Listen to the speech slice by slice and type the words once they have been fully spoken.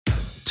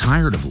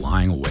Tired of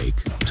lying awake,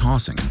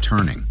 tossing and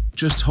turning,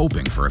 just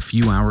hoping for a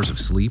few hours of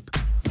sleep?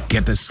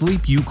 Get the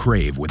sleep you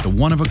crave with the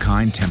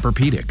one-of-a-kind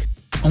Tempur-Pedic.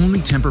 Only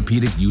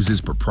Tempur-Pedic uses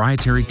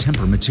proprietary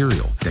Tempur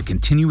material that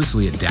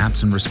continuously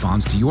adapts and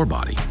responds to your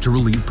body to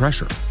relieve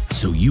pressure,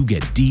 so you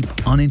get deep,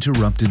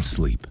 uninterrupted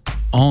sleep.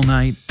 All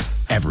night,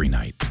 every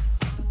night.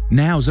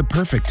 Now's a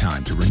perfect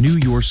time to renew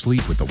your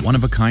sleep with the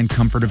one-of-a-kind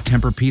comfort of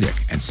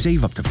Tempur-Pedic and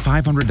save up to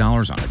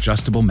 $500 on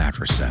adjustable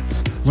mattress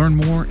sets. Learn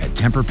more at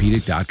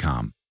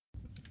TempurPedic.com.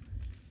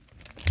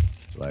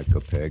 Like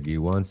a Peggy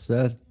once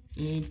said.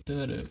 Ain't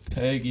that a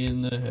peg in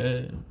the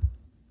head?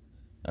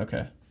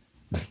 Okay.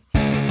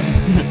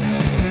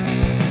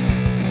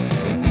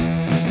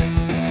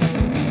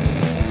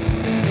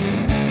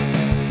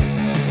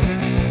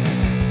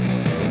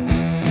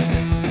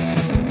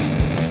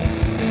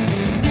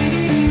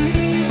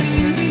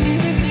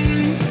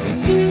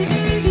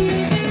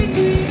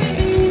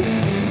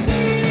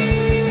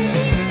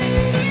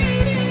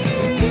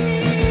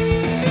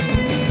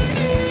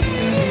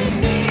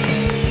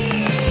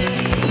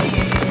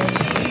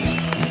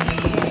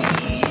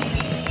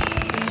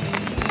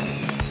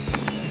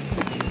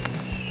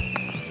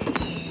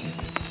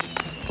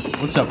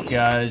 What's up,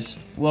 guys?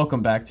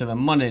 Welcome back to the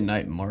Monday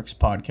Night Marks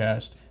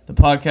podcast, the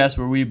podcast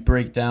where we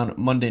break down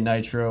Monday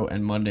Nitro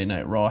and Monday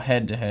Night Raw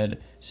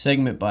head-to-head,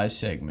 segment by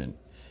segment.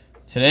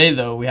 Today,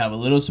 though, we have a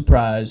little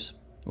surprise.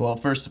 Well,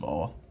 first of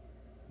all,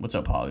 what's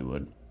up,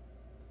 Hollywood?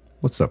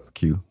 What's up,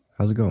 Q?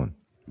 How's it going?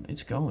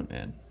 It's going,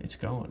 man. It's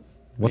going.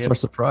 What's our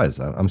surprise?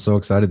 I'm so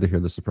excited to hear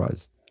the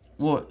surprise.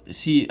 Well,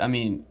 see, I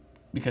mean,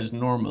 because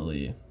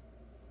normally,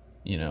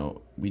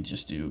 we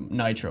just do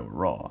Nitro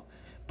Raw.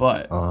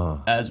 But,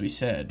 as we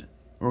said,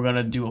 we're going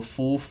to do a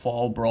full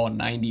Fall Brawl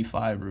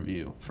 95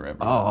 review for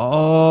everyone.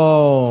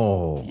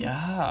 Oh.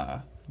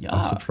 Yeah.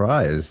 I'm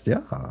surprised.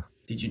 Yeah.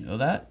 Did you know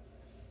that?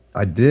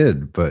 I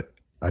did, but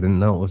I didn't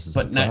know it was a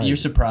But surprise. now you're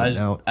surprised.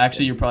 Now,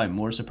 Actually, you're probably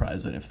more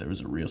surprised than if there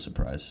was a real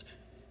surprise.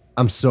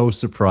 I'm so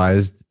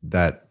surprised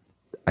that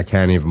I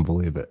can't even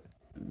believe it.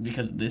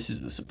 Because this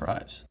is the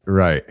surprise.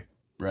 Right.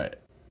 Right.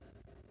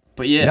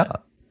 But yeah.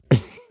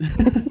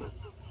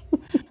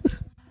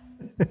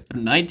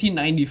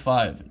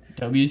 1995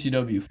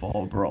 WCW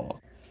Fall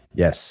Brawl.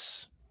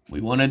 Yes.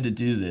 We wanted to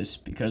do this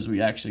because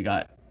we actually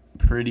got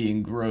pretty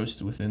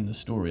engrossed within the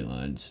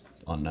storylines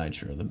on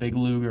Nitro. The Big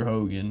Luger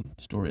Hogan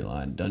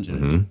storyline, Dungeon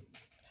and Doom.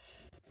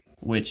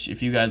 Which,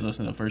 if you guys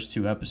listen to the first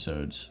two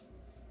episodes,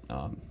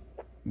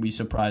 we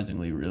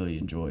surprisingly really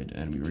enjoyed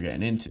and we were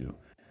getting into.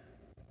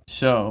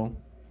 So,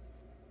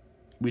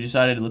 we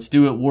decided, let's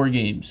do it War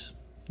Games,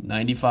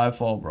 95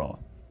 Fall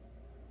Brawl.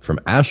 From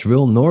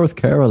Asheville, North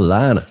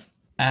Carolina.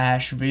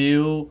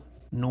 Asheville,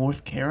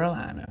 North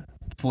Carolina.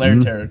 Flair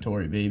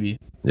territory, baby.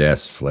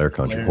 Yes, Flair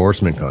country. Flair.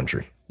 Horseman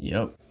country.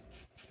 Yep.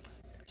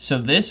 So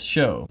this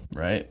show,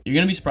 right? You're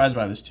going to be surprised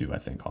by this too, I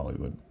think,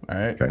 Hollywood. All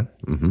right? Okay.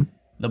 Mm-hmm.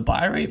 The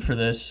buy rate for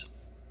this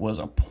was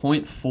a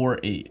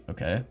 0.48,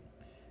 okay?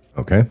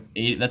 Okay.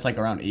 That's like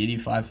around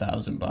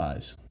 85,000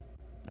 buys.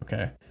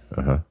 Okay?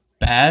 Uh-huh.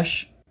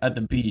 Bash at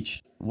the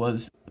Beach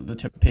was the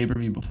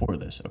pay-per-view before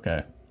this,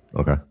 okay?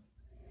 Okay.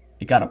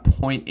 It got a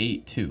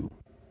 0.82.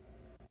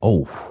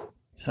 Oh.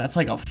 So that's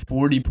like a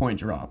 40-point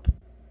drop.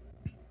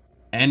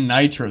 And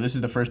Nitro, this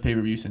is the first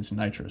pay-per-view since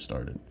Nitro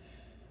started.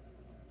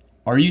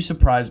 Are you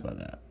surprised by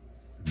that?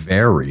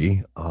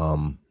 Very.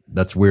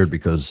 That's weird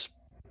because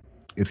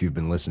if you've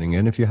been listening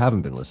and if you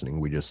haven't been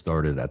listening, we just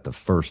started at the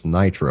first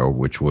Nitro,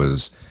 which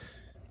was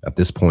at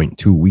this point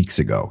 2 weeks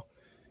ago.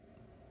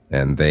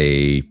 And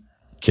they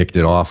kicked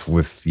it off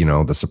with,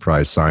 the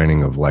surprise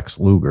signing of Lex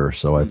Luger.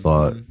 So I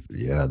thought,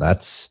 yeah,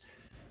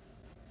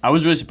 I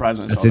was really surprised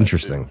when I saw that's that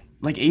interesting. too.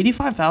 Like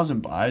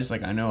 85,000 buys,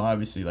 like I know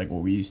obviously like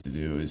what we used to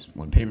do is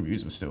when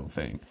pay-per-views was still a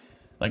thing.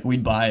 Like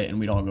we'd buy it and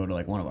we'd all go to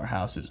like one of our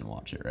houses and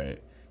watch it,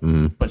 right?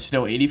 Mm-hmm. But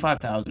still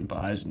 85,000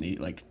 buys,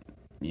 like,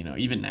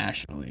 even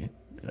nationally,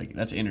 like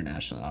that's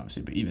international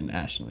obviously, but even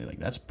nationally, like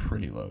that's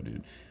pretty low,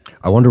 dude.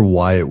 I wonder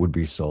why it would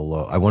be so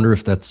low. I wonder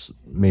if that's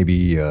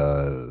maybe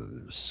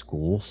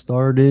school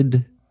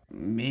started.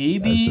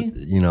 Maybe.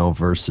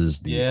 Versus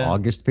the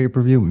August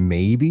pay-per-view,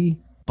 maybe.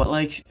 But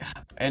like,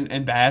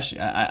 and Bash,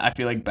 I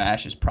feel like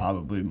Bash is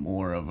probably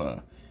more of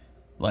a,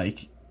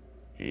 like,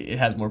 it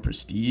has more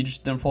prestige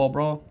than Fall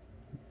Brawl.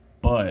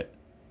 But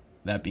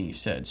that being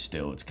said,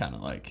 still, it's kind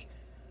of like,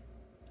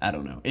 I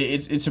don't know.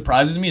 It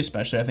surprises me,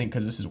 especially I think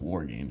because this is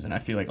War Games, and I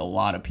feel like a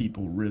lot of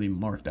people really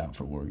marked out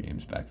for War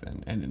Games back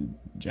then, and in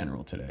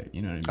general today.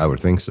 You know what I mean? I would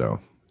think so.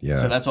 Yeah.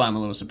 So that's why I'm a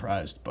little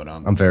surprised. But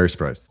I'm very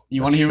surprised.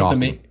 You want to hear what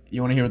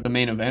the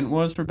main event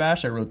was for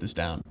Bash? I wrote this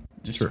down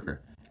just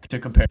to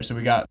compare. So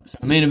we got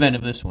the main event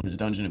of this one is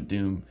Dungeon of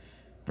Doom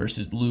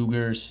versus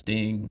Luger,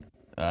 Sting,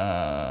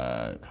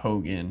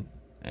 Hogan,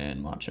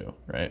 and Macho,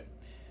 right?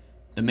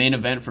 The main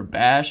event for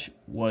Bash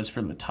was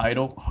for the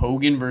title,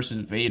 Hogan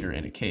versus Vader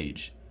in a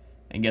cage.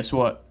 And guess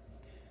what?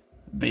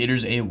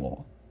 Vader's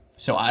AWOL.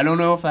 So I don't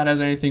know if that has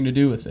anything to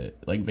do with it.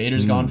 Like,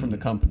 Vader's gone from the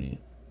company.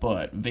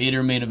 But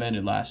Vader main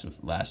evented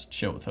last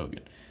show with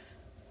Hogan.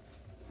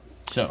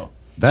 So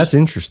That's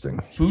interesting.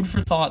 Food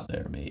for thought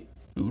there, mate.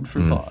 Food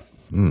for thought.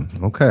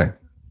 Okay.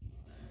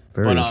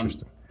 Very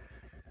interesting.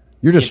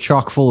 You're just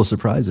chock full of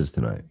surprises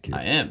tonight, kid.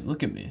 I am.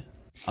 Look at me.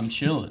 I'm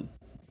chilling.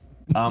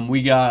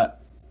 We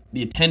got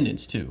the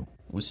attendance too.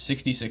 It was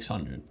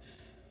 6,600.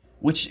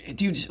 Which,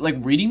 dude, like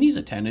reading these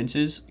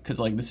attendances, because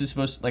like this is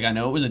supposed to, like, I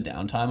know it was a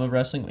downtime of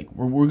wrestling. Like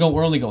we're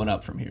only going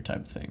up from here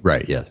type of thing.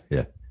 Right. Yeah.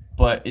 Yeah.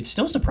 But it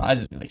still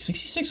surprises me. Like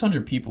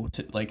 6,600 people.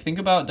 Like think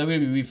about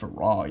WWE for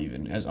Raw,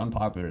 even as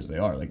unpopular as they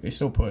are. Like they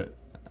still put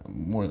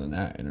more than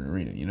that in an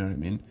arena. You know what I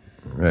mean?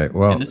 Right.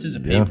 Well, and this is a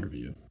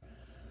pay-per-view.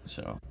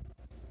 So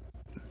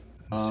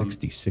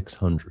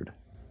 6,600.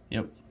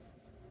 Yep.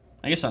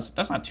 I guess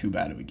that's not too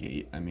bad of a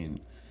gate. I mean,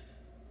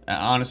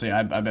 honestly,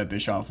 I bet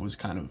Bischoff was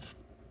kind of,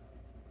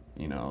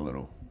 a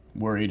little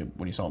worried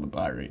when he saw the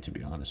buy rate, to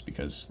be honest,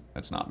 because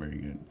that's not very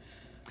good.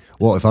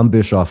 Well, if I'm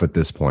Bischoff at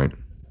this point,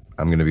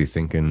 I'm going to be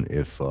thinking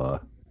if, let's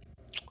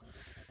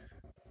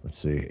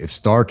see, if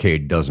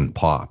Starrcade doesn't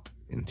pop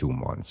in 2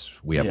 months,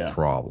 we have a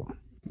problem.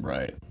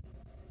 Right.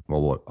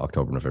 Well, what,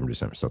 October, November,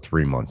 December, so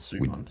 3 months. 3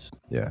 months.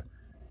 Yeah.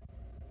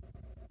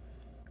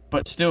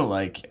 But still,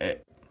 like...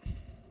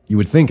 You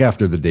would think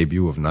after the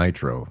debut of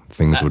Nitro,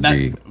 things would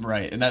be...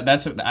 Right. And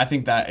I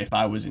think that if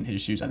I was in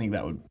his shoes, I think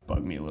that would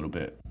bug me a little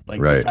bit.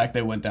 Like, right. The fact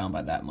they went down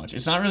by that much.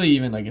 It's not really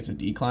even like it's a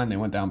decline. They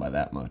went down by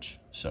that much.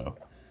 So...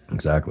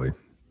 Exactly.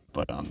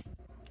 But,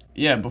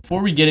 yeah,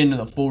 before we get into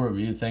the full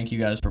review, thank you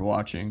guys for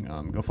watching.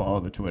 Go follow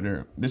the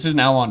Twitter. This is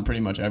now on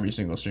pretty much every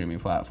single streaming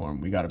platform.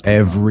 We got to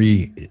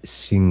every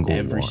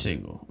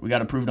single. We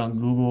got approved on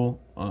Google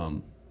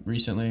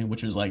recently,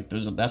 which was like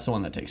that's the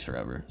one that takes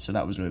forever. So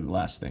that was really the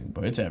last thing,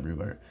 but it's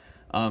everywhere.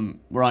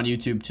 We're on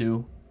YouTube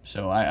too.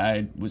 So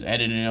I was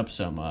editing up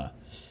some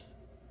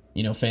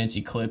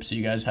fancy clips, so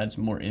you guys had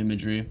some more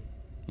imagery.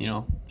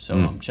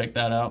 So check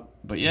that out.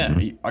 But yeah,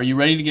 are you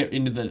ready to get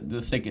into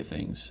the thick of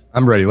things?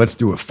 I'm ready. Let's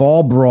do it.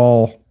 Fall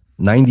Brawl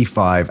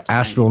 95,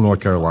 Asheville,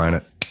 North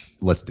Carolina.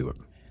 Let's do it.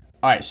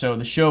 All right, so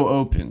the show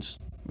opens.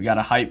 We got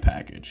a hype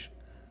package.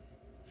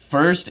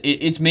 First,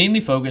 it's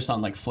mainly focused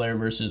on like Flair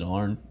versus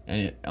Arn,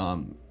 and it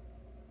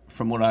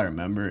from what I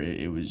remember,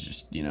 it was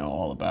just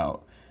all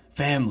about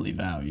family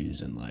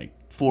values and like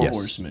four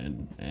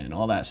horsemen and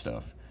all that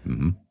stuff.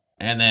 Mm-hmm.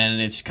 And then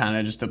it's kind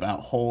of just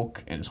about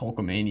Hulk and his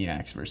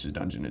Hulkamaniacs versus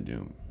Dungeon of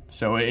Doom.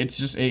 So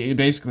it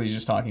basically is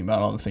just talking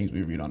about all the things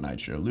we read on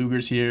Nitro.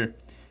 Luger's here.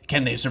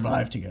 Can they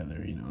survive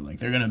together? Like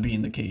they're going to be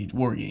in the cage,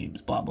 war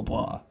games, blah, blah,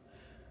 blah.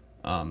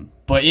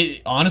 But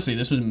honestly,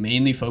 this was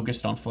mainly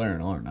focused on Flair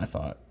and Arn, I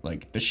thought.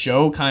 Like the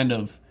show kind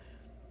of,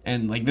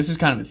 and like this is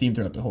kind of a theme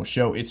throughout the whole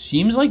show. It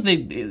seems like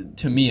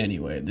to me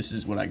anyway, this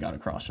is what I got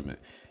across from it.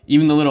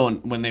 Even the little,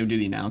 when they would do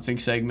the announcing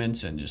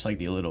segments and just like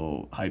the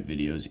little hype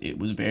videos, it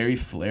was very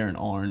Flair and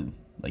Arn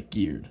like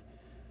geared.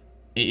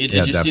 It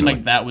just definitely seemed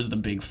like that was the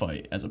big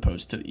fight as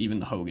opposed to even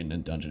the Hogan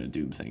and Dungeon of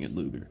Doom thing at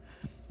Luger,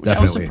 which definitely.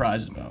 I was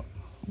surprised about.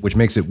 Which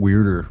makes it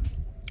weirder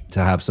to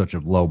have such a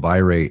low buy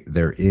rate.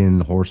 They're in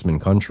Horseman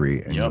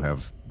country, and you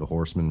have the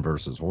Horseman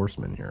versus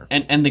Horseman here.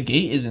 And the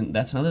gate isn't.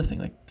 That's another thing.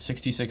 Like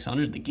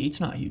 6,600, the gate's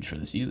not huge for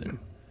this either.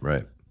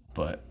 Right.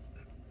 But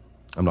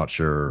I'm not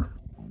sure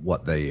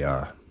what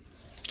the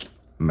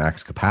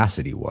max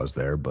capacity was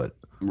there, but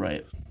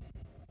right.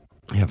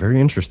 Yeah, very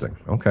interesting.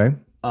 Okay.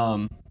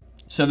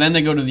 So then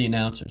they go to the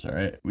announcers. All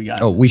right, we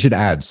got. Oh, we should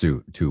add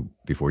Sue too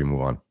before you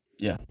move on.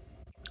 Yeah.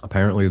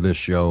 Apparently, this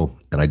show,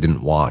 and I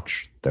didn't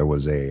watch. There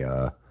was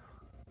a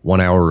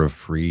 1 hour of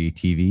free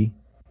TV.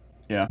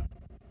 Yeah.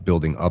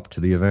 Building up to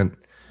the event.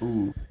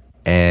 Ooh.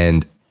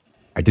 And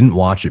I didn't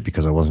watch it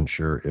because I wasn't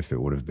sure if it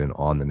would have been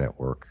on the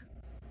network.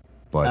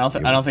 But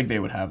I don't think they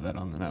would have that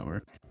on the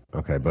network.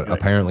 Okay, but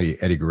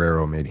apparently Eddie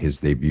Guerrero made his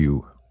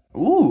debut.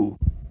 Ooh.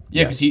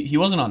 Yeah, because he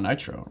wasn't on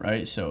Nitro,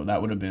 right? So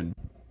that would have been.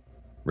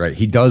 Right.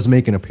 He does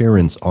make an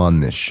appearance on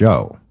this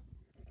show.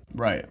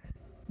 Right.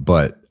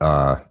 But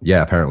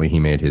apparently he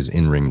made his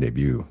in-ring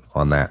debut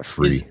on that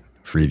free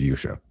view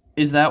show.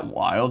 Is that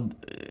wild?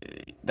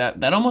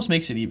 That almost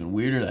makes it even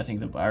weirder. I think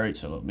the buy rate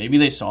so low. Maybe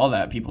they saw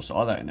that, people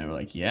saw that, and they were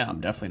like, "Yeah, I'm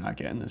definitely not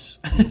getting this."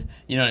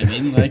 You know what I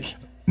mean? Like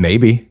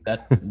maybe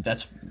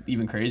that's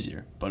even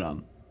crazier. But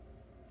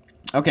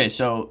okay.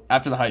 So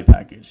after the hype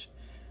package,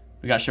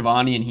 we got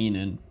Shivani and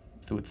Heenan.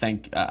 So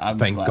thank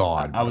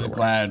God. I was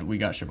glad we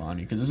got Shivani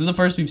because this is the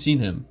first we've seen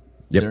him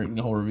during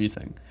the whole review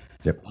thing.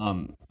 Yep.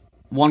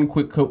 One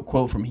quick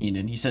quote from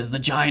Heenan. He says, "The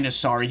Giant is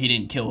sorry he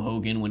didn't kill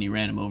Hogan when he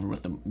ran him over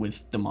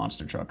with the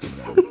monster truck or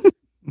whatever."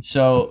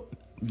 So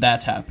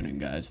that's happening,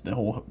 guys. The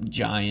whole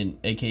Giant,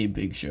 aka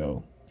Big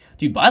Show,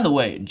 dude. By the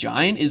way,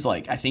 Giant is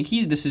like, I think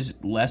this is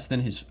less than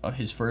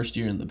his first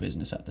year in the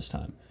business at this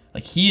time.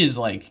 Like he is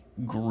like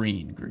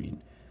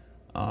green.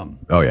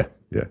 Oh yeah.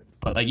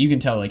 But like you can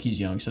tell, like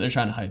he's young, so they're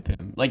trying to hype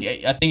him. Like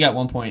I think at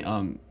one point,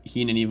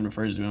 Heenan even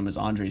refers to him as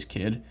Andre's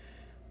kid.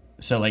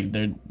 So like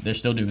they're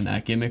still doing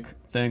that gimmick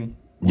thing.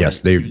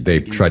 Yes, they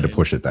tried to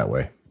push it that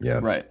way. Yeah.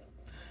 Right.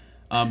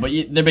 But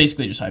they're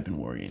basically just hyping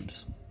War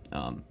Games.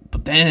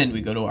 But then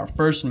we go to our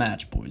first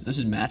match, boys. This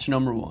is match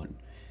number 1.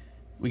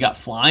 We got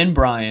Flying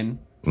Brian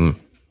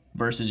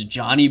versus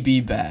Johnny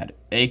B. Bad,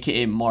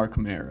 aka Mark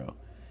Marrow.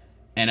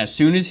 And as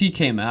soon as he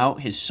came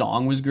out, his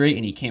song was great,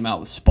 and he came out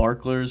with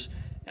sparklers,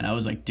 and I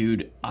was like,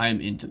 dude, I'm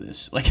into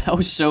this. Like, I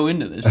was so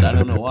into this. I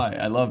don't know why.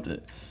 I loved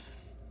it.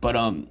 But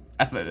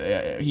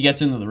he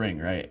gets into the ring,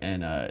 right?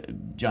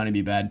 And Johnny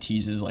B. Bad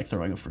teases like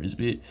throwing a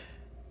frisbee,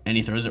 and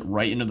he throws it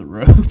right into the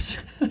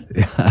ropes.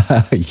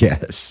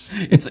 Yes.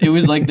 It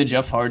was like the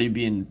Jeff Hardy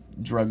being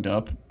drugged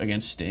up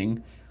against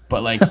Sting,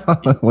 but like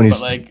when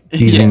he's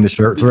teasing the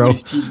shirt throw.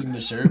 He's teasing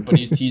the shirt, but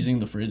he's teasing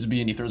the frisbee,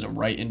 and he throws it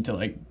right into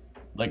like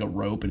a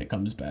rope, and it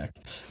comes back.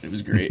 It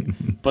was great.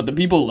 But the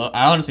people,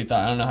 I honestly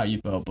thought, I don't know how you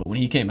felt, but when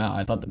he came out,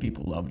 I thought the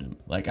people loved him.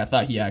 Like, I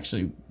thought he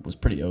actually was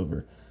pretty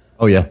over.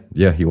 Oh yeah,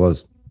 he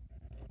was.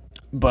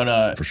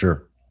 But for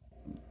sure.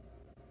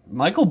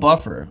 Michael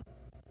Buffer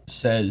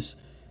says,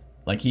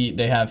 like,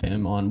 they have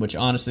him on, which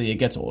honestly it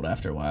gets old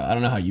after a while. I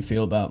don't know how you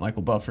feel about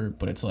Michael Buffer,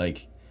 but it's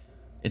like,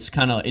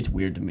 it's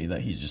weird to me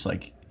that he's just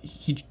like,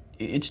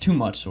 it's too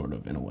much, sort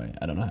of, in a way.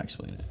 I don't know how to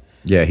explain it.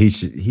 Yeah,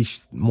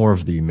 he's more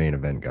of the main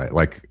event guy.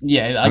 Like,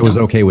 yeah, I was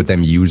okay with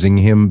them using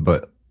him,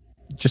 but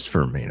just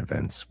for main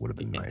events would have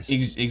been nice.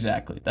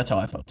 Exactly, that's how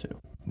I felt too.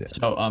 Yeah.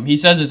 So he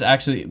says it's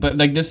actually, but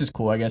like, this is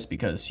cool, I guess,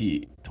 because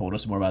he told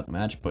us more about the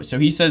match. But so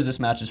he says this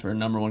match is for a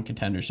 #1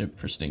 contendership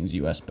for Sting's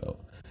U.S. belt.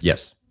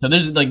 Yes. So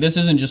this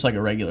isn't just like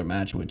a regular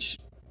match, which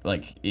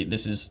like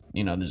this is,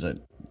 there's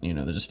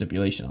a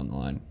stipulation on the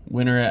line.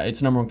 Winner,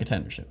 it's #1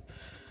 contendership.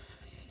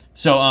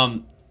 So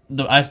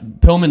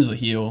Pillman's the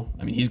heel.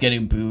 I mean, he's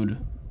getting booed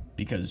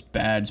because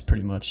Bad's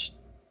pretty much,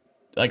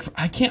 like,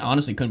 I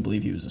couldn't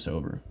believe he was this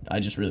over. I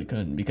just really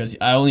couldn't, because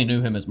I only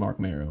knew him as Mark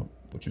Marrow,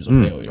 which was a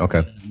failure. Okay.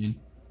 You know what I mean?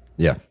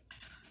 Yeah.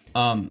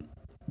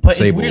 But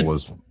Sable it's weird.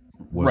 was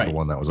Right. the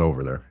one that was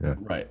over there. Yeah.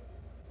 Right.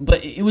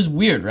 But it was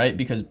weird, right?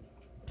 Because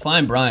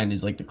Flying Brian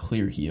is like the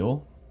clear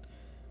heel.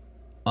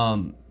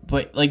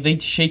 But like, they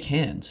shake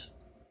hands.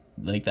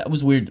 Like, that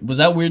was weird. Was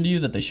that weird to you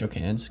that they shook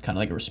hands? Kind of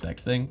like a respect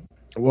thing?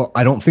 Well,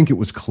 I don't think it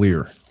was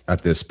clear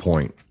at this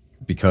point,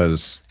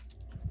 because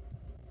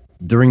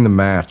during the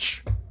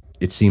match,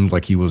 it seemed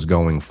like he was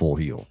going full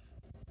heel.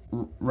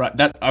 Right.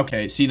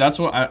 Okay. See, that's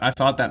what I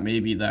thought, that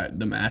maybe that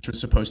the match was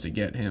supposed to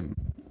turn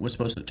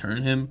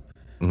him.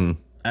 Mm-hmm.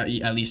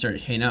 At least start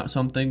hitting out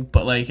something.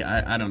 But like,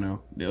 I don't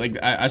know.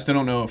 Like, I still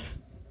don't know if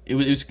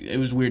it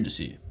was weird to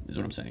see, is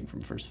what I'm saying,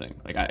 from first thing.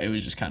 Like, it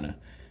was just kind of,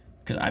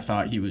 because I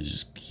thought he was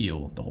just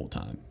heel the whole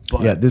time.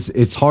 But yeah,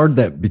 it's hard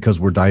that, because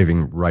we're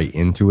diving right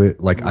into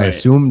it. Like, right. I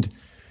assumed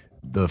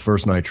the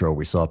first Nitro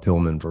we saw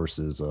Pillman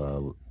versus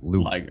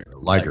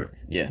Liger.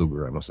 Yeah.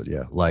 Luger, I almost said,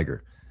 yeah,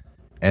 Liger.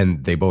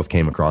 And they both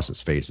came across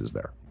as faces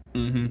there.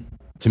 Mm-hmm.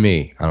 To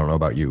me, I don't know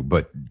about you,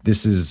 but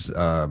this is,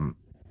 and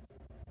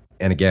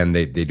again,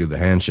 they do the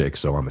handshake,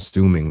 so I'm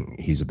assuming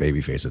he's a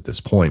babyface at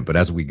this point. But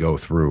as we go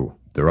through,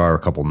 there are a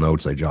couple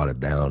notes I jotted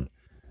down,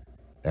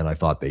 and I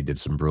thought they did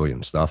some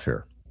brilliant stuff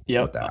here.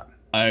 Yep, that.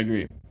 I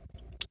agree.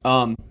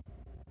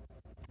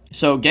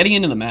 So getting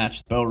into the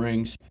match, the bell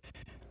rings.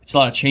 It's a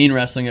lot of chain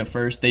wrestling at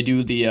first. They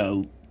do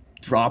the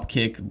drop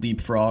kick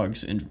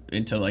leapfrogs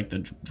into like the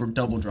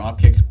double drop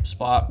kick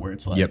spot where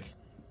it's like, yep.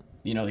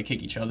 They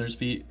kick each other's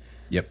feet.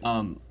 Yep.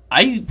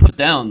 I put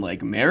down,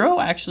 like, Marrow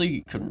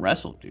actually could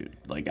wrestle, dude.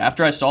 Like,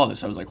 after I saw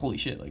this, I was like, holy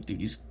shit, like,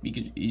 dude,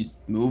 he's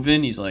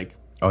moving. He's like,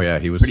 oh yeah,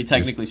 he was pretty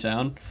technically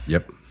sound.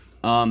 Yep.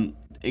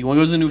 It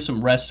goes into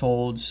some rest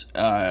holds.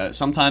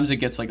 Sometimes it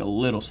gets like a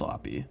little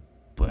sloppy,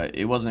 but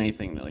it wasn't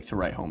anything to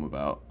write home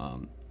about.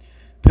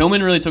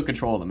 Pillman really took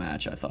control of the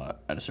match, I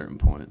thought, at a certain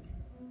point.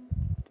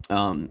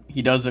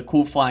 He does a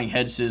cool flying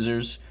head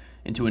scissors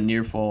into a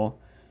near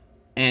fall,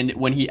 and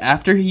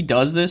after he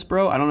does this,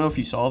 bro, I don't know if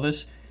you saw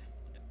this.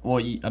 Well,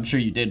 I'm sure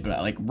you did,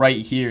 but like right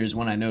here is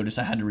when I noticed.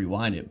 I had to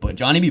rewind it. But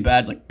Johnny B.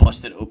 Bad's like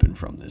busted open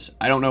from this.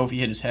 I don't know if he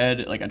hit his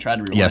head. Like, I tried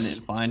to rewind it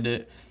and find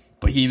it.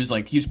 But he was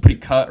pretty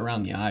cut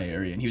around the eye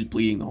area, and he was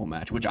bleeding the whole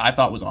match, which I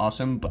thought was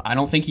awesome. But I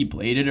don't think he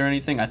bladed or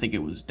anything. I think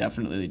it was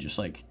definitely just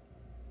like,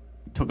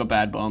 took a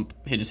bad bump,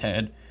 hit his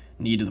head,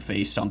 knee to the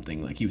face,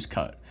 something. Like, he was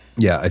cut.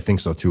 Yeah, I think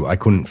so too. I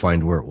couldn't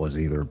find where it was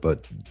either,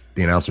 but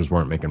the announcers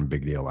weren't making a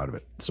big deal out of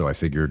it. So I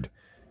figured,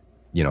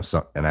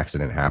 an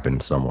accident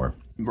happened somewhere.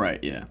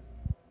 Right, yeah.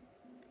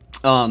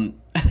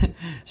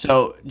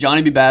 So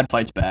Johnny B. Bad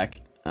fights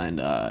back, and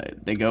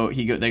they go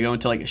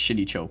into like a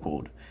shitty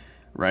chokehold,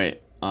 right?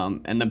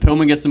 And then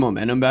Pillman gets the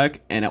momentum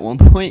back, and at one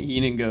point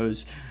Heenan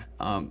goes,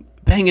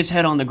 bang his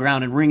head on the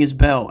ground and ring his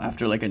bell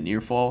after like a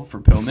near fall for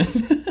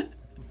Pillman,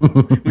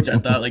 which I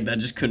thought like that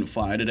just couldn't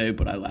fly today,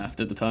 but I laughed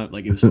at the time,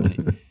 like it was funny.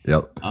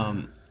 Yep.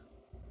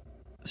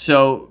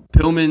 So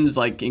Pillman's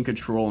like in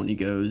control, and he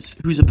goes,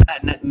 "Who's a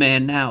bad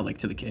man now?" Like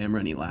to the camera,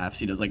 and he laughs.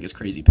 He does like his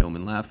crazy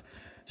Pillman laugh.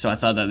 So I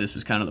thought that this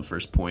was kind of the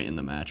first point in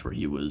the match where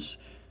he was,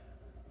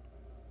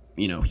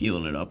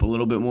 healing it up a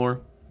little bit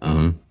more.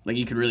 Like,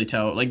 you could really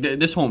tell, like,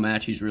 this whole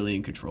match, he's really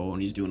in control,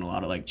 and he's doing a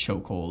lot of, like,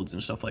 choke holds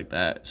and stuff like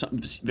that. Something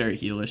very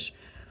heelish.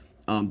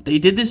 They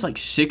did this, like,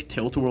 sick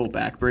tilt-a-whirl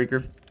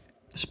backbreaker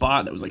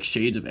spot that was, like,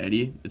 shades of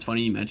Eddie. It's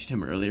funny you mentioned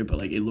him earlier, but,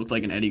 like, it looked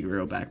like an Eddie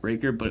Guerrero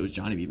backbreaker, but it was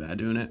Johnny B. Bad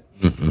doing it.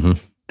 Mm-hmm.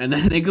 And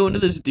then they go into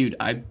this, dude,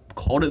 I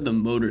called it the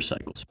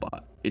motorcycle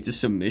spot. It's a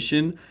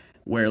submission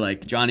where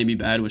like Johnny B.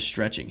 Bad was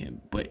stretching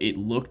him, but it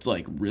looked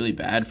like really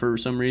bad for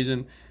some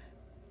reason.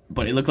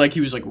 But it looked like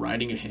he was like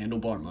riding a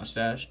handlebar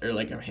mustache or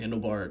like a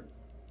handlebar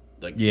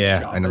like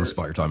Yeah, chopper. I know the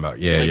spot you're talking about.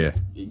 Yeah, Like, yeah.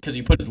 Because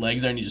he put his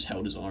legs there and he just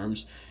held his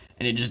arms,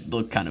 and it just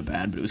looked kind of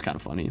bad, but it was kind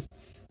of funny.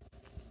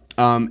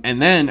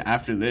 And then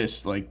after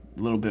this, like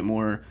a little bit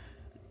more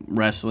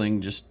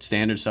wrestling, just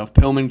standard stuff.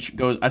 Pillman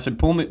goes. I said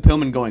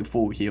Pillman going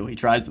full heel. He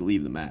tries to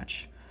leave the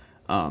match,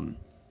 and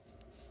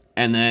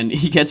then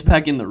he gets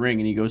back in the ring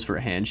and he goes for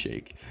a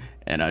handshake,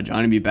 and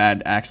Johnny B.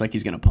 Bad acts like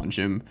he's gonna punch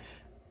him,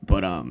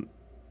 but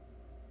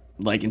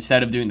like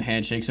instead of doing the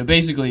handshake, so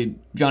basically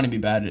Johnny B.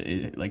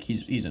 Bad, like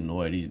he's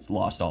annoyed. He's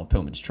lost all of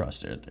Pillman's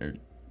trust there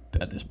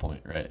at this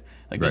point, right?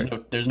 Like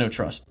there's no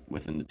trust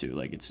within the two.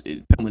 Like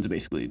Pillman's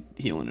basically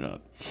healing it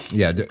up.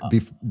 Yeah,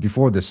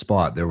 before this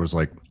spot, there was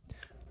like,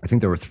 I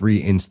think there were 3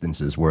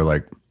 instances where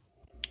like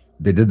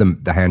they did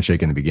the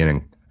handshake in the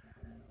beginning,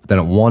 but then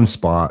at one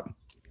spot,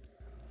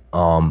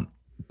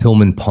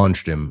 Pillman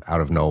punched him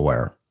out of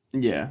nowhere.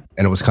 Yeah,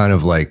 And it was kind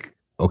of like,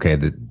 okay,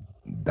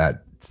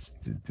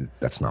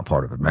 that's not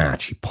part of the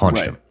match. He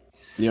punched him.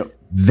 Yep.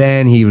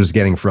 Then he was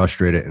getting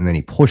frustrated, and then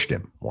he pushed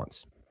him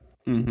once.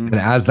 Mm-hmm. And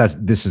as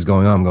this is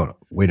going on, I'm going,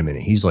 wait a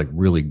minute, he's like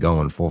really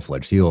going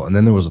full-fledged heel. And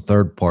then there was a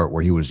third part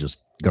where he was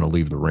just going to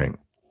leave the ring.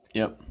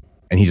 Yep.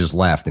 And he just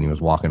left, and he was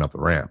walking up the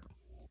ramp.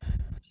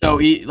 So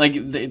he like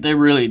they're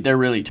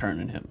really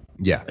turning him.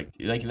 Yeah.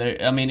 Like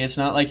I mean, it's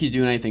not like he's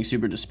doing anything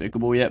super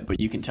despicable yet, but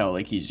you can tell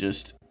like he's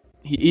just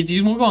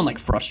he's more going like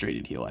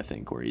frustrated heel, I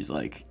think, where he's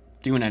like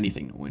doing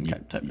anything to win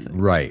type of thing.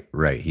 Right.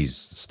 He's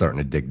starting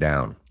to dig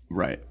down.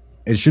 Right.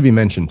 It should be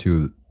mentioned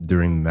too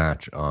during the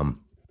match.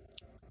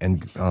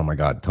 And oh my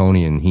God,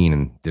 Tony and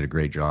Heenan did a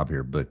great job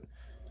here. But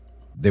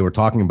they were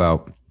talking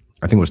about,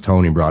 I think it was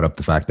Tony brought up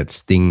the fact that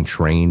Sting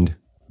trained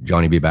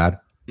Johnny B. Bad.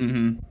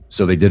 Mm-hmm.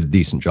 So they did a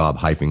decent job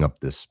hyping up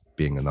this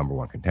being a number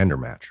 1 contender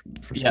match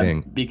for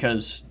Sting.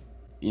 Because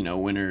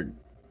winner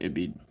it'd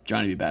be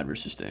Johnny B. Bad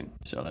versus Sting.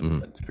 So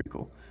that's pretty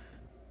cool.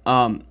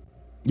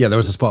 Yeah, there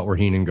was a spot where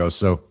Heenan goes,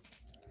 so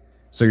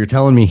you're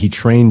telling me he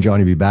trained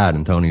Johnny B. Bad,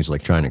 and Tony's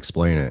like trying to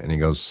explain it, and he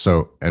goes,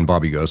 and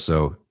Bobby goes,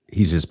 so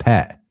he's his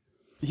pet.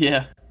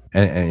 Yeah.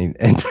 And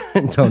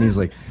Tony's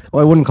like,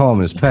 well, I wouldn't call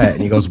him his pet.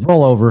 And he goes,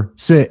 roll over,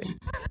 sit.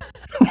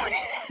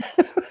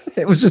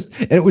 It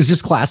was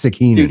just classic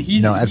Heenan.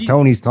 Dude, as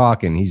Tony's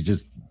talking, he's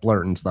just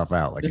blurting stuff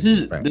out. Like this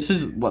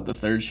is what the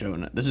third show.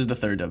 This is the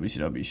third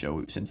WCW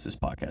show since this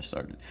podcast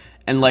started,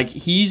 and like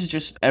he's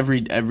just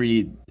every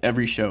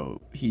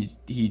show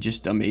he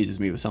just amazes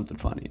me with something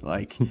funny.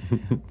 Like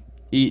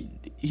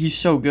he's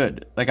so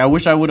good. Like I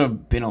wish I would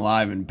have been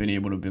alive and been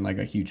able to have been like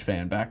a huge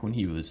fan back when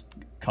he was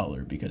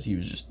color, because he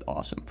was just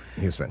awesome.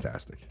 He was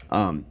fantastic.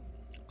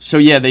 So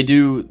yeah, they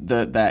do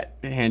that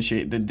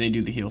handshake. They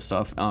do the heel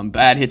stuff.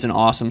 Bad hits an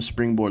awesome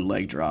springboard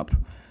leg drop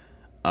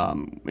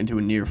into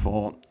a near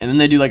fall, and then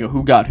they do like a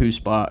who got who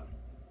spot.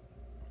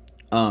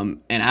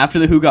 And after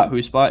the who got who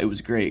spot, it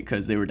was great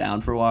because they were down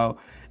for a while.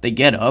 They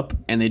get up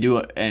and they do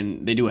a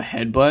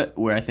headbutt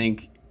where I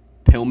think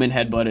Pillman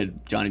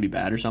headbutted Johnny B.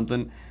 Bad or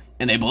something,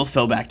 and they both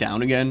fell back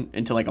down again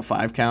into like a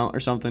 5 count or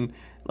something,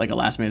 like a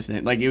last minute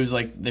stand. Like it was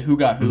like the who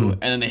got who,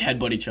 and then they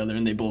headbutt each other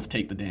and they both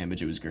take the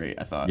damage. It was great,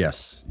 I thought.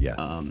 Yes,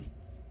 yeah.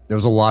 There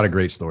was a lot of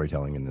great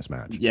storytelling in this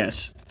match.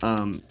 Yes.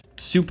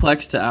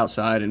 Suplex to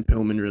outside, and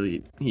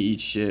Pillman he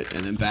eats shit,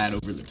 and then Bad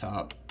over the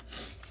top.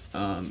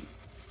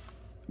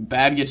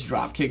 Bad gets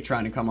drop kicked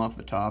trying to come off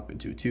the top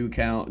into a 2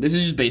 count. This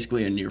is just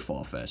basically a near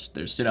fall fest.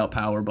 There's sit out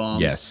power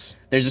bombs. Yes.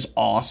 There's this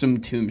awesome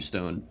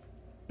tombstone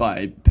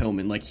by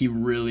Pillman. Like he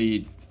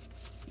really,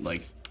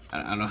 like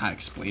I don't know how to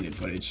explain it,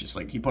 but it's just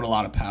like he put a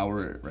lot of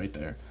power right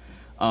there.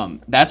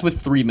 That's with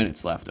 3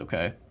 minutes left.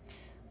 Okay.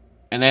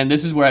 And then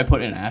this is where I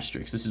put an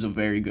asterisk. This is a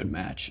very good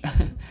match.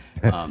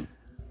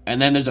 And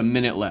then there's a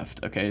minute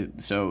left. Okay,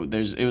 so it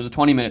was a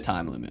 20-minute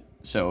time limit.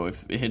 So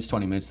if it hits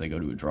 20 minutes, they go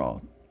to a draw.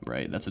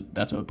 Right. That's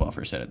what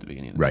Buffer said at the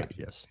beginning of the match.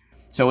 Yes.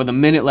 So with a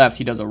minute left,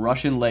 he does a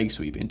Russian leg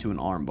sweep into an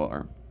arm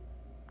bar.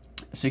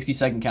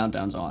 60-second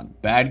countdown's on.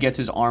 Bad gets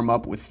his arm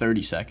up with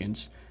 30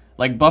 seconds.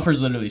 Like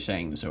Buffer's literally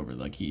saying this over.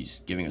 Like he's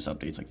giving us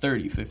updates like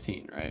 30,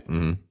 15, right?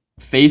 Mm-hmm.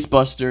 Face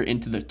buster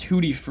into the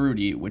Tutti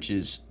Frutti, which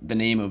is the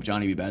name of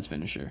Johnny B. Bad's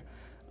finisher.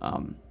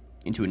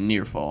 Into a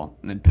near fall,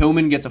 and then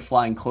Pillman gets a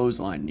flying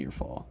clothesline near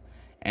fall,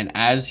 and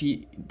as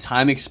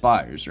time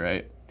expires,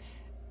 right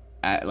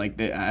at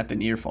the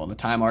near fall, the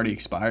time already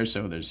expires,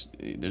 so there's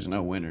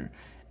no winner.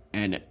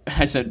 And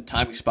I said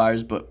time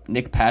expires, but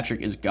Nick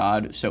Patrick is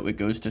God, so it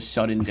goes to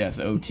sudden death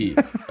OT.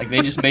 Like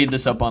they just made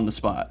this up on the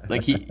spot.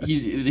 Like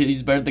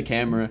he's better at the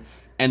camera,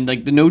 and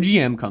like the no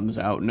GM comes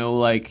out, no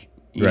like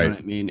you know what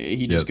I mean.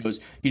 He just goes,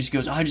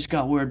 I just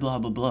got word, blah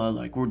blah blah,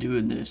 like we're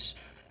doing this.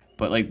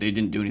 But like they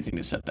didn't do anything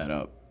to set that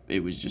up.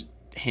 It was just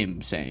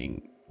him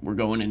saying we're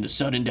going into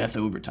sudden death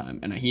overtime,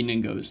 and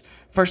Heenan goes,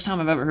 "First time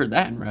I've ever heard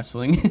that in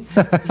wrestling."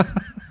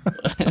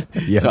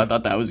 So I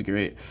thought that was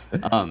great.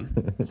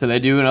 So they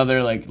do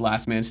another like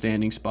last man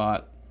standing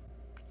spot.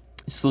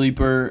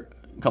 Sleeper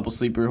couple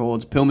sleeper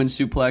holds, Pillman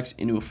suplex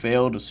into a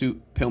failed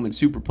Pillman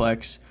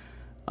superplex.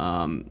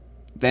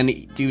 Then,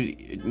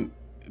 dude,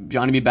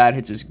 Johnny B. Bad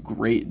hits this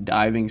great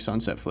diving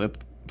sunset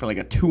flip for like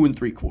a 2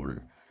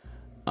 3/4.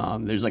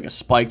 There's like a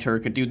spiked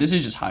hurricane. Dude, this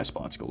is just high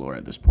spots galore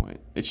at this point.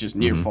 It's just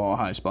near fall,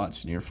 high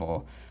spots, near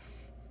fall.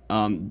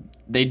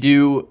 They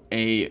do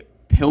a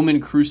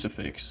Pillman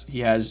crucifix. He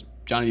has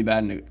Johnny B.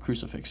 Bad in a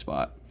crucifix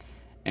spot.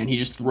 And he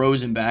just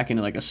throws him back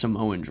into like a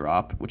Samoan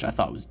drop, which I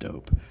thought was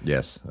dope.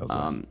 Yes. That was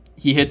nice.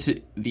 He hits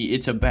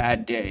It's a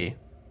Bad Day,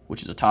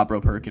 which is a top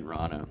rope Hurricane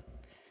Rana.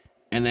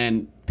 And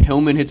then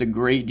Pillman hits a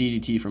great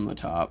DDT from the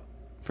top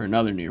for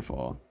another near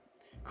fall.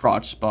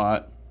 Crotch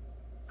spot.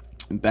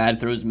 Bad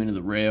throws him into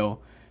the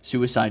rail.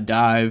 Suicide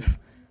dive.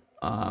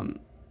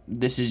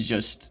 This is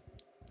just,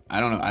 I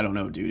don't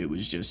know, dude. It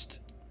was just,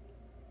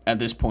 at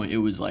this point, it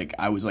was like,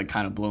 I was like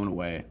kind of blown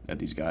away at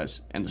these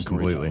guys and the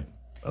story. Completely.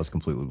 I was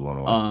completely blown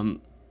away.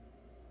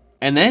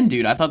 And then,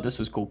 dude, I thought this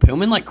was cool.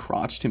 Pillman like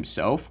crotched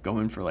himself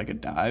going for like a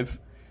dive.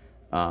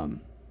 And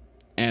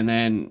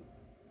then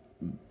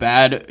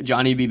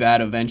Johnny B.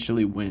 Bad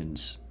eventually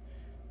wins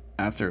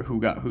after who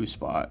got who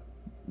spot,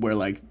 where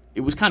like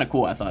it was kind of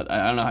cool. I thought.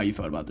 I don't know how you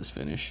felt about this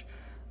finish.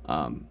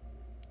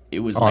 It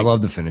was. I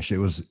love the finish. It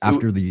was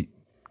after the.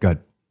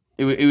 Good.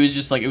 It was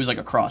just like it was like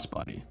a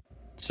crossbody.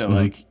 So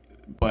like,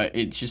 but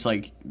it's just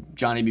like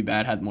Johnny B.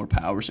 Bad had more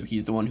power, so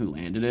he's the one who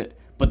landed it.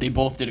 But they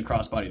both did a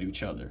crossbody to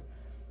each other,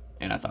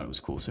 and I thought it was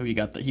cool. So he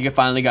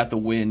finally got the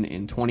win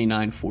in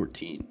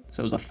 29-14.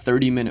 So it was a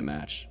 30-minute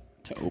match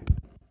to open.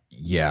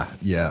 Yeah.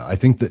 I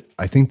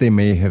think they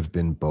may have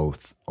been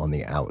both on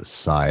the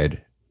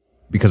outside,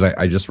 because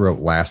I just wrote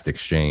last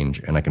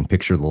exchange, and I can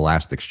picture the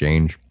last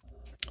exchange,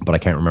 but I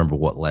can't remember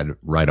what led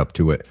right up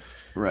to it.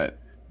 Right.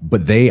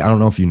 But I don't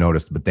know if you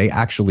noticed, but they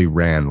actually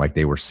ran like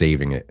they were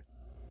saving it.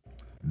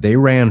 They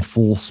ran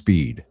full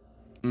speed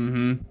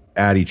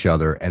at each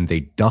other, and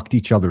they ducked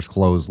each other's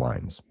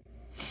clotheslines.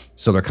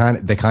 So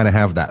they kind of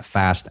have that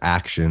fast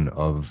action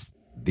of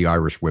the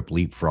Irish whip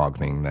leapfrog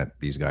thing that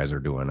these guys are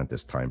doing at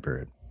this time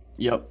period.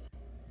 Yep.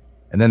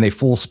 And then they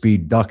full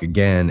speed duck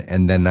again,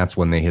 and then that's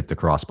when they hit the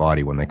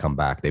crossbody. When they come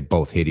back, they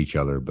both hit each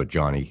other, but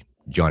Johnny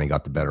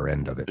got the better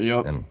end of it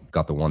and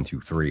got the 1,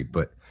 2, 3.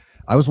 But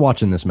I was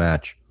watching this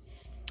match,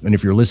 and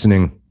if you're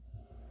listening,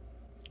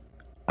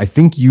 I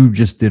think you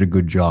just did a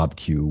good job,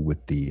 Q,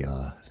 with the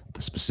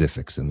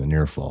specifics and the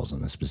near falls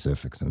and the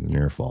specifics and the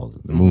near falls,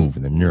 and the move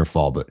and the near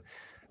fall. But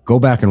go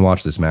back and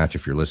watch this match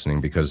if you're listening,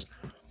 because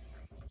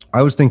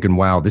I was thinking,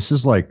 wow, this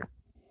is like,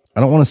 I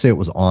don't want to say it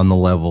was on the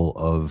level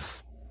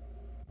of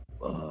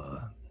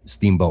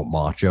Steamboat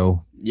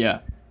Macho. Yeah.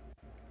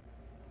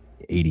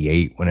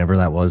 88, whenever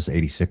that was,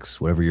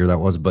 86, whatever year that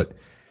was. But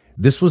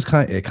this was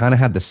it kind of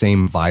had the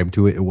same vibe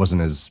to it. It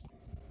wasn't as,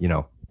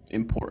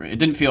 important. It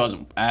didn't feel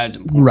as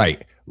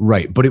important.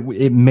 Right. But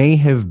it may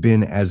have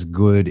been as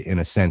good in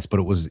a sense, but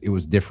it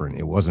was different.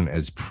 It wasn't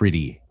as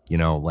pretty,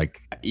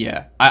 like,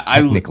 yeah.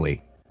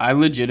 Technically. I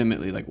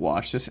legitimately like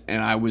watched this,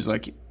 and I was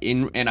like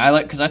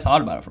because I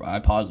thought about it for a while.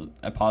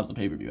 I paused the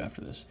pay-per-view after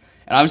this,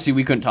 and obviously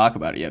we couldn't talk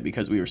about it yet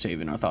because we were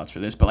saving our thoughts for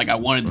this. But like, I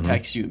wanted to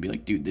text you and be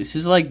like, dude, this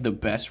is like the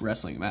best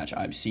wrestling match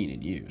I've seen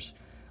in years.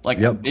 Like,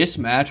 This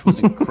match was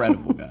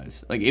incredible,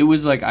 guys. Like, it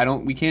was like,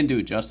 we can't do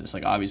it justice.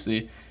 Like,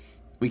 obviously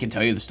we can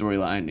tell you the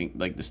storyline,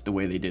 like the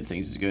way they did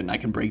things is good, and I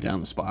can break down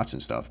the spots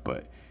and stuff,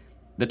 but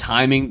the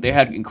timing, they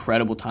had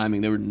incredible timing.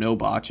 There were no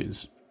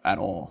botches at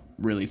all,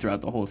 really,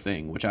 throughout the whole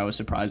thing, which I was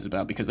surprised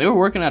about because they were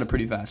working at a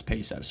pretty fast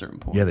pace at a certain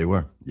point. Yeah, they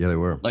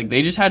were. Like,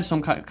 they just had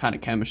some kind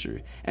of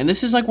chemistry. And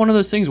this is like one of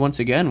those things, once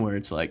again, where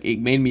it's like, it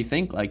made me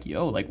think, like,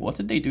 yo, like, what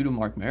did they do to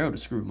Mark Marrow to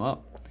screw him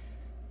up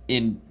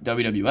in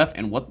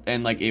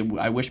WWF?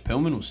 I wish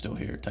Pillman was still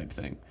here type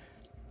thing.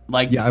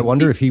 Like, yeah, I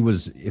wonder if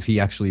he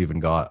actually even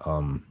got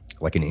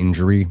like an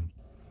injury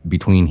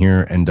between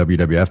here and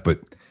WWF,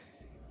 but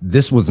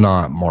this was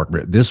not Mark.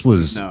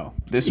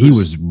 He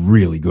was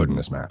really good in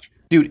this match,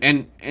 dude.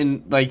 And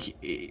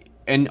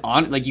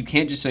you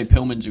can't just say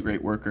Pillman's a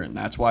great worker and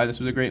that's why this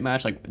was a great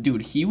match. Like,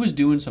 dude, he was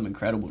doing some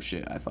incredible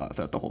shit. I thought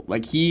throughout the whole,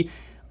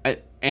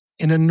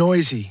 in a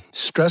noisy,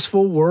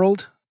 stressful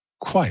world,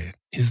 quiet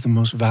is the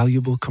most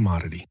valuable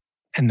commodity.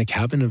 And the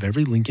cabin of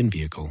every Lincoln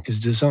vehicle is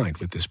designed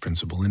with this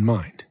principle in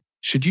mind.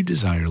 Should you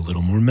desire a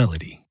little more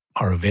melody,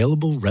 our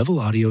available Revel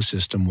audio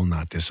system will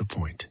not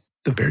disappoint.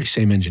 The very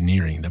same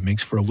engineering that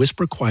makes for a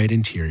whisper-quiet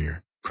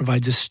interior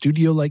provides a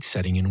studio-like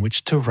setting in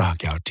which to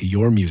rock out to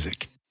your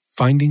music,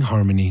 finding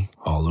harmony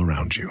all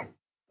around you.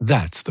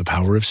 That's the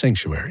power of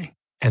Sanctuary.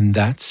 And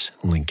that's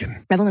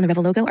Lincoln. Revel and the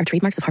Revel logo are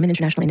trademarks of Harman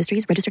International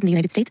Industries, registered in the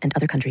United States and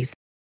other countries.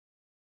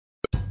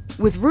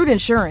 With Root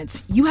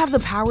Insurance, you have the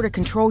power to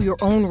control your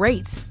own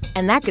rates,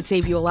 and that could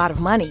save you a lot of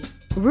money.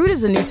 Root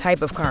is a new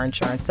type of car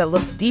insurance that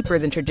looks deeper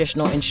than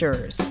traditional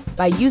insurers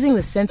by using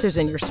the sensors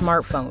in your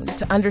smartphone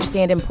to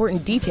understand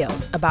important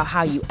details about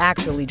how you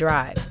actually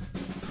drive.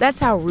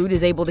 That's how Root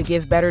is able to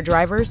give better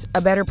drivers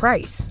a better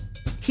price.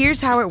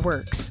 Here's how it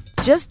works.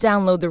 Just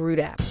download the Root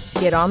app,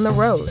 get on the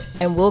road,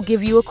 and we'll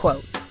give you a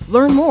quote.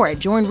 Learn more at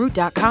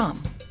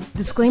joinroot.com.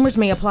 Disclaimers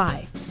may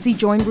apply. See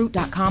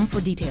joinroot.com for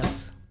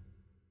details.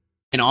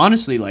 And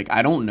honestly, like,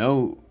 I don't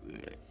know.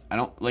 I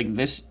don't like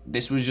this.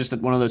 This was just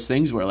one of those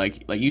things where,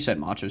 like you said,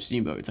 Macho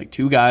Steamboat. It's like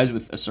two guys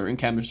with a certain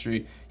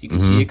chemistry. You can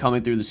see it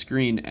coming through the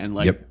screen, and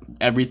like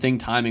everything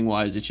timing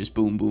wise, it's just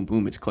boom, boom,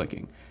 boom. It's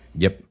clicking.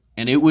 Yep.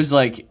 And it was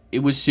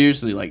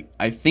seriously like,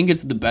 I think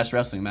it's the best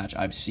wrestling match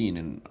I've seen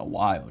in a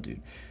while,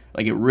 dude.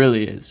 Like, it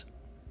really is.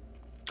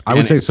 I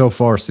would say so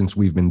far since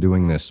we've been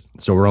doing this.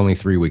 So we're only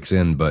 3 weeks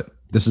in, but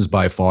this is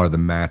by far the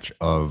match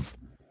of.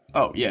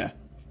 Oh yeah.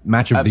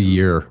 Match of the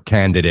year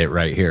candidate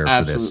right here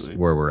for this,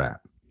 where we're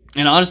at.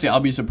 And honestly, I'll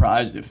be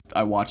surprised if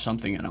I watch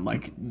something and I'm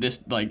like,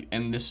 this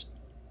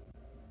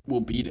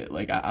will beat it.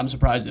 Like, I'm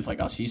surprised if, like,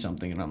 I'll see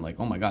something and I'm like,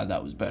 oh my God,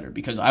 that was better.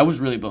 Because I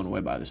was really blown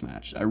away by this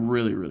match. I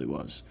really, really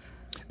was.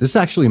 This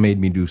actually made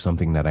me do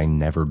something that I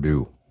never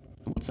do.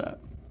 What's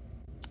that?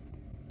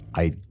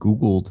 I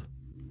Googled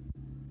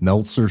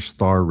Meltzer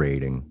star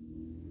rating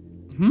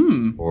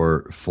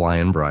for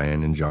Flying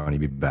Brian and Johnny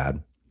B.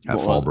 Bad at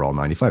Fall Brawl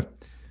 95.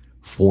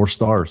 4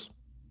 stars.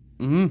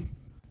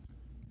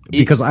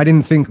 Because I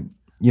didn't think,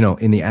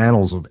 in the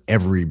annals of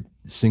every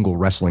single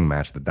wrestling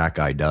match that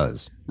guy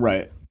does.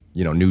 Right.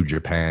 New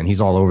Japan,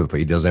 he's all over the place.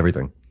 He does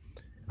everything.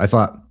 I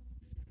thought,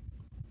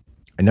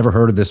 I never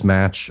heard of this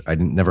match. I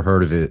never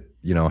heard of it,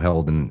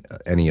 held in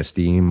any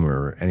esteem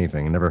or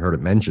anything. I never heard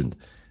it mentioned.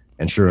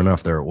 And sure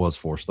enough, there it was,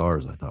 4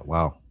 stars. I thought,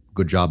 wow,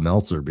 good job,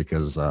 Meltzer,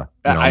 because I'm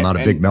not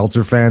a big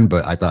Meltzer fan,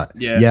 but I thought,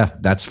 yeah,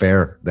 that's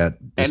fair. That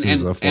this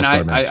is a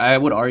 4-star match. I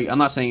would argue, I'm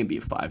not saying it'd be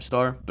a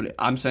 5-star, but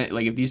I'm saying,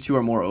 like, if these two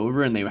are more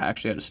over and they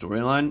actually had a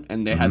storyline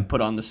and they had put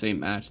on the same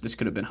match, this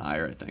could have been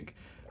higher, I think.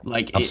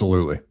 Like,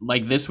 absolutely.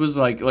 This was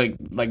like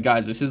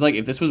guys, this is like,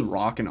 if this was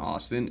Rock and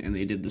Austin and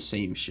they did the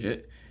same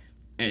shit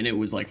and it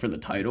was like for the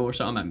title or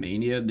something at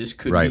Mania, this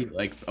could be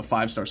like a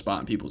 5-star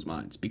spot in people's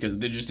minds, because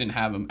they just didn't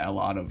have a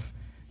lot of,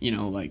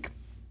 like,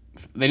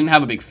 they didn't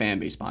have a big fan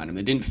base behind them.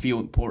 They didn't feel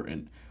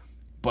important,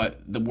 but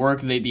the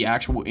work, the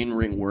actual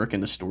in-ring work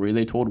and the story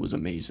they told was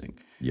amazing.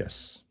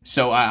 Yes.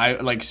 So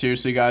I like,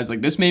 seriously, guys,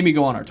 like, this made me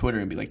go on our Twitter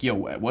and be like, yo,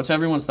 what's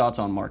everyone's thoughts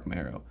on Mark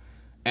Marrow?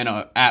 And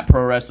at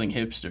Pro Wrestling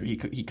Hipster,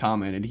 he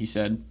commented, he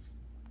said,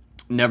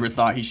 never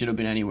thought he should have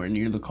been anywhere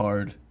near the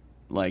card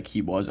like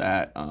he was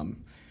at.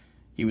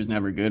 He was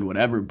never good,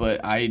 whatever.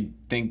 But I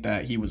think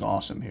that he was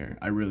awesome here.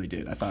 I really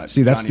did. I thought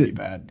Johnny B.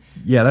 Bad.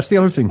 Yeah, that's the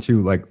other thing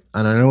too. Like,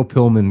 and I know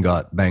Pillman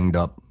got banged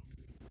up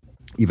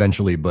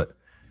eventually, but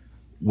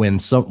when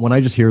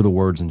I just hear the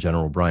words in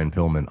general, Brian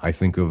Pillman, I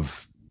think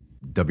of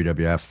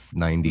WWF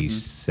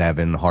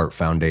 97 Hart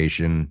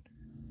Foundation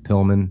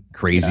Pillman,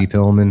 Crazy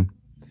Pillman.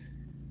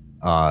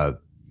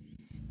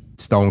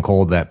 Stone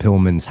Cold, that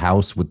Pillman's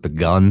house with the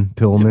gun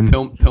Pillman.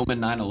 Pillman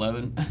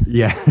 911.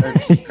 Yeah.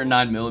 or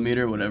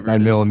 9mm, whatever.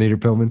 9mm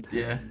Pillman.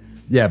 Yeah.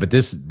 Yeah, but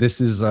this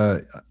is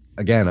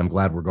again, I'm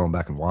glad we're going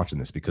back and watching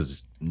this,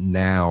 because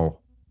now,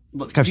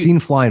 look, I've seen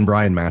Flying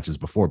Brian matches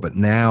before, but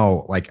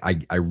now, like,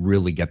 I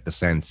really get the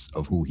sense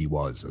of who he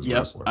was as a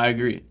wrestler. I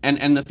agree.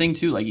 And the thing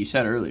too, like you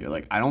said earlier,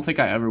 like, I don't think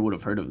I ever would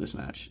have heard of this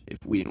match if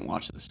we didn't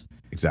watch this.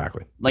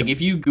 Exactly. Like, if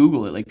you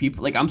Google it, like,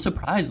 people, like, I'm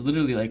surprised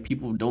literally, like,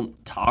 people don't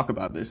talk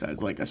about this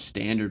as like a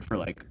standard for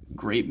like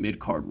great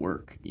mid-card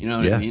work. You know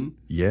what I mean?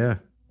 Yeah.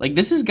 Like,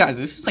 this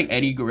is like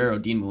Eddie Guerrero,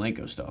 Dean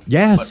Malenko stuff.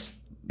 Yes.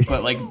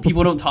 But like,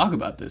 people don't talk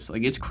about this.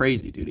 Like, it's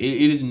crazy, dude.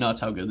 It is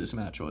nuts how good this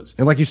match was.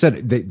 And like you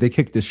said, they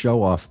kicked this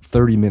show off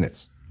 30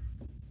 minutes.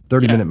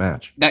 30-minute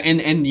match.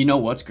 And you know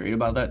what's great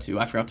about that too?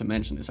 I forgot to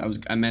mention this.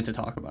 I meant to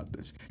talk about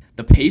this.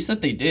 The pace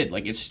that they did,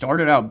 like, it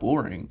started out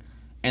boring,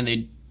 and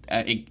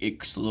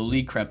it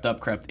slowly crept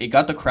up. It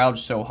got the crowd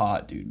so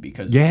hot, dude,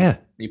 because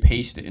they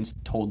paced it and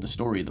told the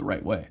story the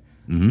right way.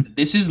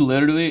 This is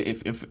literally,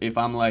 if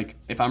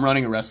I'm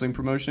running a wrestling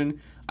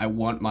promotion, I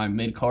want my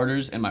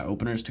mid-carders and my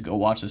openers to go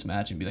watch this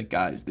match and be like,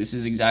 guys, this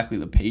is exactly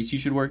the pace you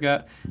should work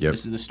at.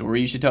 This is the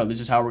story you should tell. This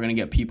is how we're going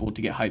to get people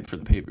to get hyped for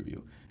the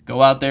pay-per-view.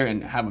 Go out there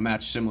and have a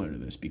match similar to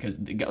this, because,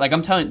 like,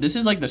 I'm telling you, this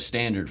is like the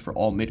standard for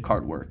all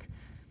mid-card work.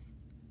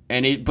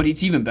 But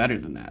it's even better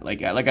than that.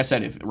 Like I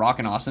said, if Rock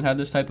and Austin had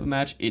this type of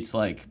match, it's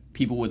like,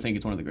 people would think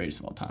it's one of the greatest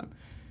of all time.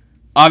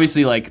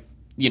 Obviously, like,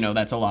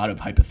 that's a lot of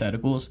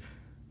hypotheticals,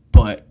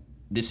 but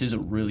this is a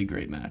really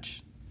great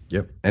match.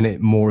 Yep. And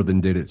it more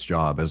than did its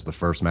job as the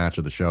first match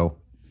of the show.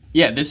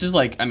 Yeah, this is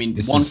like, I mean,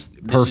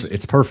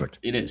 it's perfect.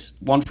 It is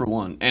 1 for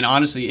 1. And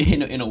honestly,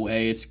 in a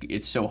way,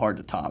 it's so hard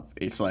to top.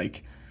 It's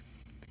like,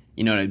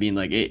 you know what I mean?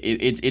 Like,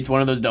 it's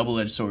one of those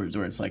double-edged swords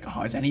where it's like,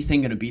 oh, is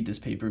anything gonna beat this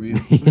pay-per-view?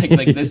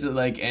 like this is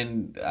like,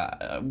 and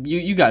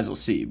you guys will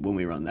see when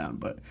we run down,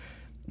 but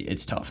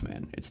it's tough,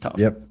 man. It's tough.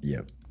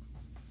 Yep.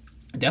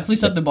 Definitely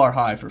set the bar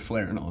high for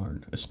Flair and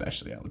Arn,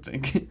 especially, I would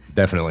think.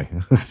 Definitely.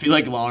 I feel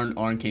like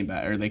Arn came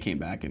back, or they came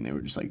back, and they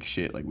were just like,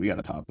 shit, like, we got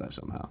to top that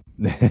somehow.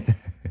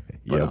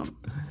 But,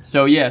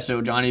 so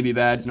Johnny B.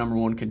 Bad's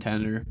 #1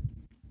 contender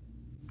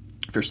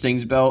for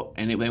Sting's belt,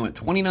 and they went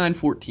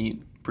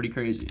 29-14. Pretty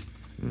crazy.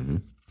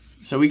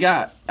 So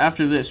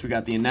after this, we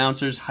got the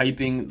announcers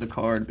hyping the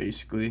card,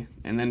 basically,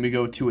 and then we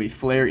go to a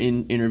Flair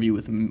interview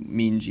with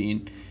Mean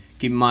Gene.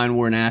 Keep in mind,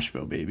 we're in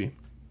Asheville, baby.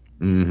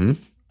 Mm-hmm.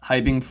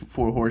 Hyping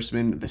Four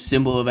Horsemen, the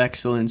symbol of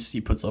excellence.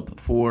 He puts up the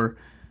 4.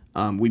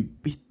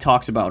 He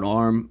talks about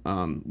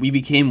Arm. We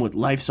became what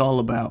life's all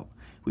about.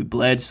 We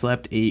bled,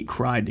 slept, ate,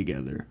 cried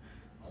together.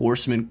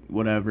 Horsemen,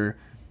 whatever.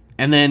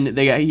 And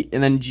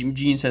then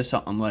Gene says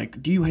something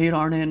like, "Do you hate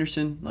Arn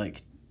Anderson?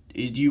 Like,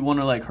 do you want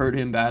to like hurt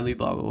him badly?"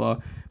 Blah blah blah.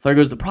 Flair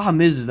goes, "The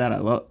problem is that I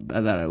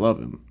love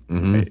him."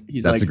 Mm-hmm. Right?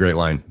 That's a great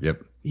line.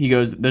 Yep. He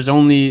goes, "There's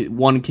only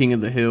one king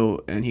of the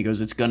hill," and he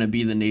goes, "It's gonna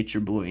be the nature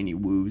boy," and he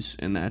woos,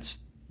 and that's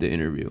the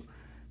interview.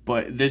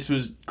 But this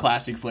was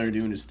classic Flair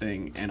doing his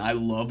thing, and I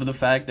love the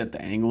fact that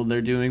the angle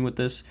they're doing with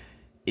this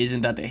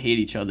isn't that they hate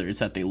each other; it's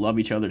that they love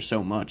each other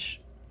so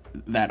much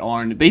that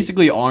Arn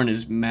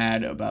is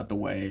mad about the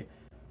way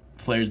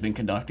Flair's been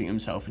conducting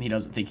himself, and he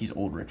doesn't think he's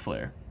old Ric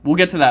Flair. We'll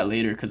get to that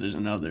later because there's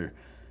another.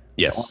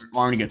 Yes.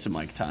 Arn gets a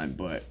mic time,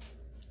 but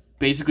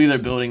basically they're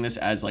building this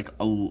as like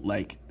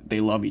they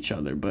love each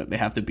other, but they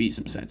have to beat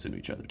some sense into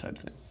each other type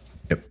thing.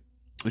 Yep.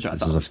 Which I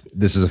this thought.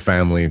 This is a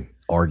family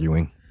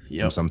arguing.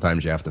 Yep. And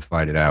sometimes you have to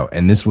fight it out,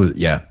 and this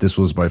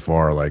was by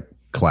far like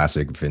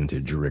classic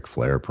vintage Ric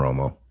Flair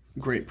promo.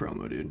 Great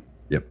promo, dude.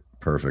 Yep.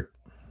 Perfect.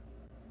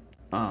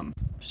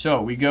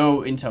 So we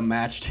go into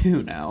match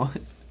 2 now.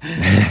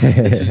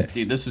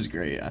 This was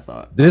great. I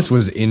thought this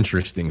was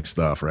interesting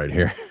stuff right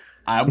here.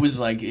 I was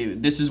like,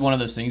 this is one of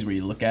those things where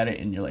you look at it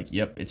and you're like,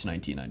 yep, it's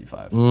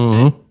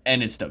 1995,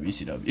 and it's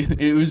WCW.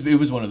 It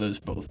was one of those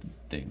both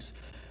things.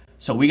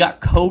 So we got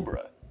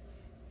Cobra.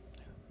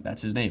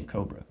 That's his name,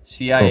 Cobra.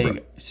 CIA.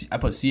 Cobra. I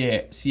put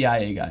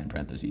CIA guy in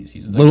parentheses.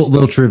 He's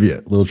little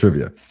trivia.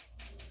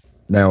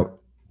 Now,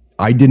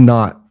 I did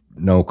not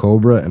know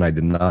Cobra, and I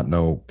did not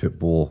know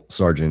Pitbull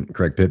Sergeant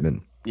Craig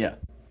Pittman. Yeah.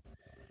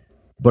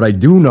 But I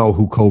do know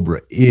who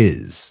Cobra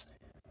is.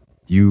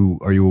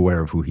 Are you aware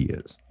of who he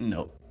is?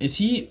 No. Is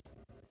he?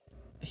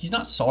 He's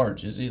not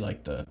Sarge, is he?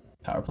 Like the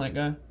power plant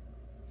guy?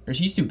 Or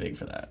he's too big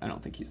for that? I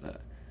don't think he's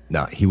that.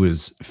 No, he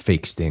was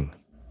fake Sting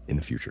in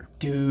the future.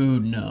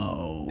 Dude,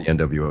 no. The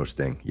NWO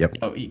Sting. Yep.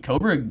 Oh,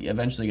 Cobra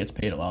eventually gets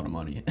paid a lot of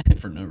money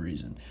for no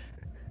reason.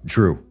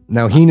 True.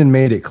 Now, Heenan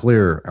made it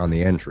clear on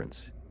the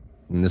entrance,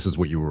 and this is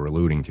what you were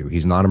alluding to.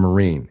 He's not a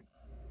Marine.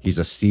 He's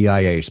a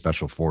CIA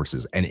Special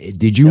Forces. And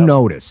did you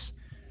notice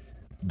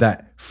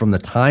that from the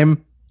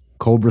time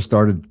Cobra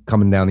started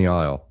coming down the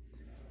aisle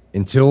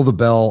until the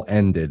bell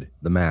ended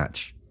the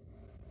match,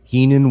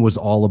 Heenan was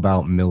all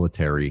about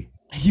military.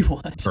 He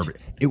was.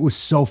 Perfect. It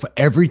was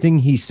everything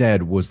he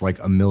said was like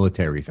a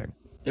military thing.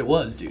 It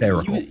was, dude.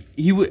 Hysterical.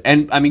 He would,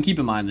 and I mean, keep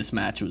in mind this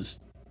match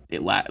was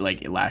it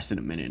lasted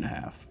a minute and a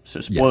half.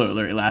 So spoiler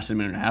alert, it lasted a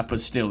minute and a half,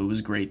 but still, it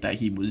was great that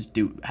he was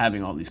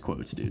having all these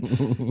quotes, dude.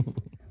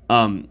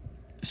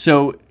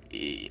 So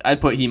I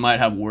put he might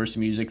have worse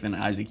music than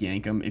Isaac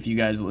Yankem. If you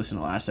guys listen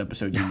to last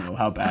episode, you know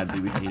how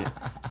badly we hate it.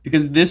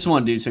 Because this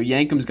one, dude, so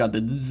Yankem's got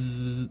the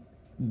zzz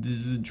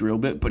drill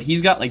bit, but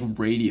he's got like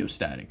radio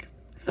static.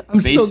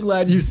 I'm so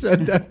glad you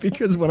said that,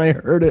 because when I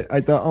heard it,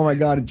 I thought, oh my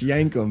God, it's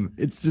Yankem.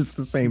 It's just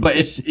the same. But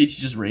it's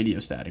just radio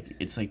static.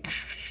 It's like,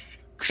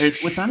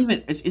 it's not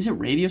even, is it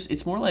radio?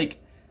 It's more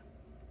like,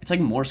 it's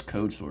like Morse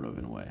code sort of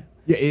in a way.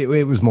 Yeah,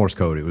 it was Morse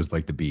code. It was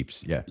like the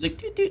beeps. Yeah. It's like,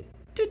 doot, doot,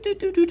 doot, doot,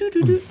 doot, doot,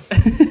 doot,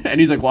 doot. And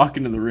he's like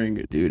walking to the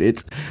ring, dude.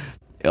 It's,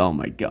 oh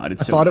my God.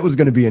 It's I thought it was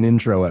going to be an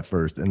intro at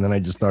first, and then I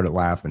just started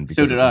laughing.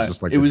 So did I.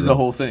 Just like it was drill. the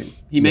whole thing.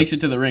 He makes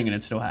it to the ring and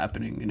it's still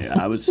happening. And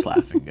I was just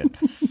laughing good.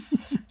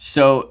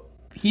 So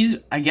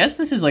I guess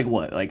this is like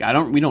what? Like,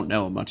 we don't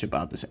know much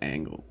about this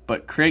angle,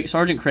 but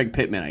Sergeant Craig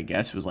Pittman, I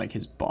guess, was like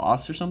his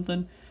boss or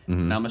something. Mm-hmm.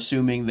 And I'm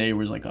assuming there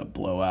was like a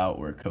blowout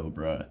where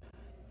Cobra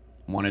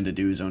wanted to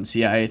do his own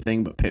CIA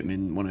thing, but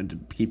Pittman wanted to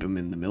keep him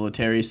in the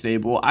military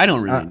stable. I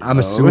don't really know. I'm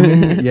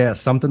assuming, yeah,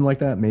 something like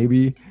that,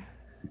 maybe.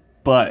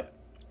 But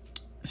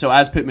so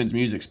as Pittman's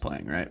music's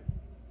playing, right?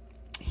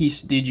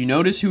 Did you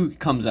notice who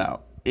comes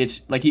out?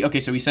 It's like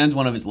so he sends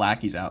one of his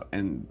lackeys out,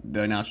 and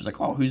the announcer's like,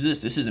 "Oh, who's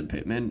this? This isn't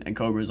Pittman." And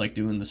Cobra's like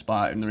doing the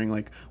spot in the ring,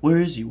 like,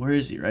 "Where is he? Where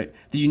is he?" Right?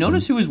 Did you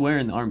notice who was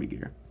wearing the army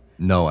gear?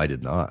 No, I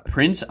did not.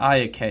 Prince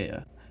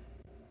Iakea.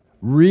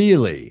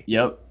 Really?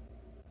 Yep.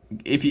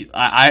 If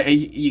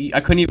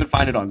I couldn't even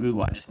find it on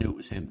Google. I just knew it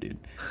was him, dude.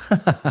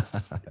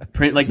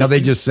 Now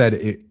they just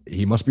said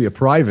he must be a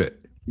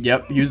private.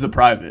 Yep, he was the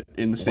private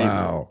in the stable.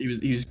 Wow. He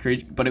was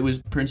crazy, but it was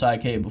Prince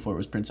Iakea before it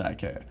was Prince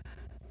Iakea.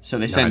 So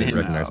they send him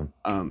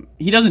out.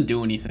 He doesn't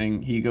do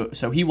anything.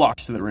 He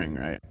walks to the ring,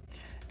 right?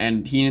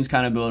 And Heenan's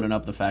kind of building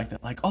up the fact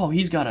that like, oh,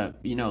 he's gotta,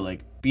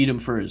 like beat him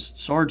for his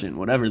sergeant,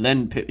 whatever.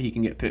 Then he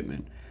can get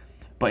Pittman.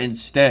 But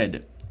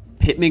instead,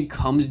 Pittman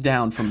comes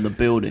down from the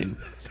building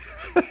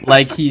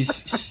like he's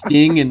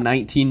Sting in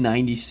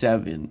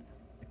 1997,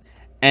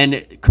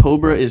 and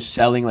Cobra is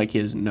selling like he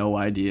has no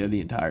idea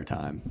the entire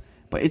time.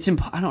 But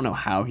I don't know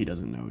how he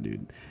doesn't know,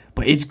 dude.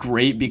 But it's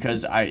great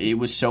because it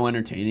was so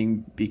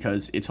entertaining,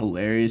 because it's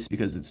hilarious,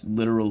 because it's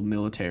literal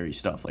military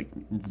stuff, like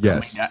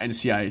and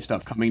CIA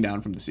stuff coming down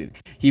from the ceiling.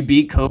 He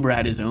beat Cobra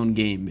at his own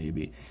game,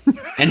 baby.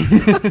 And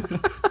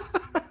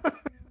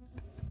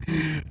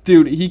dude,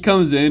 Dude, he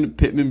comes in,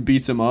 Pittman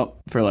beats him up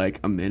for like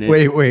a minute.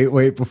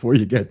 Wait, before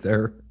you get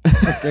there.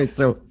 Okay,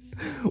 so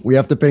we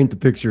have to paint the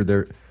picture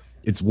there.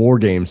 It's War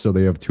Games, so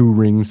they have 2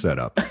 rings set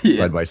up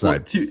side by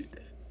side.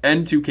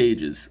 Well, 2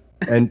 cages.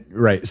 And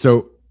right,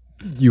 so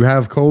you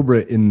have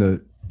Cobra in the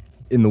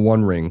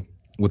one ring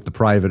with the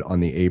private on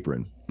the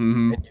apron.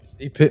 Mm-hmm. And you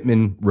see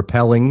Pittman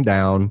rappelling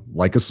down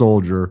like a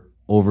soldier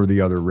over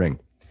the other ring.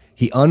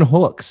 He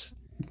unhooks,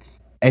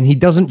 and he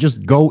doesn't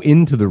just go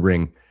into the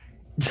ring.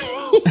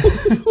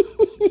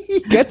 He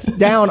gets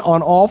down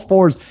on all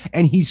 4s,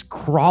 and he's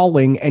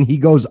crawling, and he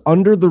goes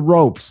under the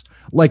ropes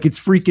like it's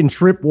freaking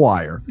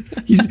tripwire.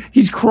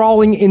 He's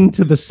crawling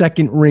into the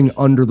second ring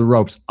under the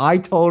ropes. I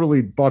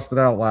totally busted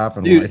out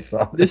laughing. Dude, when I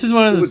saw this is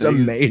one of the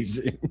things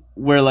amazing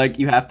where like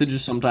you have to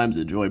just sometimes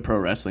enjoy pro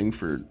wrestling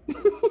for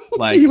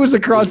like he was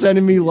across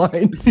enemy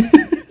lines.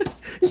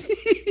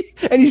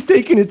 And he's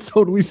taking it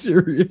totally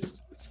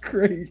serious. It's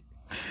great.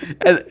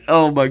 And,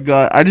 oh my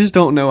god, I just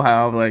don't know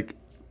how like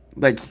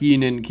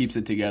Heenan keeps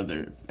it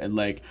together, and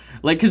like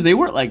because they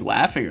weren't like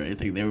laughing or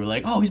anything. They were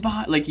like, oh, he's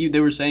behind. Like they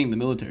were saying the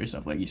military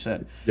stuff, like you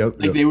said. Yep.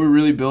 They were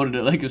really building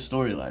it like a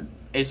storyline.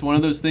 It's one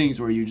of those things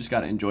where you just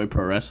gotta enjoy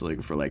pro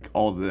wrestling for like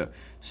all the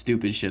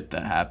stupid shit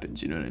that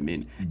happens. You know what I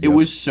mean? Yep. It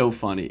was so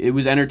funny. It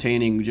was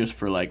entertaining just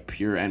for like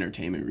pure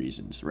entertainment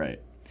reasons,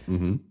 right?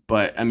 Mm-hmm.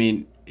 But I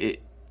mean,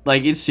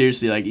 it's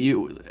seriously like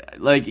you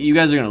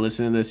guys are gonna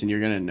listen to this and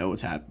you're gonna know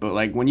what's happening. But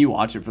like when you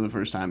watch it for the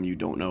first time, you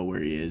don't know where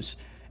he is.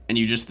 And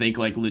you just think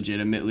like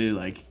legitimately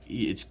like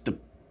it's the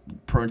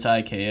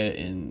Protai Kea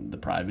in the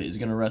private is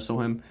gonna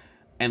wrestle him,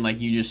 and like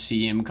you just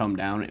see him come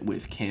down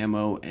with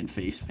camo and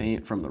face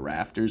paint from the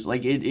rafters.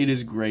 Like it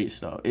is great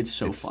stuff. It's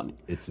funny.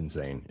 It's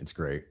insane. It's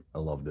great. I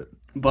loved it.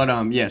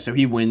 But yeah, so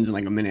he wins in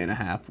like a minute and a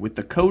half with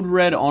the Code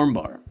Red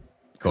armbar.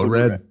 Code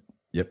Red.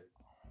 Yep.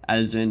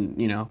 As in,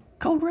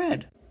 Code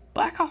Red,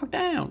 Black Hawk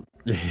down.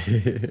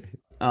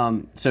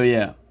 So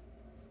yeah.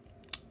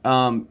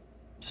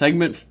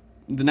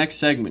 The next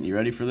segment, you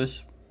ready for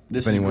this?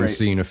 This if is anyone's great.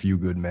 seen A Few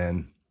Good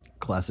Men,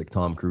 classic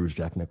Tom Cruise,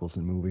 Jack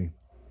Nicholson movie.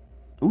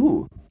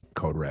 Ooh.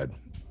 Code Red.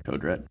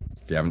 Code Red.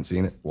 If you haven't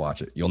seen it,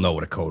 watch it. You'll know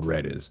what a Code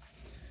Red is.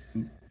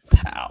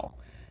 Pow.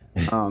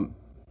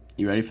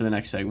 You ready for the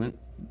next segment?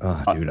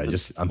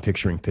 Dude, I'm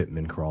picturing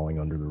Pittman crawling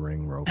under the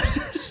ring ropes.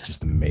 It's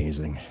just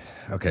amazing.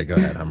 Okay, go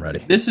ahead. I'm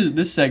ready.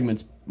 This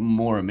segment's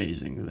more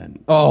amazing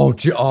than. Oh.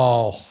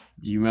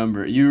 Do you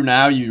remember?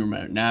 Now you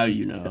remember. Now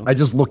you know. I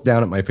just looked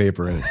down at my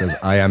paper and it says,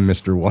 I am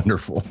Mr.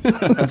 Wonderful.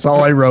 That's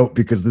all I wrote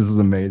because this is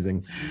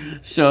amazing.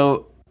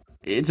 So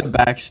it's a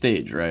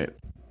backstage, right?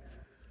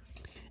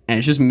 And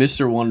it's just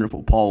Mr.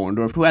 Wonderful, Paul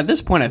Orndorff, who at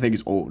this point I think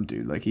is old,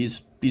 dude. Like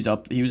he's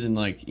up. He was in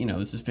like,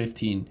 this is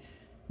 15.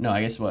 No, I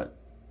guess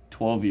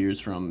 12 years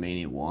from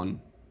Mania 1.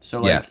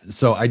 So like, yeah.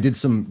 So I did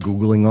some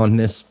Googling on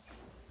this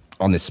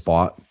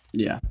spot.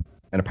 Yeah.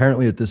 And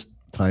apparently at this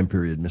time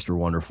period, Mr.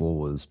 Wonderful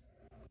was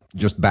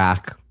just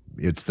back.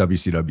 It's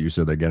WCW,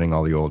 so they're getting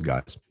all the old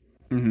guys.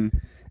 Mm-hmm.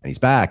 And he's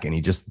back, and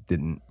he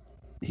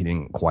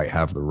didn't quite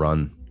have the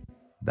run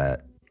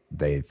that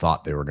they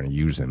thought they were going to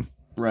use him.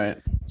 Right.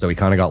 So he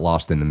kind of got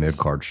lost in the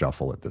mid-card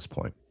shuffle at this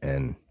point.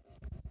 And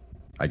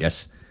I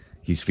guess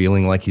he's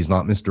feeling like he's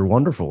not Mr.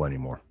 Wonderful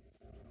anymore.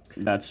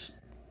 That's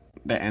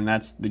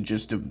the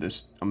gist of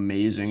this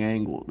amazing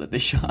angle that they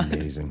shot.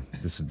 Amazing.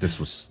 This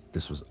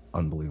was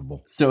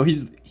unbelievable. So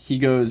he's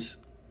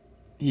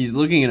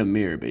looking in a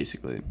mirror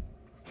basically,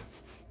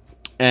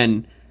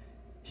 and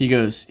he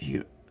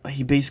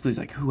basically is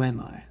like, who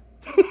am I?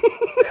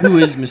 Who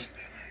is Mr.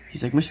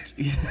 He's like, Mr.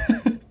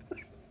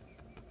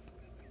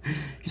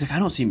 He's like, I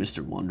don't see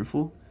Mr.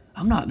 Wonderful.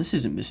 I'm not. This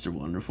isn't Mr.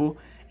 Wonderful.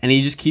 And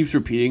he just keeps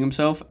repeating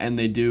himself, and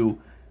they do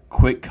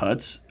quick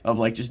cuts of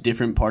like just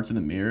different parts of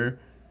the mirror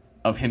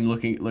of him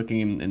looking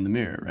in the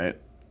mirror, right?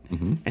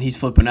 Mm-hmm. And he's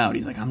flipping out.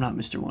 He's like, I'm not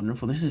Mr.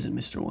 Wonderful. This isn't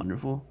Mr.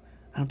 Wonderful.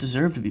 I don't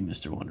deserve to be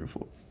Mr.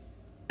 Wonderful.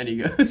 And he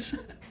goes,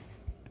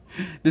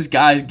 this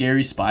guy,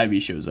 Gary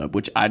Spivey, shows up,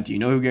 do you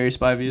know who Gary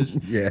Spivey is?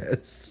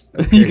 Yes.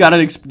 Okay. You got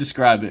to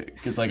describe it,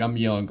 because like I'm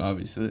young,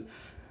 obviously.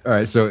 All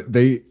right, so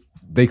they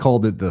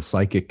called it the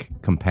Psychic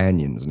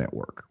Companions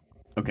Network.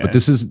 Okay. But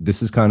this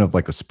is kind of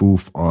like a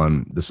spoof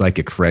on the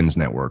Psychic Friends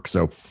Network.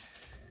 So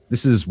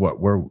this is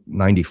we're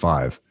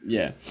 95.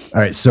 Yeah.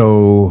 All right,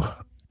 so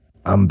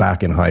I'm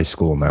back in high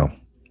school now.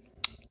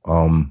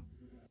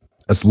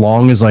 As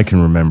long as I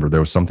can remember, there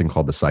was something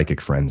called the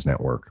Psychic Friends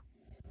Network.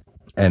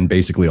 And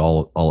basically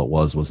all it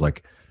was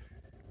like,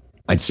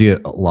 I'd see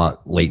it a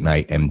lot late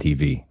night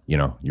MTV.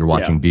 You're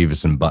watching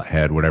Beavis and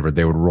Butthead, whatever.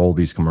 They would roll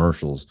these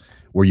commercials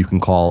where you can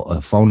call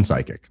a phone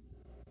psychic.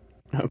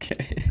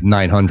 Okay.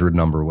 900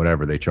 number,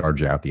 whatever. They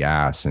charge you out the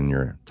ass and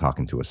you're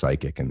talking to a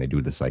psychic and they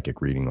do the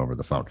psychic reading over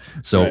the phone.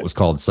 So Right. It was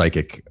called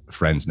Psychic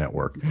Friends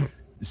Network.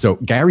 So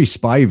Gary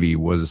Spivey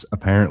was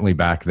apparently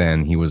back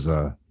then, he was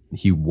a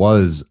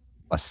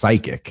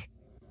psychic,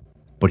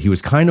 but he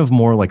was kind of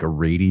more like a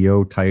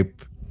radio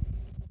type.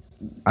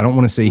 I don't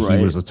want to say Right.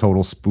 he was a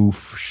total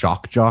spoof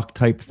shock jock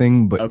type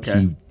thing, but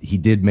Okay. he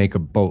did make a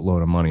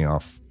boatload of money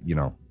off,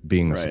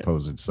 being a Right.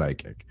 supposed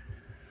psychic.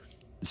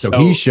 So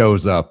he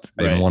shows up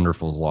right. in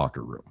Wonderful's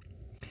locker room.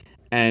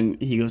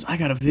 And he goes, I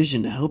got a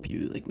vision to help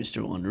you, like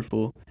Mr.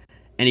 Wonderful.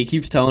 And he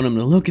keeps telling him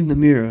to look in the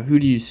mirror. Who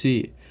do you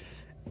see?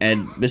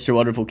 And Mr.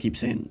 Wonderful keeps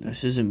saying,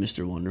 this isn't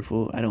Mr.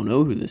 Wonderful. I don't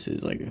know who this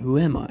is. Like, who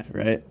am I,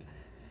 right?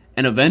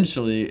 And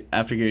eventually,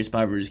 after Gary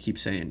Spiver just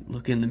keeps saying,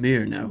 look in the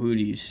mirror now. Who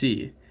do you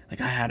see? Like,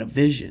 I had a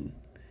vision,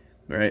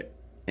 right?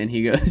 And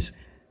he goes,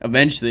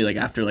 eventually, like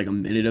after like a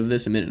minute of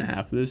this, a minute and a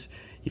half of this,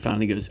 he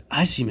finally goes,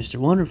 I see Mr.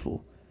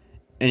 Wonderful.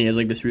 And he has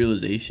like this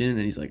realization, and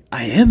he's like,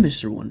 I am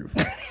Mr.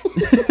 Wonderful.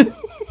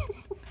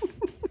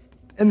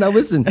 And now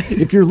listen,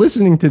 if you're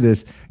listening to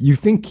this, you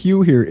think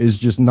Q here is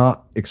just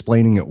not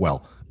explaining it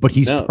well, but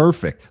he's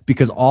perfect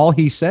because all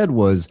he said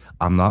was,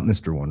 I'm not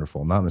Mr.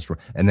 Wonderful, I'm not Mr.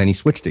 And then he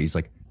switched it. He's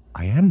like,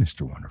 I am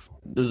Mr. Wonderful.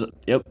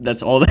 Yep,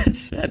 that's all that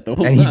said the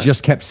whole time. And he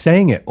just kept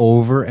saying it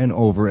over and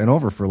over and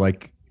over for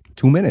like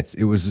 2 minutes.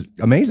 It was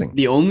amazing.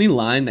 The only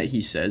line that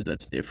he says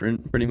that's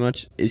different pretty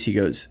much is he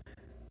goes,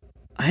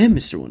 I am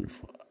Mr.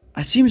 Wonderful.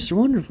 I see Mr.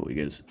 Wonderful. He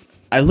goes,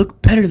 I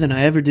look better than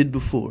I ever did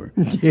before.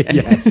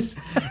 Yes.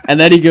 And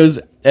then he goes,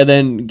 and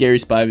then Gary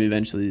Spivey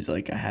eventually is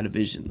like, I had a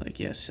vision. Like,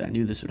 yes, I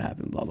knew this would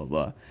happen, blah, blah,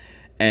 blah.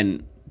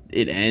 And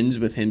it ends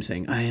with him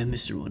saying, I am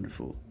Mr.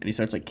 Wonderful. And he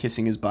starts like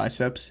kissing his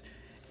biceps.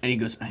 And he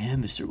goes, I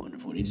am Mr.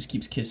 Wonderful. And he just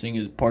keeps kissing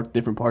his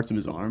different parts of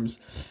his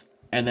arms.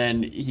 And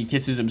then he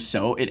kisses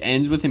himself. It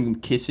ends with him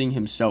kissing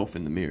himself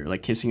in the mirror,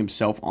 like kissing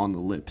himself on the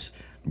lips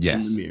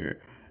in the mirror.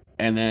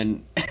 And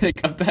then they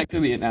come back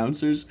to the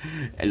announcers,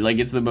 and like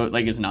it's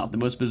it's not the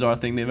most bizarre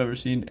thing they've ever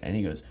seen. And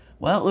he goes,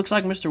 "Well, it looks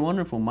like Mr.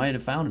 Wonderful might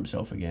have found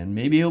himself again.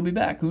 Maybe he'll be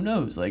back. Who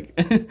knows?" Like,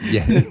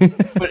 yeah.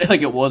 But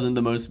like it wasn't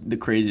the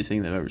craziest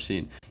thing they've ever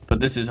seen. But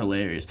this is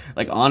hilarious.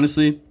 Like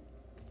honestly,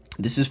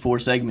 this is 4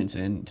 segments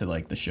into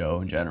like the show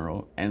in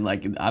general, and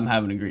like I'm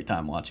having a great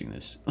time watching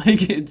this.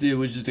 Like it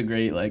was just a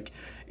great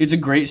it's a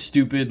great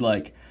stupid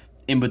like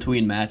in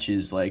between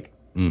matches like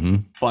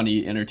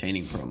funny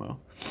entertaining promo.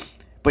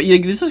 But yeah,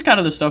 this is kind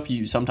of the stuff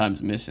you sometimes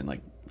miss in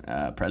like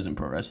present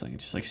pro wrestling.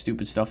 It's just like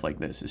stupid stuff like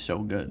this is so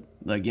good.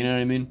 Like, you know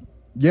what I mean?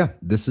 Yeah,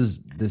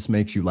 this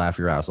makes you laugh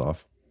your ass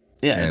off.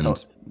 Yeah,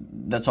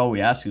 that's all we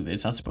ask of it.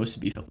 It's not supposed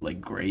to be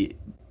like great.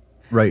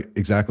 Right,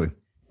 exactly.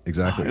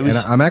 And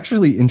I'm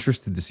actually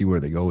interested to see where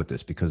they go with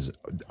this because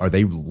are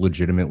they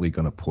legitimately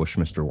going to push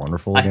Mr.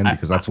 Wonderful again?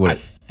 Because that's what it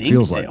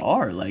feels like. I think they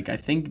are. Like, I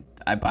think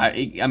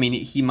I mean,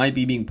 he might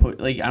be being put.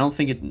 Like, I don't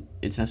think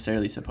it's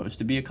necessarily supposed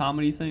to be a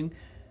comedy thing.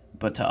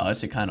 But to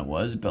us, it kind of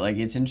was. But, like,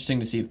 it's interesting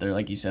to see if they're,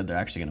 like you said, they're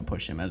actually going to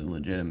push him as a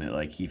legitimate,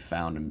 like, he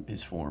found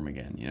his form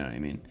again. You know what I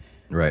mean?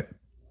 Right.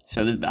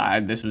 So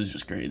this was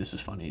just great. This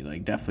was funny.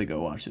 Like, definitely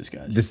go watch this,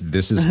 guys.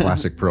 This is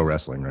classic pro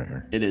wrestling right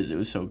here. It is. It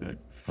was so good.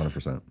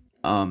 100%.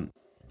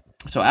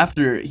 So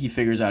after he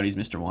figures out he's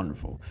Mr.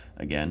 Wonderful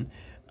again,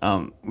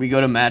 we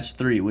go to match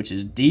 3, which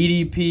is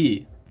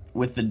DDP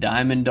with the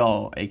Diamond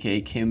Doll,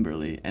 a.k.a.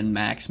 Kimberly, and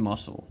Max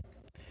Muscle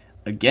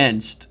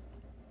against...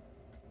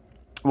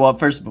 Well,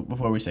 first,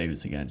 before we say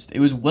who's against,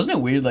 wasn't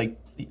it weird, like,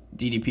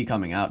 DDP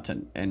coming out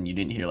and you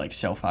didn't hear, like,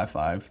 self high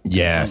five?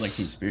 Yes. It sounds like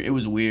Team Spirit. It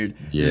was weird.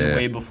 Yeah. This is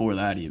way before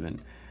that, even.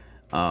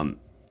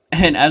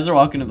 And as they're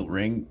walking to the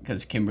ring,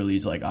 because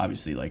Kimberly's, like,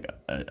 obviously, like,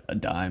 a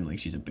dime, like,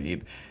 she's a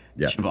babe.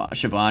 Yeah.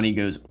 Shivani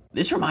goes,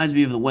 this reminds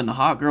me of when the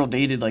hot girl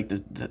dated, like,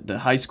 the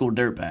high school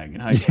dirtbag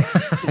in high school.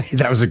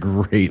 That was a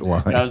great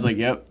line. And I was like,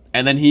 yep.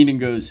 And then he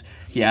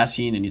asks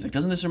Heenan, he's like,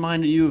 doesn't this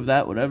remind you of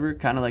that, whatever?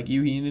 Kind of like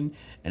you, Heenan.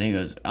 And he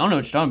goes, I don't know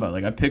what you're talking about.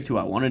 Like, I picked who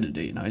I wanted to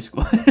date in high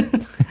school.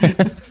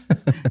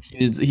 He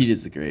did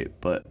the great.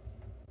 But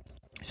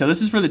so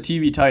this is for the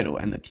TV title,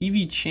 and the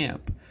TV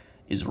champ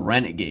is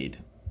Renegade.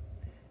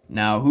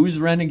 Now, who's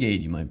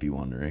Renegade, you might be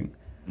wondering.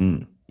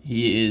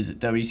 He is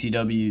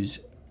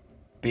WCW's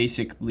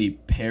basically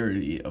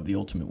parody of the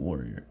Ultimate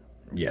Warrior.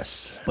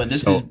 Yes. But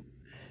this is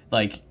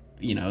like,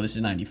 you know, this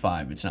is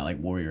 95. It's not like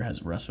Warrior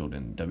has wrestled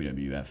in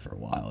WWF for a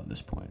while at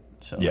this point.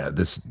 So yeah,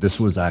 this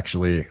was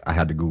actually, I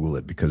had to Google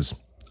it because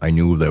I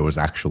knew there was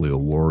actually a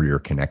Warrior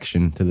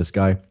connection to this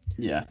guy.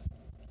 Yeah.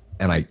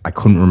 And I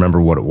couldn't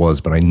remember what it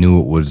was, but I knew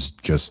it was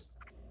just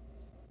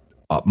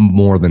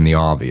more than the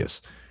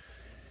obvious.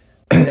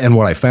 And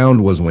what I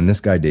found was when this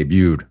guy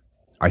debuted,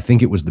 I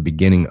think it was the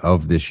beginning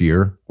of this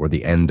year or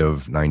the end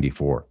of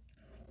 94.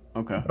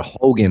 Okay. But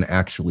Hogan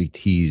actually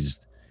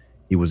teased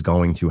he was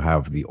going to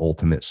have the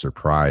ultimate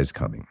surprise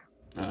coming.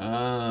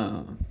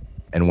 And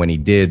when he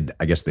did,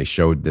 I guess they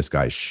showed this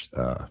guy's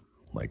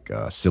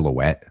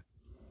silhouette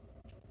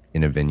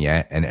in a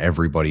vignette, and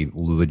everybody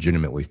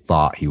legitimately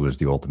thought he was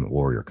the Ultimate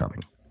Warrior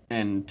coming.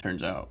 And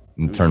turns out.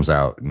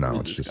 No,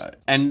 it's just... Guy.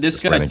 And this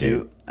guy, Renegade.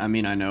 Too, I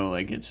mean, I know,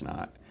 like, it's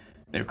not...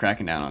 They're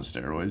cracking down on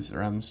steroids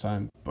around this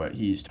time, but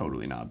he's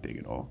totally not big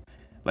at all.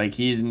 Like,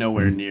 he's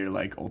nowhere near,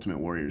 like, Ultimate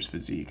Warrior's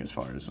physique as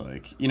far as,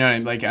 like... You know what I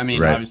mean? Like, I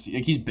mean, obviously,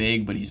 like, he's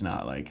big, but he's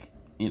not, like...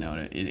 You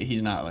know,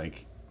 he's not,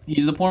 like...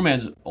 He's the poor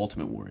man's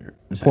Ultimate Warrior.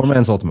 Poor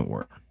man's Ultimate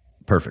Warrior.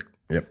 Perfect.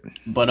 Yep.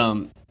 But,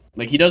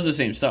 like, he does the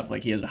same stuff.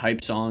 Like, he has a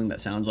hype song that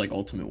sounds like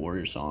Ultimate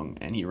Warrior song,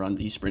 and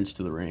he sprints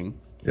to the ring.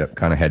 Yep,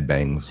 kind of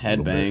headbangs.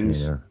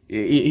 Headbangs.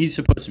 He's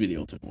supposed to be the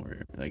Ultimate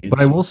Warrior. Like, but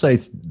I will say,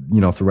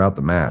 throughout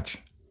the match,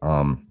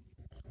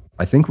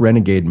 I think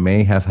Renegade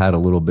may have had a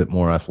little bit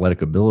more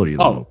athletic ability.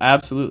 Oh,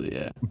 absolutely,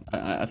 yeah.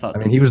 I thought. I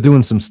mean, he was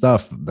doing some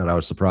stuff that I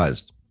was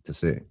surprised to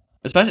see.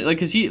 Especially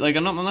because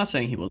I'm not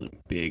saying he wasn't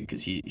big,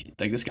 because he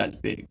this guy's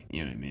big.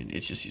 You know what I mean?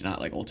 It's just he's not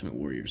like Ultimate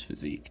Warrior's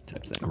physique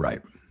type thing.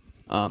 Right.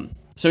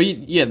 So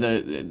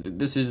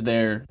this is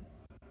the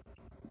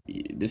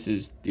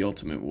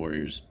Ultimate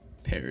Warrior's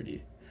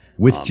parody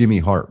with Jimmy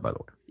Hart, by the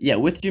way. Yeah,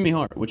 with Jimmy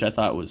Hart, which I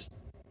thought was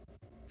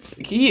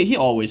he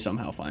always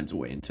somehow finds a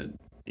way into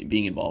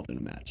being involved in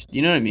a match. Do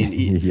you know what I mean?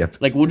 Yep.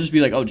 Like, we'll just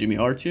be like, oh, Jimmy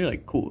Hart's here,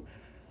 like, cool.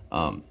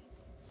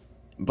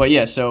 But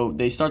yeah, so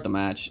they start the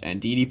match, and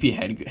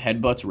DDP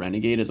headbutts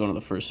Renegade as one of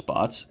the first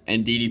spots,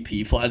 and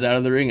DDP flies out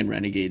of the ring, and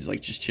Renegade's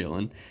like just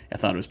chilling. I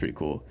thought it was pretty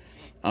cool.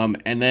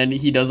 And then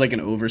he does like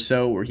an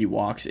oversew where he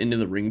walks into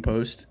the ring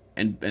post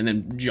and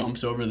then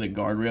jumps over the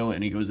guardrail,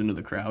 and he goes into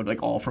the crowd,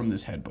 like, all from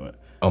this headbutt.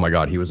 Oh my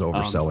God, he was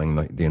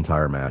overselling the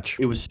entire match.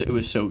 It was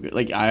so good.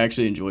 Like, I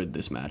actually enjoyed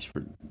this match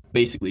for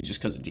basically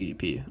just because of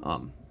DDP.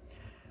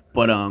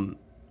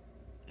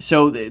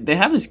 So they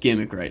have this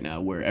gimmick right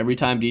now where every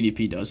time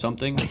DDP does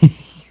something,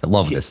 I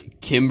love this.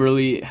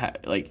 Kimberly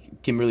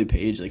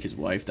Page, like his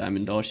wife,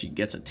 Diamond Doll, she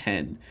gets a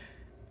 10.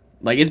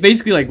 Like, it's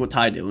basically like what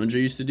Ty Dillinger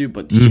used to do,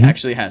 but she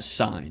actually has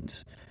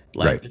signs.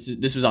 Like, right.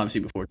 This was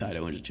obviously before Ty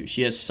Dillinger too.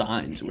 She has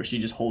signs where she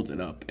just holds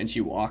it up and she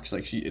walks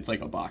like it's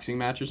like a boxing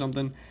match or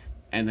something.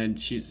 And then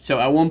so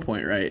at one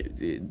point, right,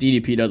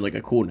 DDP does like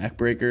a cool neck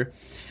breaker,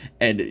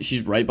 and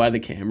she's right by the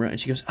camera, and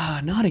she goes,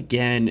 not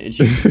again, and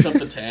she picks up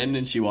the 10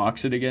 and she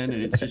walks it again,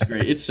 and it's just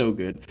great. It's so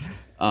good.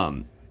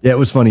 Yeah, it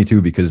was funny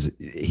too because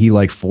he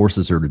like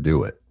forces her to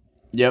do it.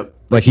 Yep.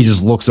 Like, he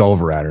just looks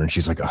over at her and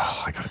she's like,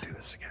 oh, I gotta do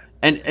this again.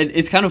 And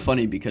it's kind of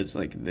funny because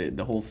like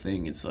the whole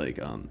thing is like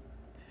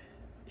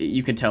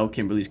you can tell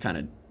Kimberly's kind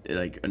of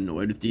like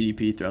annoyed with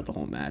DDP throughout the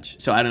whole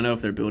match. So I don't know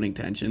if they're building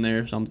tension there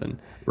or something.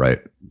 Right.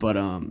 But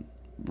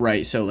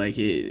right, so like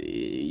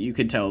you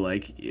could tell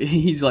like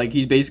he's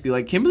basically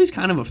like Kimberly's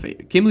kind of a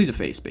face. Kimberly's a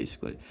face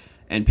basically,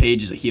 and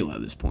Paige is a heel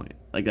at this point.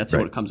 Like, that's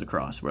what it comes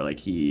across, where like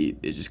he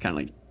is just kind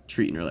of like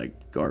treating her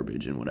like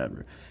garbage and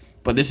whatever.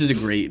 But this is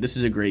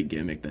a great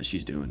gimmick that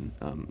she's doing.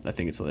 I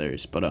think it's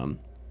hilarious. But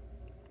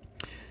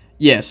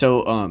yeah.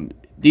 So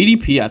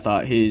DDP, I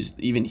thought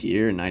even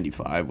here in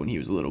 '95 when he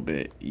was a little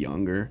bit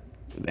younger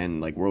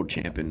than like world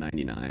champion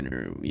 '99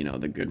 or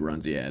the good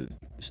runs he had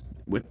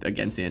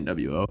against the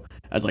NWO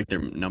as like their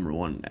number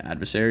one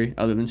adversary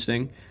other than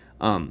Sting.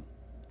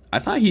 I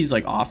thought his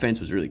like offense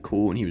was really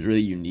cool and he was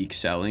really unique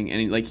selling,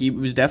 and he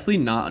was definitely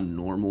not a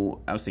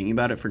normal. I was thinking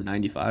about it for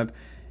 '95.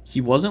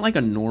 He wasn't like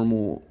a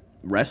normal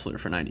wrestler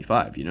for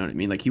 '95. You know what I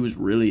mean? Like,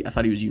 I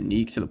thought he was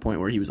unique to the point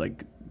where he was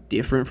like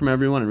different from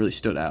everyone and really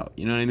stood out.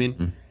 You know what I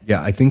mean?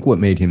 Yeah, I think what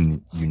made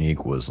him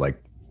unique was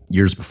like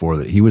years before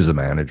that he was a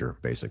manager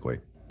basically.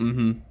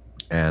 Mm-hmm.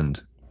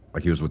 And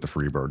like he was with the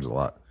Freebirds a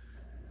lot.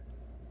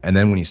 And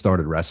then when he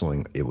started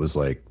wrestling, it was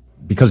like,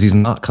 because he's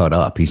not cut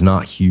up, he's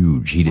not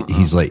huge.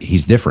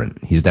 He's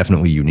different. He's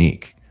definitely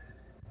unique.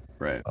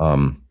 Right.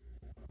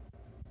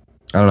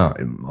 I don't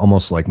know,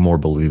 almost like more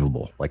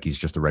believable. Like, he's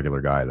just a regular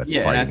guy that's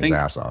fighting his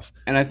ass off.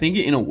 And I think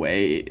in a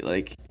way,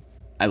 like,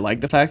 I like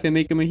the fact they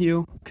make him a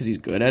heel because he's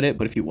good at it.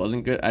 But if he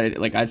wasn't good,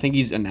 I think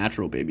he's a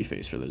natural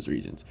babyface for those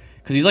reasons.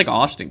 Because he's like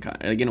Austin, kind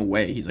of, like, in a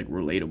way, he's like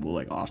relatable,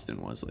 like Austin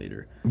was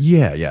later.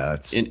 Yeah.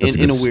 That's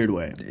in a weird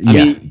way. Yeah. I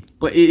mean,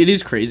 but it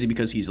is crazy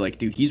because he's like,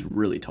 dude, he's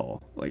really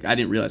tall. Like, I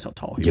didn't realize how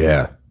tall he was.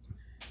 Yeah.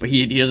 But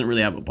he doesn't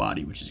really have a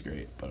body, which is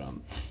great. But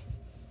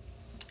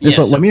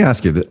so let me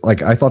ask you that.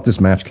 Like, I thought this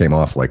match came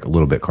off like a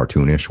little bit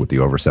cartoonish with the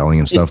overselling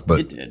and stuff,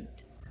 but it did.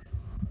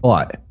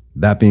 But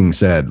that being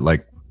said,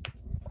 like,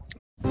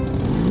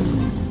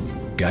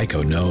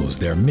 Geico knows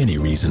there are many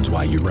reasons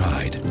why you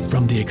ride.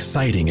 From the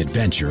exciting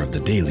adventure of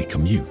the daily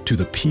commute to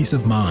the peace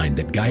of mind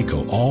that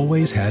Geico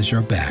always has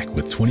your back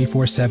with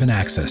 24/7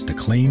 access to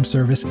claim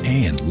service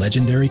and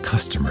legendary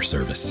customer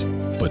service.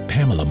 But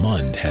Pamela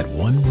Mund had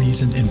one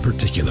reason in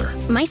particular.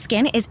 My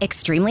skin is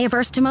extremely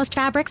averse to most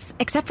fabrics,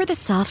 except for the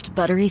soft,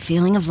 buttery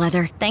feeling of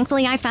leather.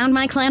 Thankfully, I found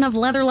my clan of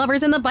leather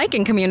lovers in the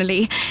biking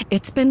community.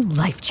 It's been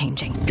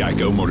life-changing.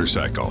 Geico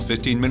Motorcycle.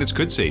 15 minutes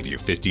could save you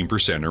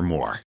 15% or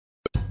more.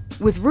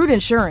 With Root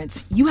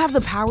Insurance, you have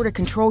the power to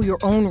control your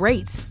own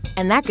rates,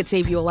 and that could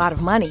save you a lot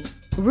of money.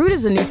 Root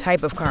is a new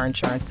type of car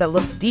insurance that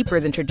looks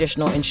deeper than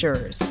traditional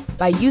insurers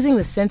by using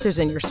the sensors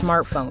in your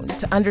smartphone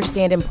to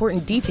understand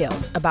important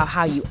details about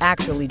how you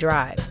actually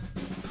drive.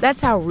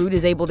 That's how Root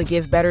is able to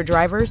give better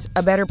drivers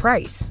a better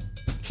price.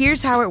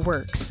 Here's how it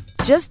works.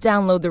 Just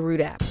download the Root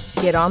app,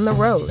 get on the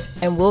road,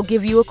 and we'll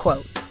give you a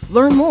quote.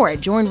 Learn more at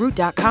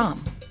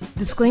joinroot.com.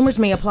 Disclaimers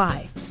may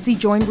apply. See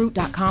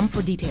joinroot.com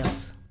for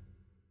details.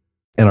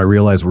 and I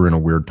realize we're in a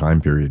weird time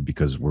period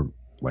because we're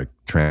like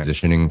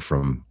transitioning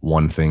from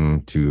one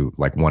thing to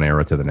like one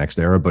era to the next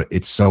era, but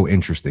it's so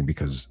interesting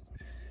because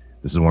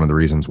this is one of the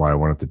reasons why I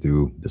wanted to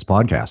do this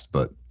podcast.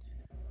 But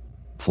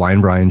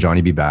Flying Brian,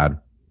 Johnny B. Bad,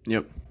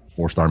 yep,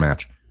 4-star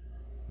match.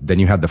 Then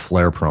you had the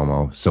Flair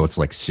promo, so it's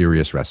like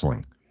serious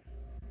wrestling.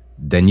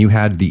 Then you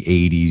had the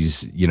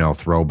 80s, you know,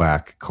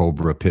 throwback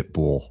Cobra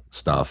Pitbull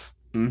stuff.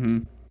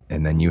 Mm-hmm.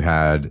 And then you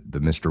had the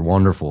Mr.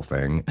 Wonderful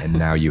thing. And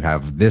now you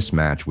have this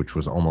match, which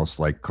was almost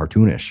like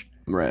cartoonish.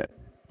 Right.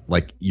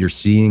 Like you're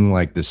seeing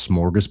like this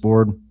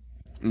smorgasbord,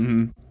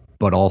 Mm-hmm.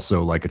 but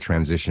also like a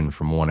transition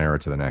from one era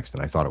to the next.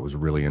 And I thought it was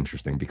really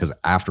interesting because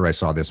after I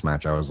saw this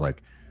match, I was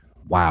like,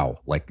 wow,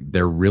 like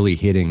they're really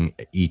hitting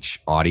each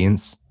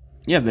audience.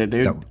 Yeah,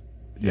 they're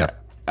yeah.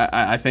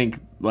 I think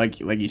like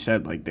you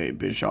said, like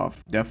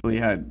Bischoff definitely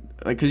had,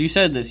 like, because you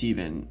said this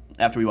even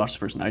after we watched the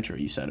first Nitro,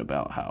 you said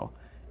about how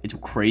it's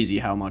crazy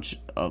how much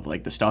of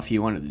like the stuff he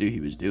wanted to do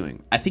he was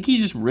doing. I think he's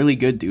just really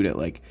good dude at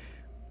like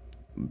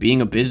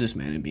being a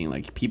businessman and being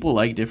like, people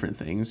like different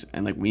things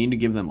and like we need to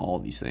give them all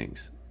these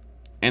things.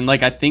 And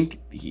like I think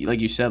he, like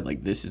you said,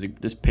 like this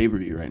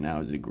pay-per-view right now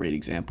is a great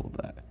example of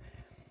that.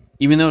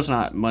 Even though it's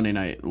not Monday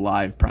Night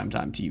Live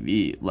primetime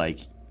TV, like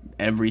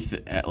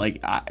everything, like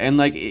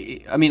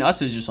I mean,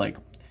 us as just like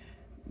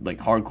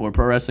hardcore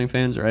pro wrestling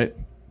fans, right?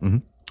 Mm-hmm.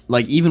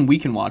 Like even we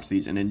can watch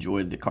these and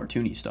enjoy the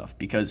cartoony stuff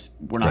because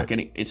we're not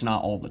getting, it's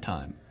not all the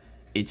time.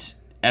 It's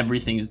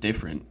everything's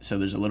different, so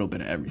there's a little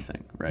bit of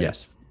everything, right?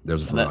 Yes,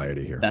 there's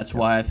variety here. That's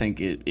why I think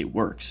it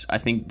works. I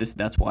think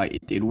that's why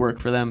it did work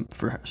for them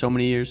for so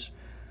many years.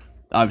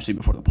 Obviously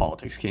before the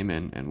politics came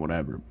in and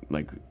whatever,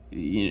 like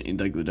the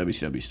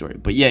WCW story.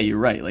 But yeah, you're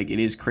right. Like it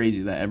is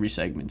crazy that every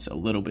segment's a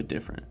little bit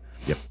different.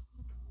 Yep.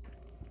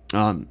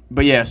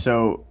 But yeah,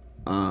 so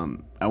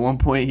at one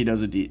point he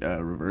does a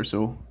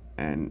reversal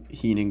and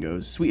Heenan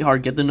goes,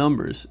 "Sweetheart, get the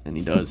numbers," and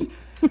he does.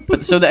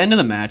 But so the end of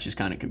the match is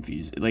kind of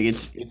confused. Like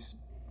it's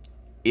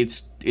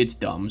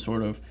dumb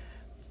sort of,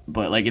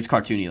 but like it's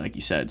cartoony like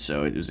you said,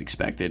 so it was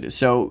expected.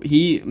 So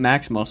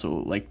Max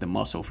Muscle, like the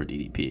muscle for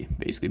DDP,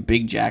 basically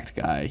big jacked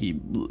guy.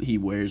 He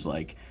wears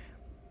like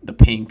the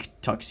pink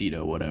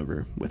tuxedo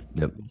whatever with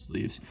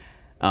sleeves.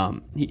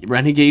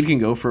 Renegade can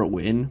go for a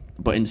win,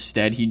 but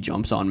instead he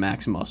jumps on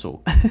Max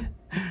Muscle.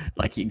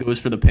 Like he goes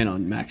for the pin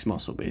on Max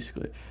Muscle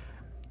basically.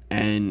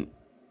 He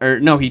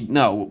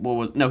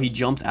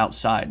jumped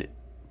outside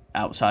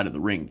of the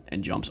ring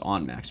and jumps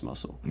on Max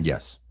Muscle.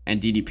 Yes.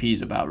 And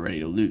DDP's about ready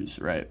to lose,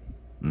 right?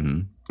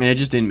 Mm-hmm. And it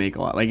just didn't make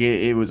a lot. Like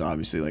it was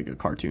obviously like a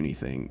cartoony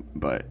thing,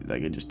 but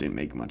like it just didn't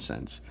make much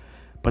sense.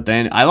 But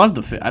then I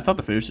thought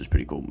the finish was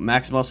pretty cool.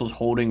 Max Muscle's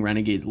holding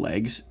Renegade's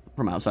legs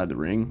from outside the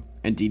ring,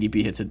 and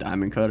DDP hits a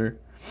diamond cutter.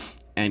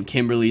 And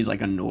Kimberly's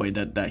like annoyed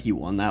that he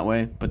won that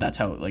way, but that's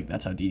how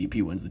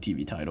DDP wins the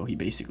TV title. He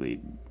basically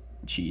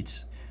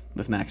cheats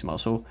with Max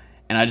Muscle,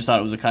 and I just thought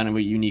it was a kind of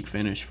a unique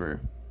finish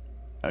for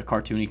a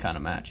cartoony kind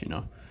of match, you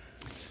know.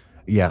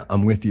 Yeah,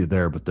 I'm with you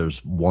there, but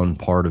there's one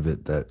part of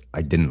it that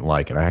I didn't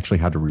like, and I actually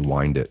had to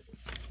rewind it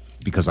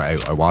because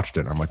I watched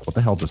it and I'm like, what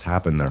the hell just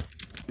happened there?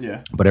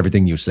 Yeah. But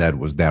everything you said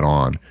was dead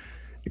on,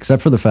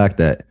 except for the fact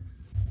that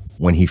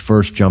when he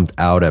first jumped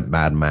out at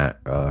Mad Max,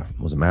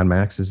 was it Mad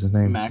Max is his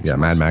name? Max yeah,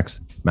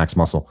 Muscle. Max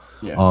Muscle.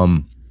 Yeah.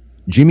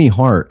 Jimmy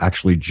Hart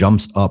actually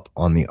jumps up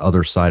on the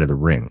other side of the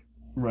ring.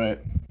 Right.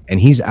 And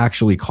he's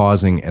actually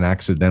causing an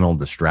accidental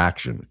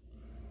distraction.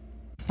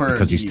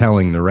 Because he's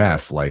telling the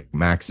ref, like,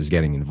 Max is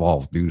getting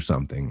involved, do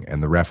something.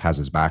 And the ref has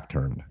his back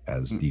turned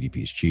as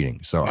DDP's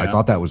cheating. So I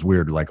thought that was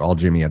weird. Like, all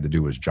Jimmy had to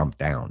do was jump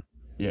down.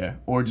 Yeah.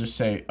 Or just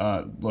say,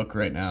 look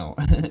right now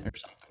or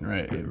something,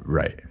 right?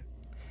 Right.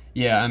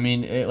 Yeah, I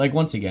mean, like,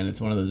 once again,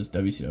 it's one of those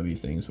WCW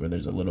things where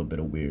there's a little bit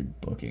of weird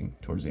booking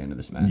towards the end of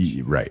this match.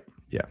 Right.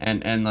 Yeah.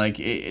 And like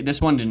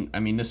this one didn't.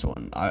 I mean, this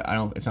one I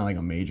don't. It's not like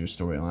a major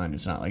storyline.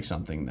 It's not like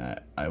something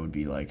that I would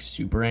be like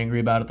super angry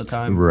about at the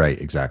time. Right.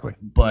 Exactly.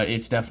 But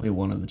it's definitely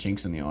one of the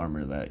chinks in the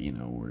armor that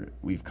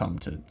we've come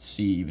to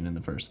see even in the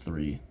first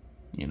three.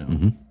 You know.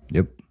 Mm-hmm.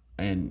 Yep.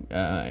 And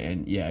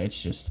yeah,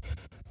 it's just.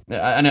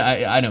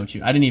 I know what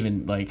you. I didn't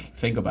even like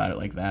think about it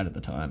like that at the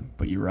time.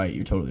 But you're right.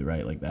 You're totally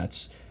right. Like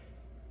that's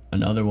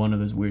another one of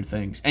those weird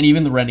things. And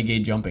even the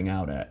Renegade jumping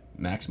out at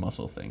Max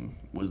Muscle thing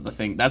was the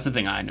thing. That's the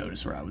thing I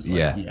noticed where I was like,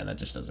 yeah that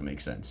just doesn't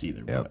make sense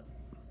either. Yep.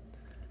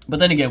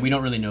 But then again, we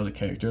don't really know the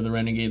character of the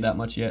Renegade that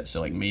much yet.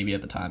 So like maybe at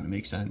the time it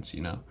makes sense,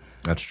 you know.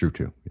 That's true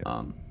too.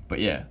 Yeah. But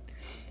yeah.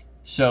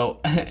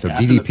 So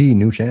DDP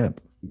new champ.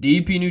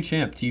 DDP new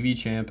champ, TV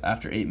champ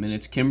after 8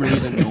 minutes.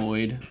 Kimberly's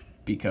annoyed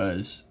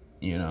because,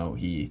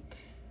 he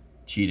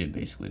cheated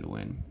basically to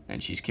win.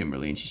 And she's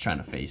Kimberly and she's trying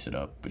to face it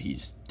up, but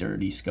he's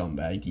dirty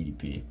scumbag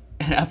DDP.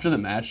 And after the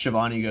match,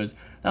 Shivani goes,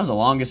 "That was the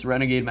longest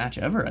Renegade match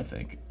ever, I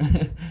think."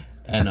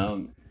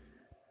 And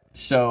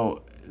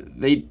so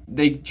they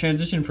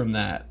transition from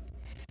that,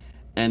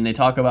 and they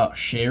talk about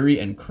Sherry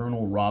and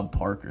Colonel Rob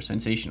Parker,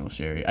 Sensational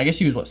Sherry. I guess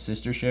she was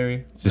Sister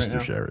Sherry? Sister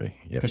Sherry,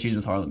 yeah. Because she's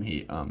with Harlem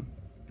Heat.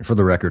 For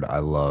the record, I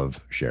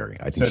love Sherry.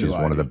 I think she's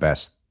one of the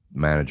best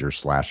managers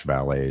 /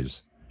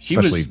 valets,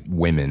 especially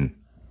women.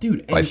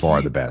 Dude, by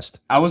far the best.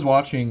 I was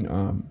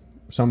watching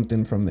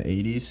something from the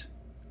 80s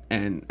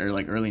or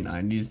like early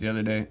 90s the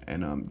other day,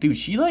 and dude,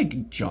 she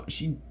in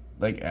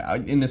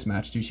this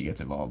match too, she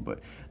gets involved, but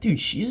dude,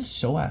 she's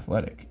so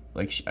athletic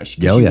Like she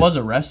Yeah. was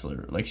a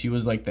wrestler. Like she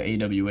was like the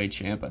AWA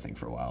champ, I think,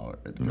 for a while,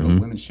 or the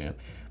women's champ.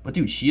 But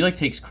dude, she like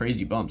takes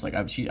crazy bumps. Like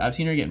I've seen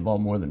her get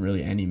involved more than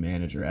really any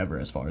manager ever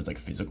as far as like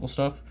physical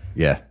stuff.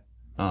 Yeah.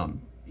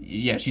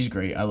 Yeah, she's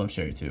great. I love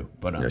Sherry too.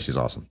 But Yeah, she's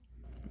awesome.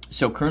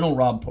 So Colonel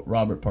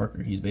Robert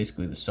Parker, he's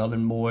basically the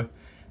Southern boy,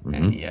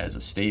 and he has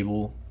a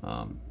stable.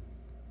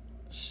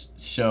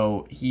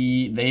 So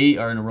they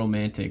are in a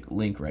romantic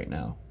link right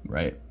now,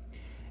 right?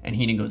 And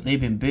Heenan goes, "They've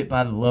been bit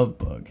by the love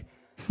bug."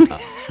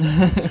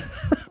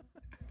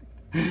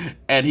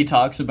 And he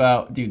talks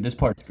about, dude, this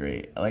part's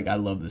great. Like, I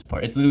love this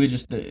part. It's literally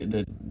just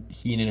the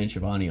Heenan and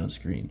Shivani on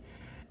screen.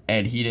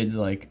 And Heenan's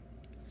like,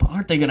 "But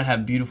aren't they going to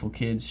have beautiful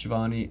kids,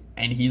 Shivani?"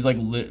 And he's like,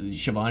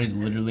 Shivani's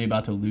literally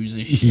about to lose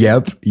his shit.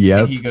 Yep.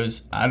 And he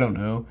goes, "I don't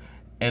know."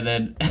 And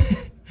then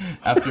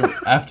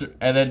and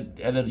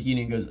then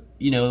Heenan goes,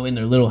 in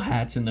their little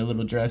hats and their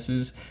little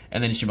dresses.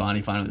 And then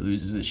Shivani finally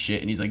loses his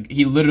shit. And he's like,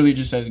 he literally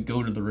just says,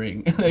 "Go to the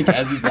ring," like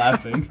as he's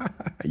laughing.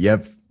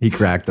 Yep. He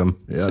cracked him.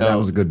 Yeah, that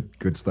was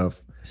good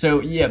stuff.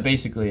 So yeah,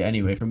 basically,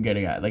 anyway, from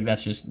getting at, like,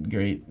 that's just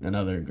great,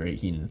 another great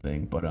Heenan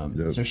thing. But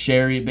So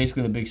Sherry,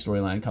 basically the big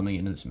storyline coming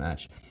into this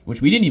match,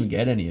 which we didn't even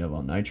get any of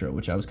on Nitro,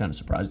 which I was kind of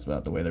surprised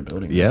about the way they're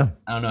building this. Yeah.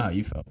 I don't know how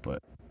you felt,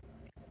 but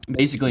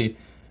basically,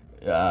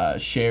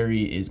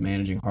 Sherry is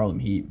managing Harlem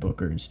Heat,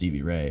 Booker, and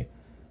Stevie Ray,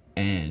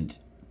 and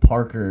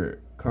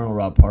Colonel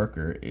Rob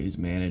Parker is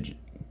managing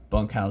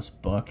Bunkhouse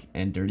Buck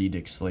and Dirty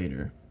Dick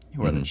Slater,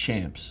 who are the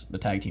champs, the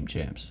tag team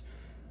champs.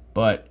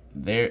 But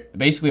they're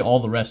basically all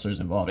the wrestlers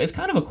involved. It's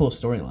kind of a cool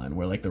storyline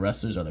where like the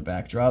wrestlers are the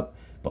backdrop,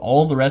 but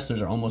all the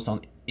wrestlers are almost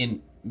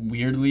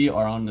weirdly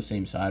are on the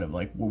same side of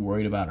like, we're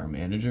worried about our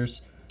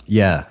managers.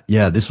 Yeah.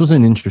 This was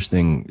an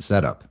interesting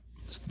setup.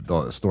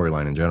 The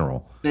storyline in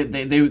general.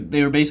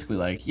 They were basically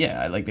like,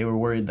 they were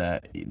worried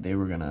that they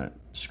were gonna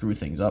screw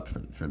things up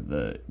for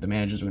the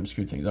managers were gonna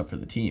screw things up for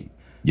the team.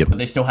 Yep. But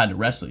they still had to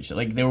wrestle each other.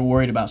 Like, they were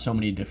worried about so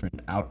many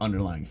different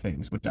underlying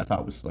things, which I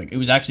thought was like, it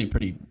was actually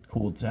pretty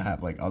cool to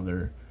have like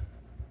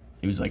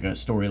it was like a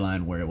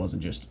storyline where it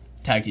wasn't just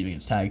tag team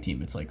against tag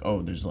team. It's like,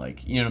 oh, there's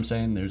like, you know what I'm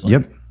saying? There's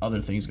like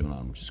other things going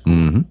on, which is cool.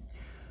 Mm-hmm.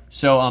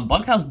 So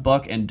Bunkhouse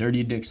Buck and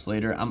Dirty Dick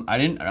Slater.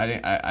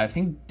 I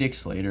think Dick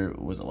Slater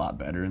was a lot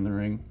better in the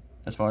ring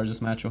as far as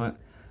this match went.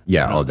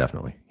 Yeah,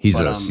 definitely. He's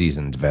a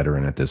seasoned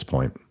veteran at this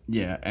point.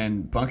 Yeah,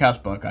 and Bunkhouse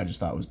Buck I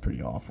just thought was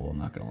pretty awful. I'm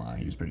not gonna lie,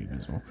 he was pretty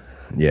abysmal.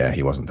 Yeah,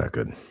 he wasn't that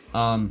good.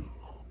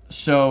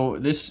 So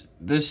this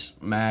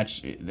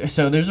match,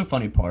 so there's a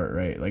funny part,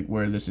 right? Like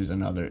where this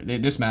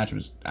match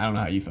was, I don't know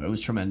how you felt. It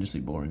was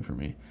tremendously boring for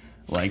me.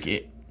 Like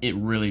it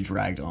really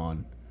dragged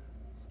on.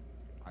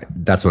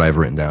 That's what I've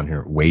written down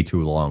here. Way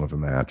too long of a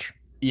match.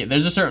 Yeah, there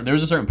was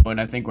a certain point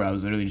I think where I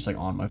was literally just like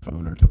on my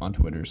phone or on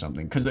Twitter or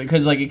something,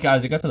 because like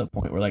guys, it got to the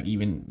point where like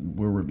even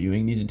we're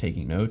reviewing these and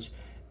taking notes,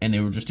 and they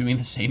were just doing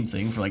the same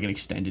thing for like an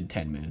extended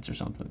 10 minutes or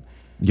something.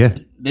 Yeah.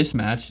 This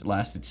match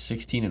lasted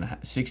 16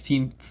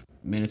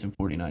 minutes and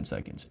 49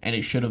 seconds, and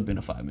it should have been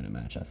a 5-minute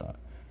match, I thought.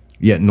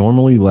 Yeah,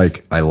 normally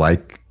like I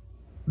like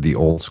the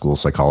old school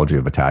psychology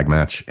of a tag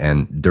match,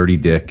 and Dirty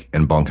Dick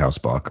and Bunkhouse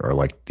Buck are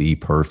like the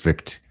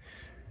perfect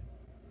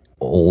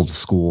old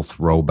school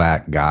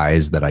throwback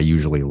guys that I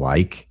usually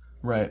like.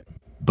 Right.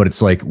 But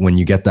it's like when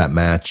you get that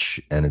match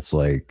and it's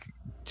like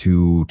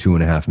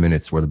 2.5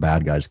 minutes where the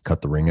bad guys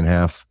cut the ring in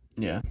half.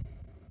 Yeah.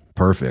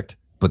 Perfect.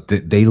 But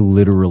they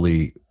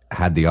literally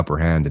had the upper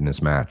hand in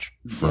this match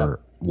for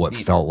what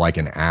felt like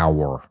an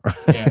hour.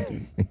 Yeah,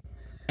 dude.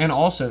 And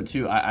also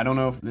too, I don't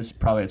know if this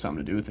probably had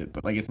something to do with it,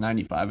 but like it's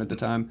 95 at the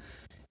time,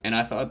 and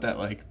I thought that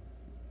like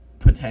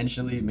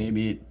potentially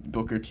maybe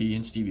Booker T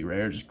and Stevie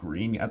Ray are just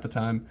green at the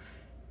time.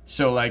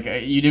 So like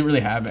you didn't really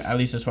have, at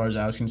least as far as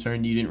I was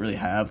concerned, you didn't really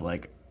have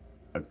like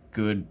a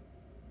good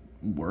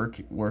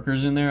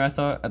workers in there. I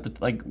thought at the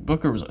like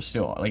Booker was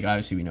still like,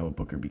 obviously we know what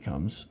Booker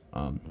becomes,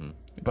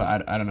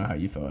 but I don't know how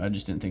you felt. I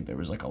just didn't think there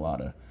was like a lot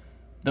of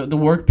the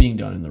work being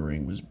done in the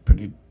ring was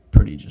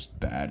pretty just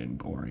bad and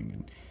boring,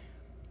 and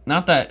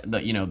not that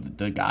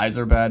the guys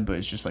are bad, but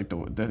it's just like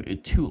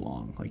it too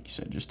long, like you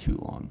said, just too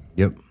long.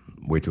 Yep,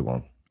 way too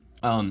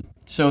long.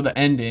 So the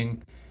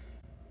ending,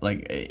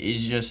 like,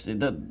 is just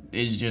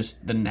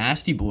the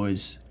Nasty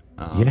Boys.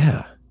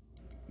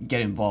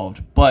 Get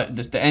involved, but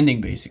the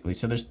ending basically.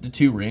 So there's the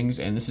two rings,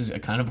 and this is a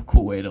kind of a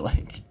cool way to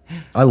like.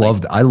 I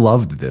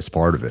loved this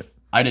part of it.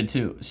 I did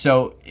too.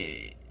 So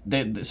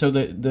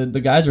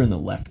the guys are in the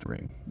left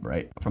ring,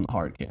 right, from the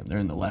hard cam. They're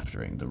in the left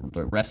ring,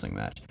 the wrestling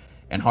match,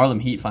 and Harlem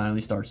Heat finally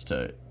starts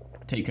to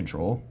take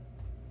control,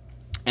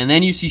 and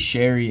then you see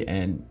Sherry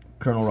and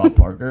Colonel Rob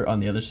Parker on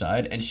the other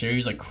side, and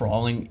Sherry's like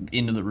crawling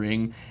into the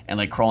ring and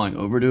like crawling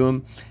over to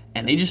him,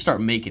 and they just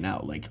start making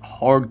out, like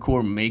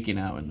hardcore making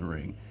out in the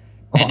ring.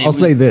 And I'll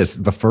say this,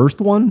 the first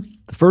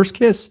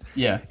kiss,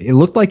 it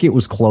looked like it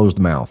was closed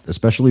mouth,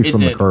 especially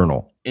from the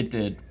Colonel. It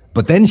did.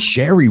 But then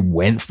Sherry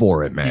went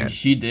for it, man. Dude,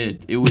 she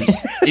did. It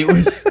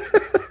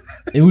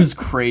was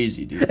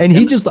crazy, dude. And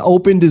he just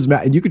opened his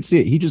mouth, and you could see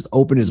it. He just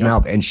opened his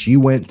mouth, and she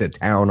went to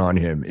town on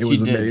him. It was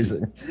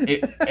amazing.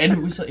 And it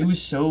was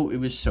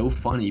so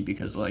funny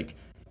because like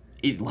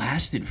it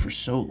lasted for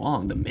so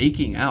long. The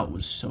making out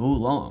was so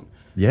long.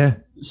 Yeah.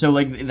 So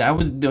like that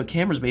was the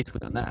camera's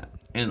basically on that,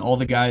 and all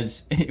the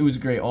guys. It was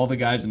great. All the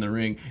guys in the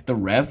ring. The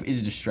ref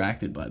is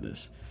distracted by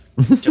this,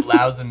 which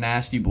allows the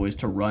Nasty Boys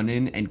to run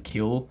in and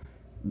kill.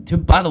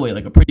 By the way,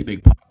 like a pretty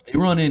big pop. They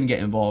run in, get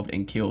involved,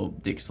 and kill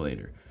Dick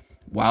Slater,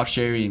 while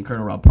Sherry and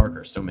Colonel Rob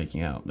Parker are still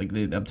making out. Like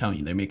I'm telling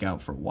you, they make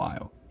out for a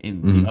while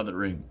in the other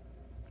ring,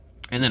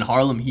 and then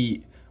Harlem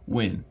Heat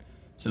win.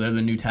 So they're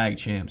the new tag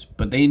champs,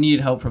 but they needed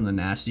help from the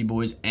Nasty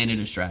Boys and a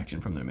distraction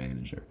from their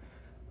manager.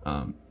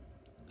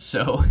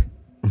 So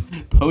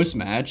post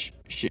match,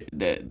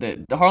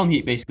 the Harlem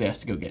Heat basically has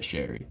to go get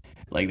Sherry.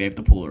 Like they have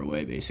to pull her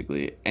away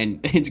basically, and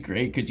it's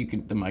great because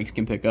the mics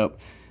can pick up.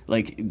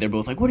 Like they're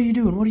both like, "What are you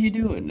doing? What are you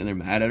doing?" And they're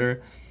mad at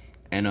her.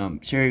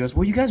 And Sherry goes,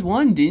 "Well, you guys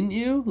won, didn't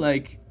you?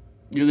 Like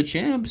you're the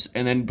champs."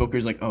 And then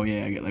Booker's like, "Oh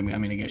yeah, I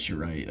guess you're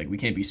right. Like we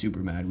can't be super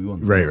mad. We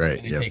won the right, match."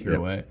 right. And they take her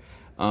away.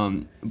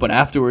 But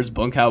afterwards,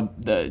 Bunkhouse,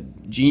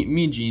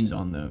 me and Gene's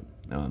on the,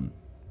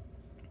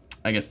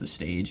 I guess the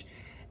stage,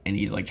 and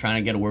he's like trying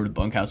to get a word with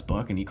Bunkhouse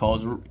Buck, and he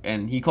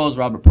calls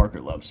Robert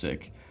Parker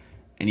lovesick,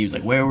 and he was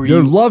like, "Where were you?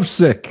 You're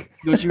lovesick."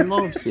 He goes, "You're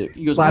lovesick."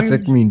 He goes,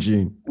 "Classic Mean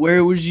Gene.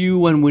 Where was you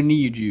when we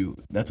need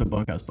you?" That's what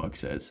Bunkhouse Buck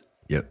says.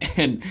 Yep.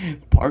 And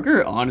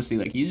Parker, honestly,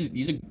 like he's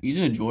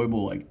an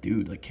enjoyable like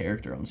dude, like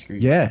character on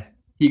screen. Yeah.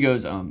 He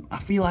goes, "I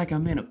feel like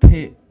I'm in a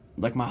pit,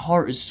 like my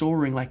heart is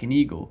soaring like an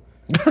eagle."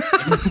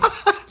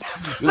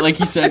 Like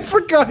he said, I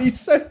forgot he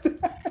said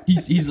that.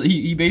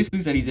 He basically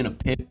said he's in a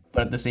pit,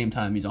 but at the same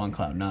time he's on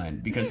cloud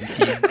 9 because his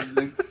team's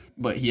losing.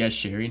 But he has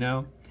Sherry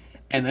now,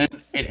 and then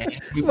it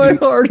ends with My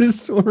heart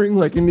is soaring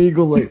like an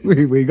eagle. Like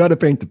we got to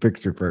paint the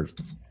picture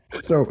first.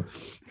 So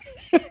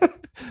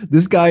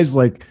this guy's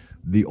like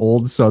the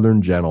old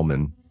Southern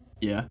gentleman,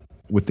 yeah,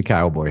 with the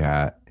cowboy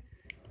hat,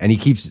 and he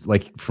keeps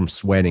like from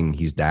sweating.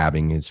 He's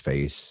dabbing his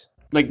face.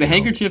 Like the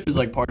handkerchief is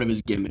like part of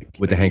his gimmick.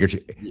 With the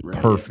handkerchief.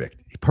 Right,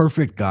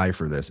 Perfect guy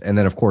for this. And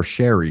then of course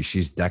Sherry,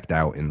 she's decked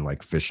out in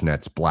like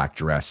fishnets, black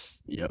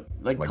dress. Yep.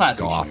 Like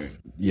classic goth, Sherry.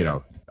 you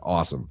know,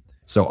 awesome.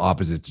 So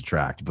opposites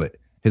attract, but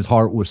his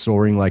heart was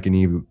soaring like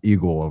an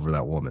eagle over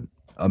that woman.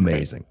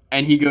 Amazing. Right.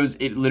 And he goes,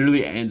 it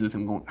literally ends with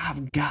him going,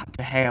 "I've got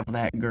to have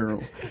that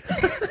girl."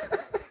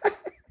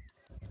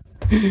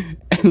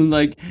 And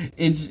like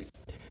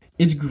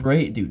it's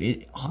great, dude.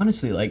 It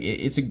honestly, like,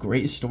 it's a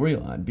great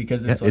storyline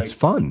because it's like, it's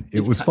fun.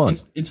 It was fun.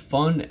 It's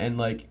fun and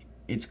like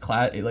it's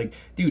like,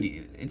 dude,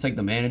 it's like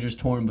the manager's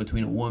torn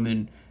between a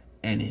woman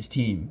and his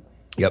team.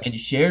 Yep. And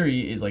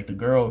Sherry is like the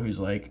girl who's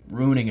like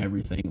ruining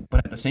everything,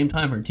 but at the same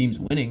time her team's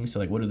winning. So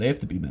like, what do they have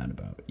to be mad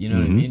about? You know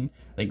what I mean?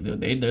 Like they're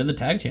the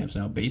tag champs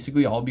now,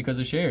 basically all because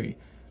of Sherry.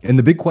 And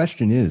the big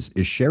question is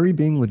Sherry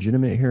being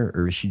legitimate here,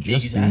 or is she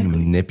just being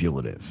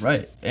manipulative?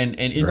 Right. And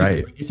it's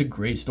it's a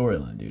great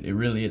storyline, dude. It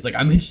really is. Like,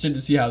 I'm interested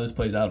to see how this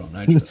plays out on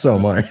Nitro. So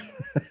am I.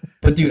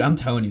 But dude, I'm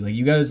telling you, like,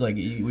 you guys, like,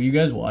 when you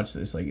guys watch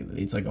this, like,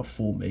 it's like a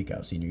full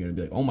makeout scene. You're gonna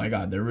be like, oh my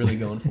god, they're really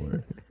going for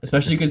it.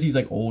 Especially because he's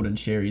like old and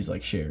Sherry's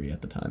like Sherry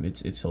at the time.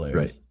 It's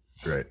hilarious.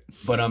 Right.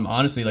 But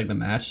honestly, like, the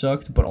match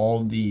sucked, but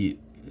all the,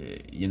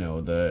 you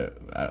know, the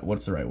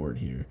what's the right word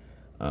here?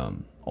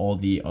 All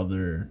the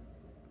other,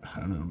 I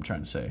don't know what I'm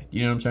trying to say.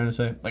 You know what I'm trying to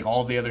say? Like,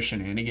 all the other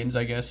shenanigans,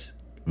 I guess,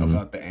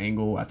 about the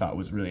angle, I thought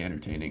was really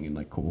entertaining and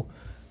like cool.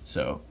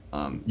 So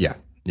yeah,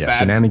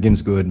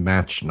 shenanigans good,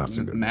 match not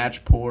so good.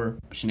 Match poor,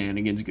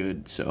 shenanigans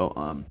good.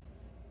 So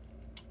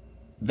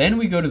then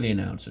we go to the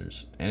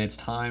announcers, and it's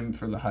time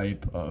for the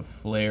hype of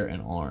Flair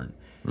and Arn.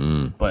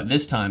 But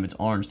this time it's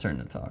Arn's turn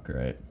to talk,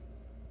 right?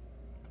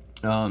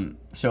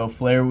 So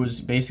Flair was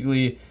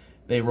basically,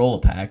 they roll a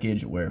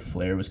package where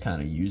Flair was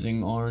kind of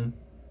using Arn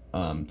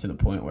to the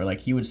point where like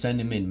he would send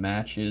him in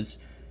matches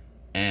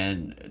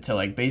and to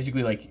like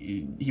basically like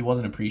he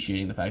wasn't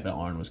appreciating the fact that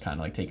Arn was kind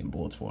of like taking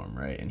bullets for him,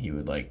 right? And he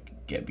would like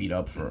get beat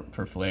up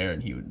for Flair,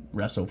 and he would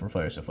wrestle for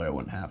Flair so Flair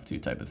wouldn't have to,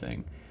 type of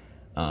thing.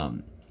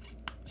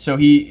 So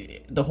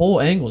the whole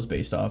angle is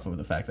based off of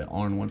the fact that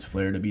Arn wants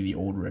Flair to be the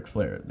old Ric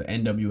Flair, the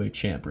NWA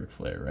champ Ric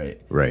Flair,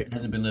 right? Right. He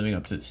hasn't been living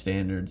up to the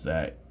standards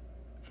that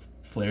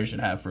Flair should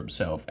have for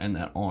himself and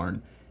that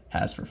Arn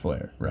has for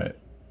Flair, right?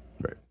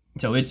 Right.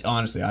 So it's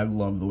honestly, I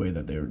love the way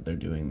that they're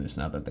doing this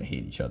now that they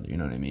hate each other, you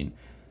know what I mean?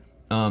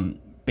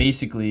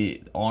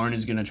 Basically, Arn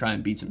is going to try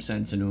and beat some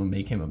sense into him,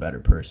 make him a better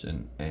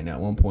person. And at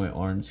one point,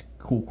 Arn's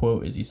cool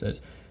quote is, he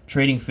says,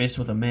 "Trading fists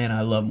with a man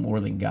I love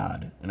more than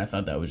God." And I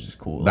thought that was just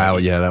cool. That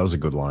was a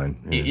good line.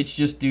 Yeah. It's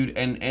just, dude,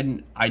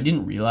 and I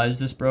didn't realize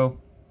this, bro.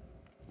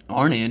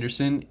 Arn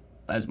Anderson,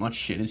 as much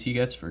shit as he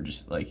gets for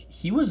just, like,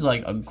 he was,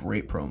 like, a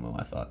great promo,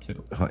 I thought,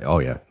 too. Oh,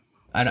 yeah.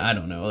 I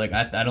don't know. Like,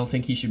 I don't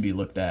think he should be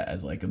looked at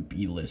as, like, a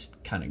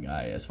B-list kind of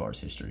guy as far as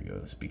history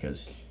goes,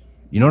 because...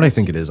 You know what I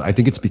think it is? I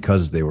think it's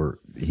because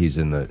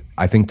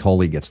I think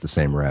Tully gets the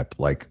same rep.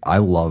 Like, I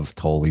love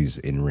Tully's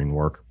in-ring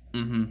work.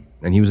 And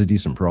he was a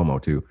decent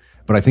promo, too.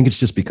 But I think it's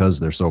just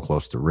because they're so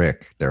close to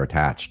Rick, they're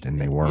attached,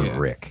 and they weren't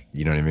Rick.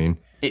 You know what I mean?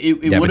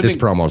 But this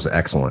promo is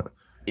excellent.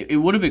 it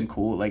would have been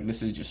cool. Like,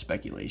 this is just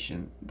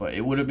speculation, but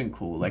it would have been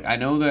cool. Like, I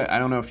know that, I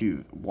don't know if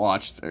you've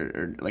watched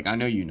or like, I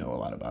know you know a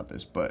lot about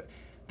this, but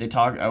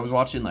I was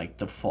watching like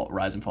the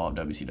rise and fall of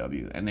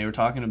WCW, and they were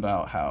talking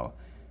about how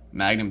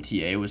Magnum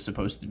TA was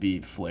supposed to be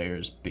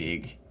Flair's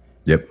big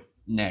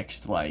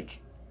next,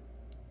 like,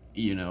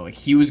 you know, like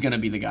he was going to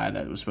be the guy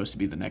that was supposed to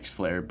be the next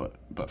Flair, but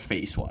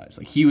face wise,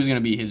 like he was going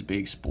to be his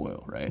big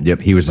spoil, right? Yep,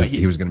 he was going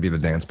to be the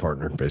dance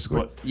partner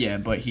basically.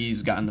 But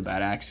he's gotten the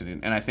bad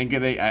accident, and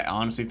I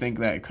honestly think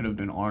that it could have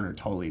been Arn or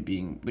Tully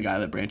being the guy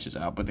that branches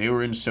out, but they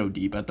were in so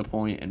deep at the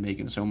point and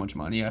making so much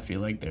money. I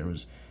feel like there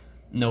was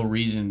no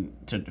reason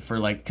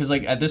because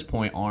like at this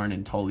point Arn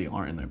and Tully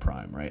aren't in their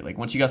prime, right? Like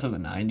once you got to the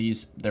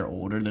 90s, they're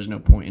older. There's no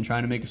point in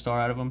trying to make a star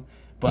out of them.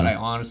 But I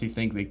honestly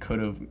think they could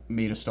have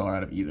made a star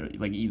out of either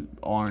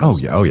Arn. Oh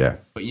yeah.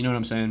 But you know what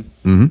I'm saying?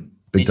 Mm-hmm.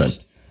 Big time.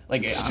 Just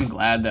like I'm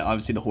glad that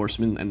obviously the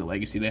Horsemen and the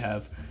legacy they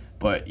have,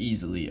 but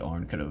easily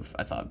Arn could have,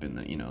 I thought, been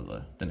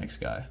the next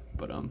guy.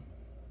 But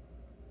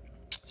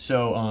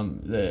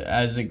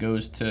as it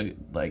goes to,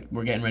 like,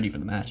 we're getting ready for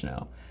the match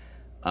now.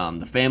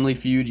 The family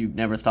feud you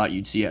never thought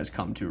you'd see has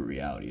come to a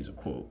reality is a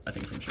quote, I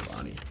think, from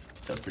Shivani.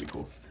 So that's pretty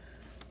cool.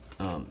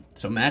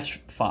 So match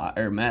 5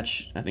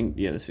 I think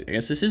I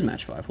guess this is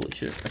match 5. Holy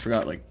shit, I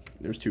forgot, like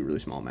there's 2 really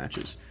small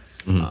matches.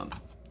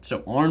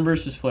 So Arn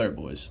versus Flair,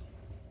 boys.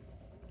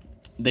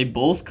 They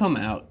both come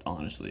out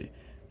honestly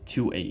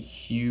to a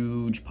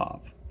huge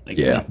pop. Like,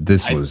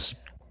 this was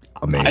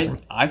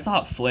amazing. I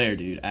thought Flair,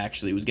 dude,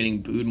 actually was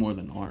getting booed more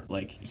than Arn.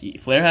 Like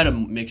Flair had a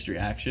mixed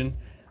reaction,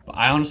 but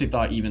I honestly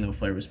thought even though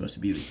Flair was supposed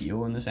to be the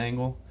heel in this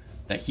angle,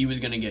 that he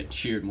was gonna get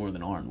cheered more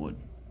than Arn would.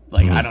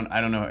 Like I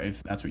don't know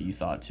if that's what you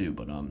thought too,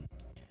 but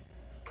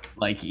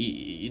like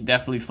he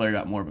definitely Flair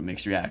got more of a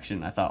mixed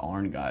reaction. I thought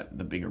Arn got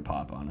the bigger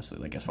pop, honestly.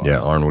 Like as far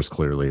as Arn was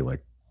clearly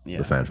like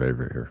the fan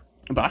favorite here.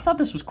 But I thought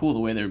this was cool the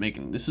way they were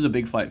making. This was a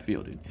big fight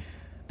field, dude.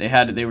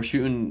 They were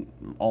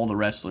shooting all the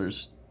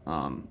wrestlers.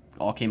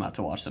 All came out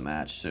to watch the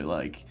match. So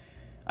like,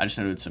 I just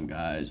noted some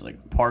guys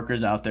like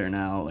Parker's out there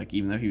now. Like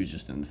even though he was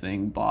just in the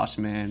thing, Boss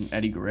Man,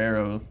 Eddie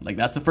Guerrero. Like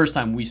that's the first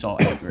time we saw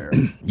Eddie Guerrero.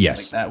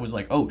 Yes, like that was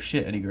like, oh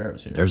shit, Eddie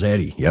Guerrero's here. There's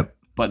Eddie. Yep.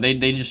 But they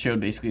just showed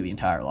basically the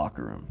entire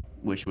locker room,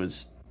 which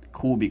was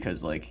cool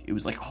because like it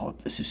was like, oh,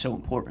 this is so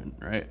important,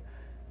 right?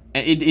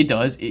 And it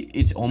does.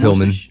 It's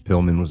almost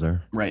Pillman was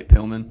there. Right,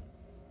 Pillman.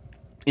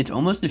 It's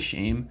almost a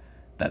shame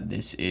that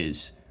this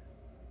is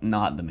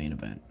not the main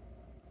event.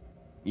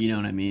 You know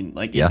what I mean?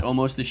 Like it's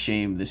almost a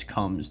shame this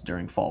comes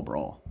during Fall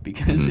Brawl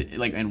because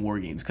and War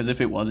Games, because if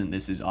it wasn't,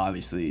 this is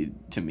obviously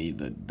to me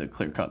the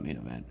clear-cut main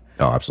event.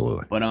 Oh,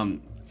 absolutely. But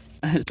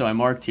so I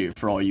marked here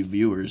for all you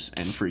viewers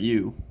and for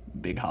you,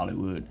 Big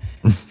Hollywood,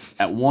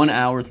 at 1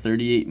 hour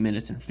 38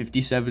 minutes and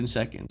 57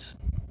 seconds,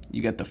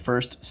 you get the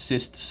first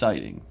cyst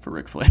sighting for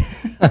Ric Flair.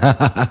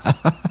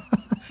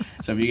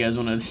 So if you guys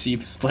want to see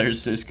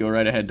Flair's cyst, go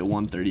right ahead to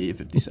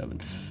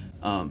 1:38:57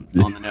 on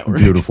the network.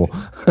 Beautiful.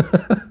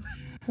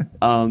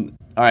 All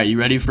right, you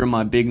ready for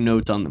my big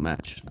notes on the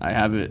match? I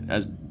have it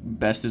as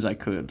best as I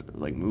could,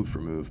 like move for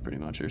move, pretty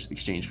much, or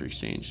exchange for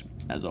exchange,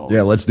 as always.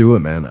 Yeah, let's do it,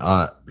 man.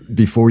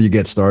 Before you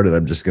get started,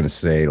 I'm just gonna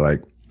say,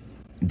 like,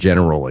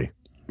 generally,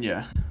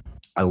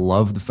 I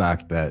love the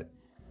fact that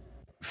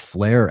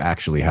Flair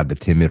actually had the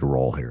timid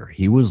role here.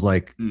 He was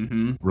like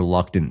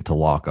reluctant to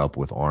lock up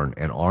with Arn,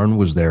 and Arn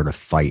was there to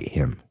fight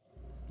him.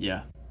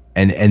 Yeah.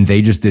 And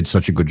they just did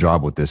such a good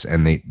job with this,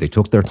 and they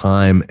took their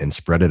time and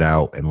spread it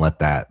out and let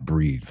that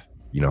breathe,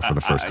 for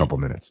the first couple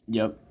minutes.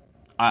 Yep.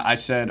 I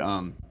said,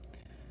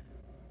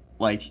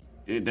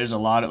 there's a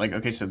lot of, like,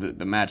 okay, so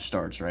the match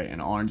starts, right?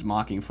 And Arn's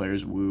mocking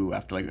Flair's woo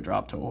after, like, a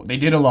drop toe. They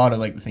did a lot of,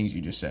 like, the things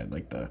you just said,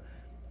 like the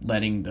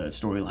letting the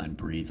storyline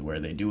breathe, where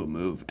they do a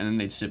move, and then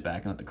they'd sit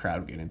back and let the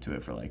crowd get into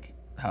it for, like,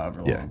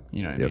 however long.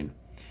 You know what I mean?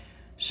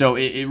 So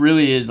it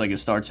really is, like, it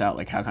starts out,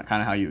 like, kind of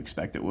how you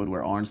expect it would,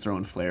 where Arn's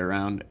throwing Flair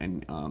around,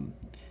 and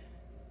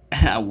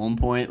at one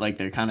point, like,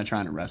 they're kind of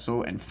trying to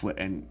wrestle,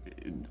 and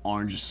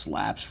Arn just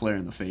slaps Flair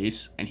in the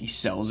face, and he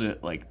sells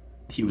it like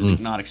he was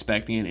not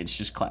expecting it. It's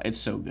just it's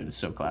so good. It's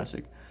so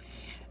classic.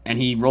 And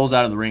he rolls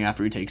out of the ring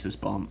after he takes this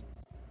bump,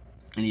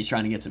 and he's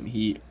trying to get some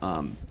heat.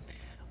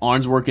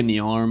 Arn's working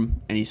the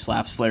arm, and he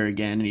slaps Flair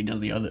again, and he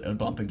does the other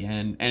bump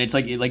again. And it's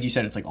like you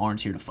said, it's like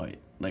Arn's here to fight.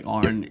 Like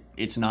Arn,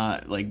 it's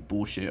not like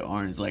bullshit.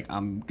 Arn's like,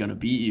 I'm gonna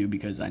beat you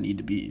because I need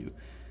to beat you,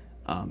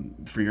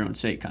 for your own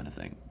sake, kind of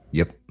thing.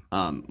 Yep.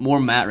 More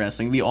mat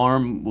wrestling. The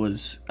arm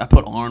was, I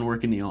put Arn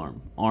working the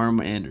arm. Arm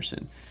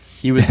Anderson.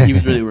 He was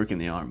really working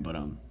the arm, but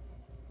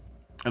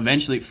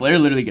eventually Flair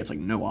literally gets like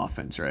no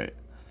offense, right?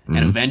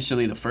 And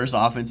eventually the first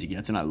offense he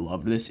gets, and I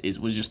love this,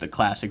 was just the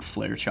classic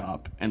Flair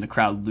chop, and the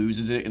crowd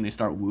loses it and they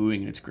start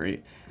wooing, and it's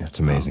great. That's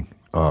amazing.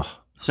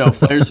 So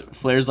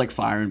Flair's like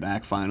firing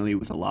back finally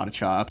with a lot of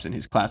chops and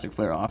his classic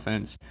Flair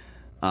offense.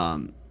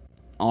 Arn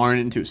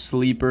into a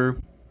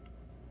sleeper,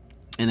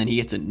 and then he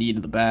gets a knee to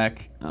the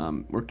back.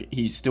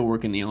 He's still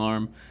working the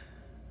arm.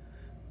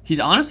 He's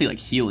honestly like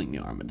healing the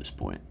arm at this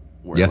point,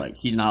 where like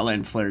he's not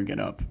letting Flair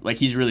get up. Like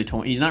he's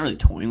not really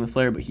toying with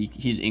Flair, but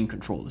he's in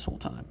control this whole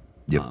time.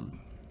 Yep.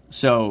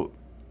 So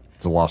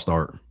It's a lost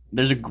art.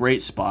 There's a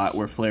great spot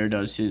where Flair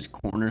does his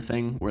corner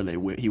thing, where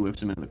he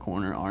whips him into the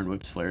corner. Arn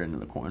whips Flair into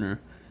the corner,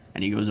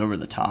 and he goes over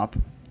the top,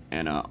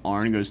 and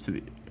Arn hits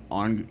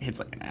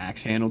like an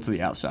axe handle to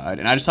the outside,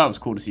 and I just thought it was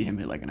cool to see him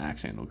hit like an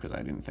axe handle because I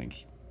didn't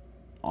think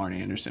Arn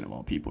Anderson of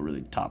all people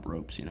really top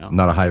ropes, you know.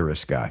 Not a high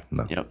risk guy.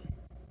 No. Yep.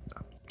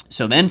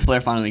 So then Flair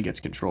finally gets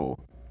control,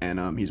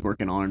 and he's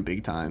working Arn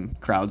big time.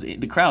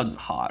 The crowd's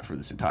hot for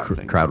this entire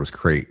thing. Crowd was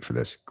great for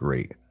this.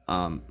 Great.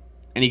 And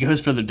he goes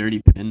for the dirty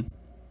pin,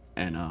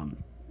 and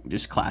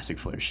just classic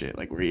Flair shit,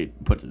 like where he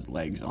puts his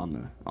legs on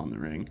the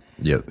ring.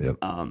 Yep.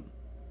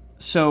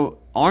 So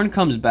Arn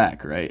comes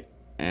back, right,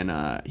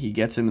 and he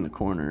gets him in the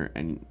corner,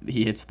 and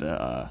he hits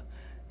the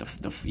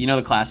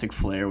the classic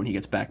Flair when he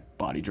gets back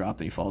body dropped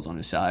and he falls on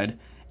his side.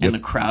 And the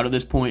crowd at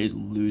this point is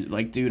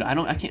like, dude,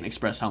 I can't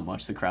express how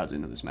much the crowd's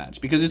into this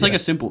match because it's like a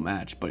simple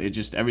match, but it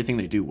just everything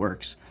they do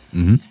works.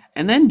 Mm-hmm.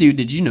 And then, dude,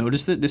 did you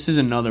notice that this is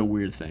another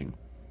weird thing?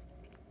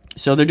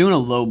 So they're doing a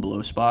low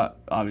blow spot,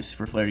 obviously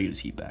for Flair to get his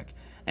heat back,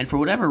 and for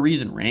whatever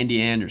reason, Randy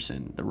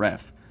Anderson, the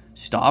ref,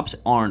 stops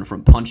Arn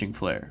from punching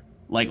Flair.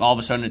 Like all of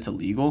a sudden, it's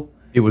illegal.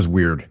 It was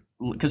weird.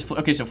 Because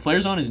so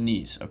Flair's on his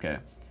knees, okay.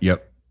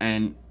 Yep.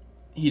 And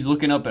he's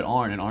looking up at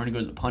Arn, and Arn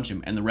goes to punch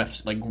him, and the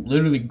ref like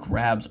literally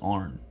grabs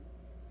Arn.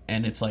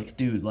 And it's like,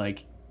 dude,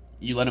 like,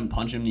 you let him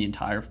punch him the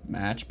entire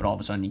match, but all of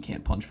a sudden you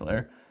can't punch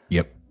Flair.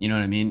 Yep. You know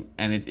what I mean?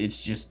 And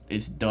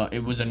it's dumb.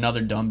 It was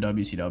another dumb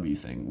WCW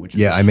thing. Which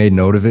I made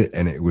note of it,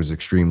 and it was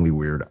extremely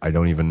weird.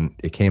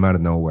 It came out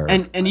of nowhere.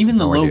 And even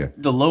the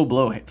low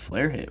blow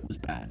Flair hit was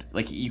bad.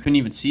 Like, you couldn't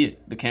even see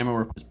it. The camera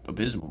work was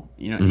abysmal.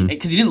 You know,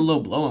 because he didn't low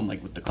blow him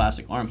like with the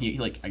classic arm. He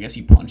like, I guess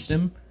he punched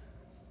him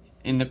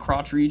in the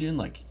crotch region.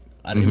 Like,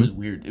 it was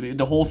weird.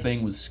 The whole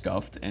thing was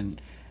scuffed, and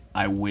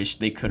I wish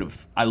they could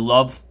have. I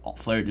love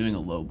Flair doing a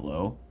low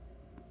blow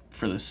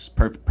for this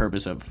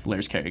purpose of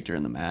Flair's character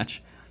in the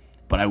match,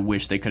 but I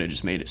wish they could have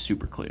just made it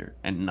super clear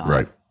and not.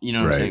 Right. You know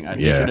what I'm saying?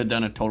 They should have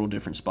done a total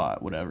different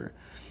spot, whatever.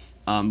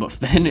 But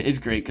then it's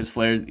great because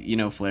Flair,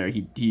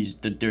 he's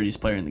the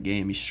dirtiest player in the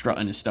game. He's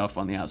strutting his stuff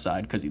on the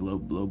outside because he low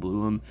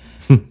blew him.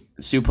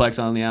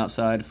 Suplex on the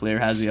outside. Flair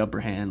has the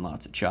upper hand.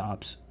 Lots of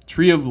chops.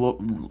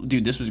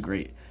 Dude, this was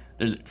great.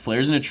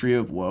 Flair's in a tree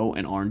of woe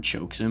and Arn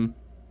chokes him.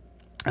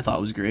 I thought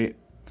it was great.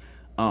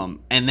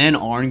 And then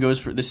Arn goes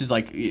for, this is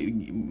like,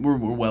 we're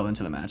well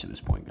into the match at this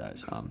point,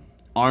 guys.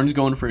 Arn's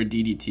going for a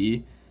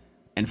DDT,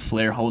 and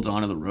Flair holds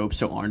onto the rope,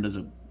 so Arn does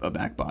a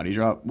back body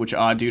drop, which,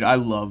 dude, I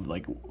love,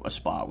 like, a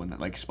spot when,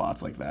 like,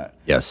 spots like that.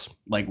 Yes.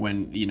 Like,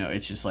 when,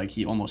 it's just like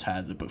he almost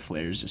has it, but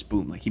Flair's just,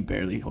 boom, like, he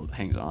barely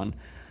hangs on.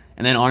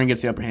 And then Arn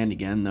gets the upper hand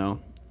again, though.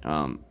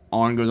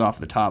 Arn goes off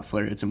the top,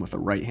 Flair hits him with a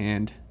right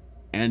hand.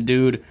 And,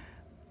 dude,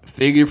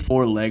 figure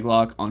 4 leg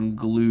lock on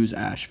glues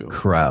Asheville.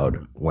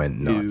 Crowd went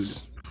nuts.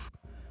 Dude.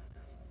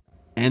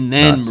 And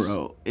then,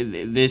 bro,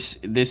 this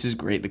is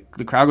great.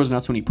 The crowd goes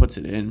nuts when he puts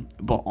it in,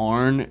 but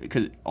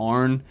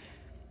Arn,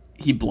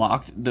 he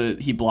blocked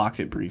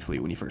it briefly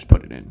when he first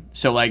put it in.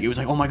 So like it was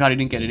like, oh my god, he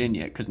didn't get it in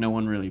yet because no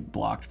one really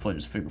blocked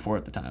Flair's figure 4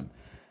 at the time.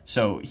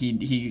 So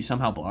he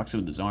somehow blocks it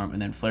with his arm,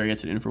 and then Flair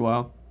gets it in for a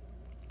while,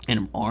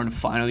 and Arn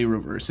finally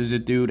reverses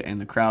it, dude.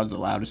 And the crowd's the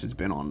loudest it's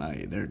been all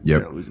night. They're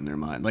losing their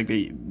mind. Like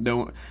they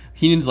don't.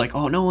 Heenan's like,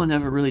 oh, no one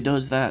ever really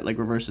does that. Like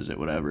reverses it,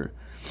 whatever.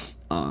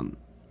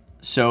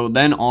 So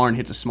then Arn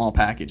hits a small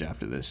package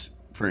after this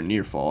for a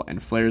near fall,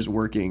 and Flair's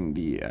working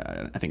the,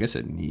 I think I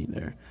said knee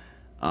there.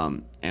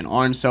 And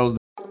Arn sells.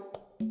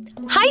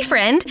 Hi,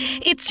 friend.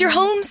 It's your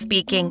home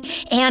speaking,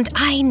 and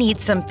I need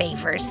some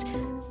favors.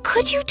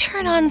 Could you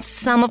turn on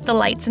some of the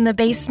lights in the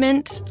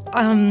basement?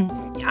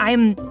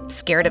 I'm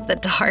scared of the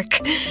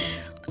dark.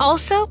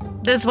 Also,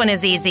 this one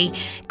is easy.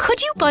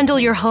 Could you bundle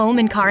your home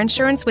and car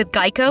insurance with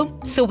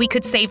Geico so we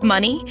could save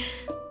money?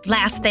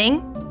 Last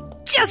thing.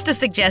 Just a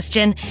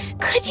suggestion.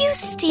 Could you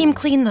steam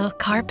clean the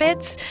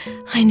carpets?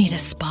 I need a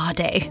spa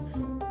day.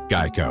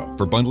 Geico.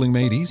 For bundling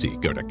made easy,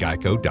 go to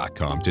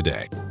geico.com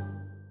today.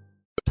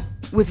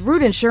 With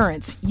Root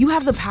Insurance, you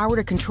have the power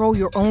to control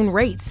your own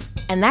rates,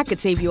 and that could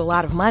save you a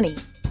lot of money.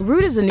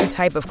 Root is a new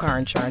type of car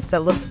insurance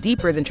that looks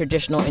deeper than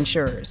traditional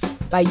insurers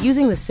by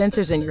using the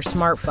sensors in your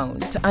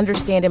smartphone to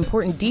understand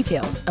important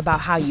details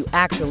about how you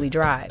actually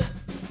drive.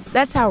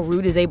 That's how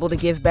Root is able to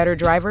give better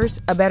drivers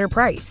a better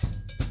price.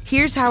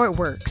 Here's how it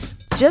works.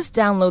 Just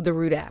download the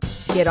Root app,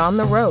 get on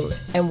the road,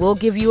 and we'll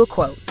give you a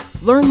quote.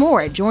 Learn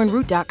more at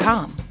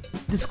joinroot.com.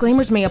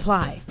 Disclaimers may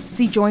apply.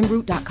 See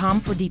joinroot.com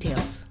for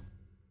details.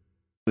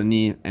 The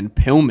knee, and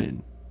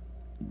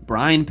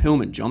Brian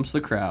Pillman jumps the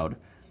crowd,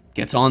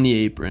 gets on the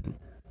apron.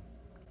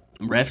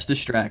 Ref's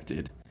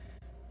distracted.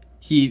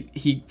 Him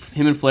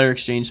and Flair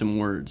exchange some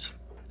words,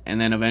 and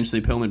then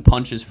eventually Pillman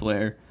punches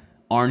Flair.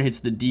 Arn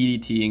hits the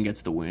DDT and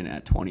gets the win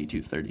at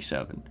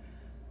 22-37.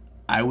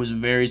 I was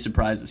very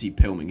surprised to see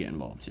Pillman get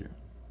involved here.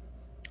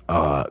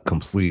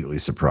 Completely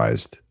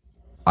surprised.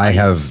 I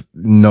have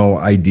no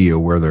idea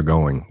where they're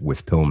going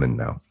with Pillman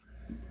now.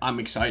 I'm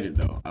excited,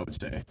 though, I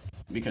would say,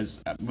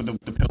 because the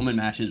Pillman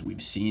matches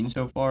we've seen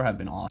so far have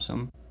been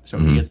awesome. So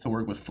if he gets to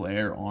work with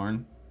Flair,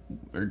 Arn,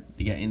 or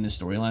to get in the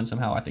storyline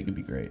somehow, I think it'd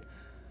be great.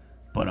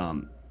 But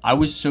I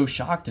was so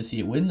shocked to see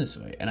it win this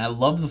way, and I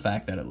love the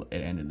fact that it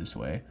ended this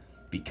way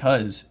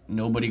because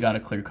nobody got a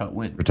clear-cut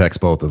win. Protects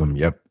both of them.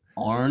 Yep.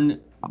 Arn.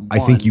 I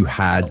think you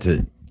had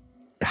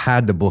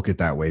to book it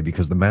that way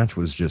because the match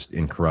was just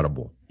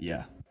incredible.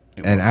 Yeah.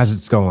 And as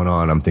it's going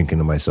on, I'm thinking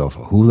to myself,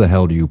 who the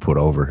hell do you put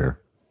over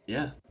here?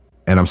 Yeah.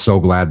 And I'm so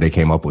glad they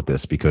came up with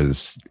this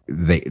because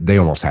they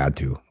almost had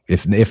to.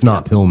 If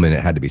not Pillman,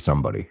 it had to be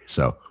somebody.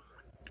 So.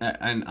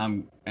 And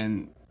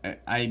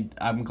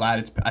I'm glad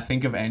it's. I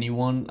think of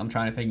anyone, I'm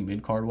trying to think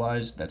mid card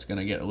wise, that's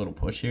gonna get a little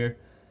push here.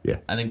 Yeah.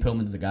 I think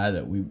Pillman's the guy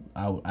that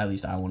at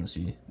least I want to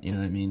see. You know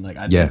what I mean? Like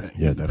I yeah, think that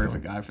he's the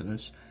perfect guy for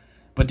this.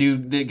 But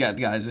dude,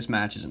 guys, this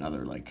match is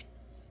another like,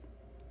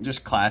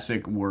 just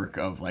classic work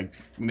of like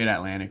Mid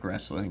Atlantic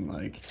wrestling.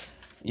 Like,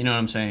 you know what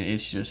I'm saying?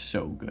 It's just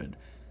so good.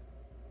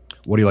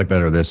 What do you like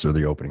better, this or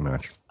the opening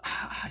match?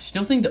 I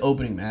still think the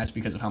opening match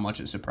because of how much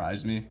it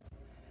surprised me.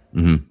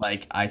 Mm-hmm.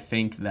 Like I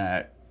think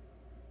that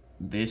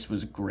this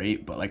was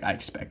great, but like I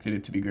expected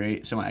it to be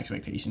great, so my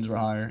expectations were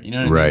higher. You know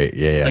what I mean? Right?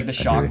 Yeah. Like the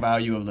shock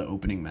value of the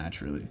opening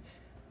match really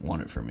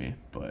won it for me.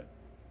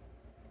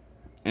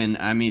 And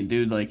I mean,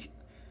 dude, like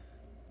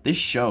this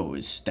show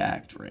is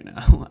stacked right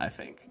now. I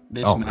think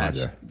this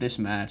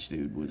match,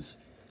 dude, was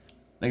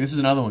like this is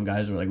another one,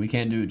 guys. Where like we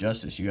can't do it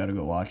justice. You got to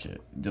go watch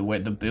it.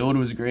 The build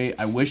was great.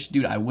 I wish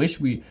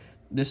we.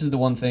 This is the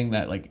one thing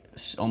that like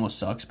almost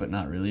sucks, but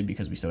not really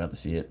because we still have to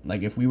see it.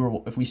 Like if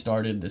we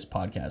started this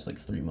podcast like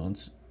 3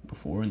 months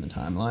before in the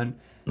timeline,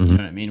 you know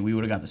what I mean? We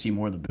would have got to see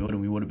more of the build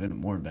and we would have been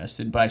more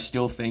invested. But I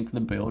still think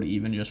the build,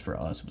 even just for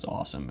us, was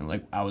awesome. And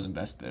like I was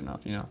invested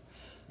enough, you know?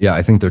 Yeah,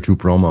 I think their 2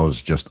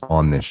 promos just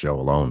on this show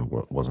alone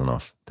was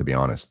enough, to be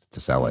honest,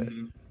 to sell it.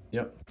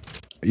 Yep.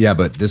 Yeah,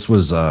 but this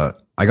was, I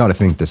got to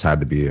think this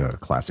had to be a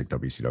classic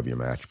WCW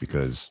match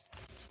because,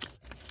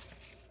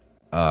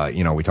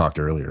 we talked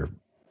earlier,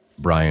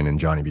 Brian and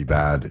Johnny B.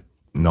 Bad,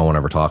 no one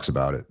ever talks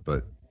about it,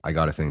 but I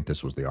got to think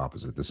this was the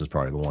opposite. This is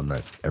probably the one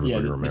that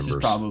everybody remembers. This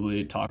is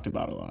probably talked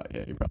about a lot.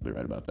 Yeah, you're probably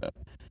right about that.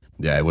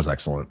 Yeah, it was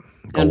excellent.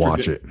 Go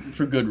watch it.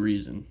 For good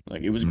reason.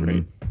 Like, it was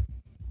great.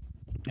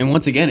 And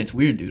once again, it's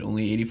weird, dude.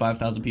 Only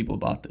 85,000 people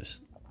bought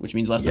this, which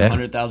means less than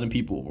 100,000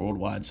 people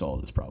worldwide saw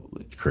this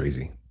probably.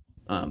 Crazy.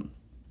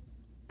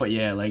 But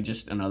yeah, like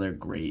just another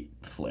great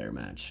Flair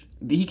match.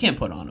 He can't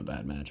put on a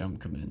bad match, I'm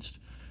convinced.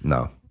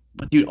 No.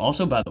 But dude,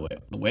 also by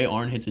the way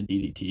Arn hits a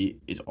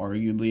DDT is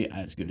arguably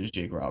as good as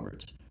Jake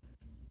Roberts.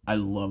 I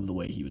love the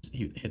way he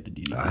hit the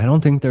DDT. I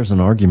don't think there's an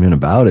argument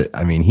about it.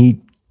 I mean,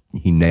 he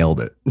nailed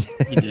it.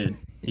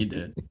 He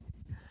did.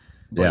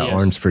 Yeah, yes.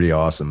 Arn's pretty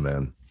awesome,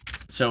 man.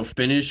 So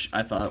finish,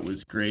 I thought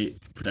was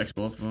great. Protects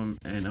both of them,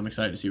 and I'm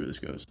excited to see where this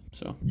goes.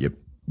 So.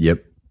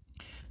 Yep.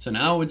 So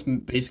now it's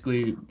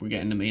basically we're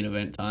getting to main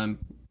event time,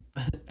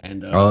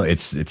 and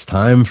it's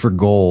time for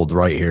gold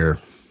right here.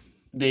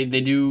 They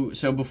do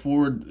so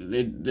before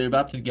they're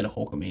about to get a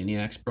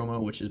Hulkamaniacs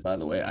promo, which is, by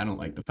the way, I don't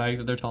like the fact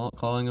that they're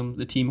calling them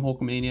the Team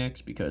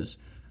Hulkamaniacs because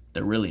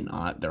they're really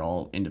not. They're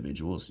all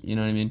individuals. You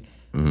know what I mean?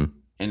 Mm-hmm.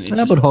 And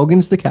it's but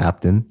Hogan's the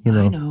captain. You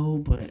know. I know,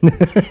 but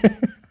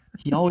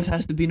he always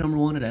has to be number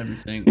one at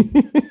everything.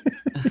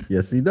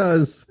 Yes, he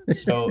does.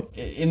 So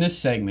in this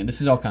segment, this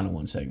is all kind of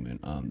one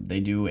segment. They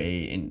do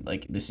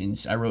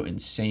I wrote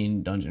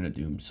insane Dungeon of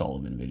Doom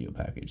Sullivan video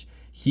package.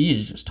 He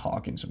is just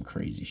talking some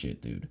crazy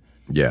shit, dude.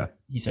 Yeah.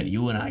 He said,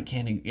 "You and I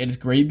can't." It's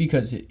great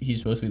because he's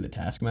supposed to be the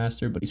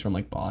Taskmaster, but he's from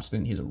like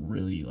Boston. He has a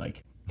really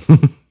like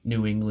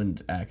New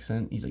England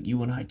accent. He's like,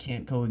 "You and I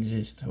can't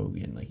coexist,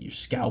 Hogan. Like your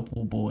scalp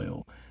will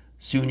boil.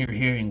 Soon your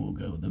hearing will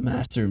go. The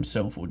master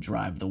himself will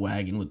drive the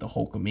wagon with the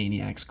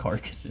Hulkamaniacs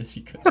carcasses."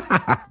 He goes,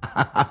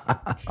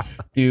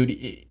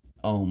 dude.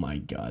 Oh my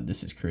god,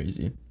 this is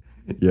crazy.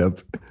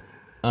 Yep.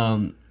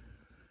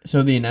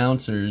 So the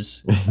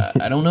announcers,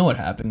 I don't know what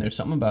happened. There's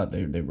something about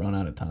they run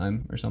out of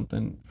time or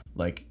something.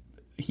 Like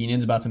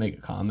Heenan's about to make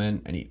a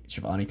comment, and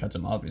Shivani cuts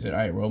him off. He said, "All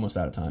right, we're almost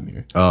out of time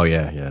here." Oh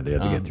yeah, they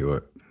had to get to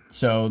it.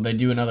 So they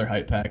do another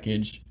hype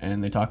package,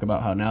 and they talk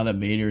about how now that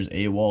Vader's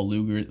AWOL,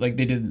 Luger, like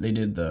they did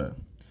the,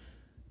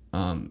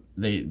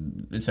 they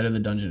instead of the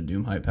Dungeon of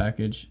Doom hype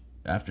package,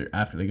 after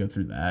they go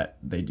through that,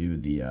 they do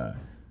the,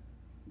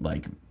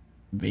 like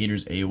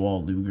Vader's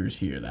AWOL, Luger's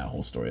here, that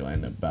whole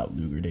storyline about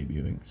Luger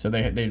debuting. So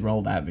they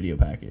roll that video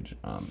package,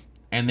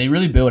 and they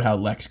really build how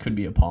Lex could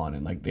be a pawn,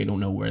 and like they don't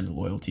know where the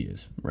loyalty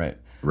is, right?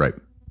 Right.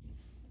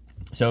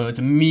 So it's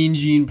a Mean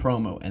Gene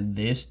promo, and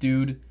this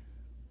dude.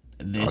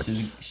 This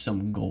is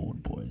some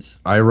gold, boys.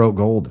 I wrote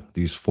gold.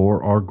 These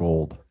 4 are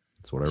gold.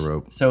 That's what I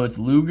wrote. So it's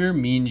Luger,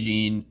 Mean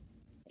Gene,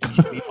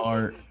 Jimmy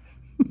Hart,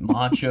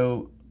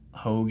 Macho,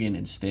 Hogan,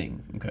 and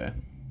Sting. Okay.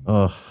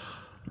 Ugh.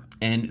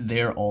 And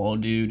they're all,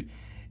 dude.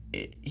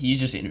 He's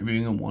just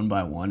interviewing them one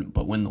by one.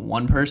 But when the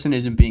one person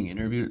isn't being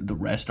interviewed, the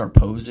rest are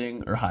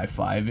posing or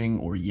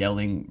high-fiving or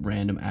yelling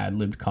random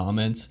ad-libbed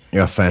comments.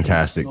 Yeah,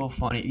 fantastic. It's so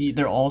funny.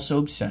 They're all so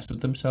obsessed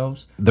with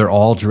themselves. They're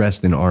all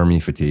dressed in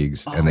army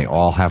fatigues, and they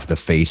all have the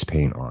face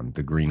paint on,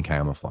 the green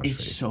camouflage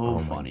It's face. so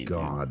funny,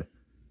 God.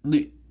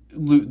 Dude.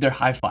 they're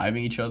high-fiving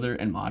each other,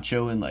 and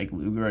Macho and like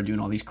Luger are doing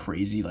all these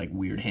crazy like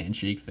weird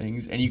handshake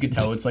things, and you could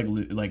tell it's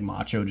like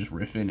Macho just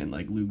riffing, and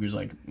like Luger's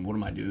like, what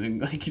am I doing?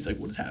 Like he's like,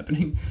 what is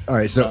happening? All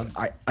right, so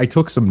I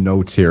took some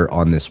notes here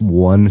on this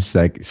one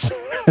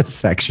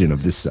section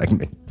of this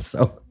segment.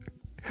 So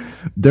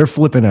they're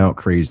flipping out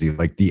crazy.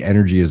 Like the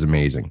energy is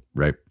amazing,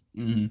 right?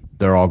 Mm-hmm.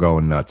 They're all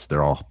going nuts.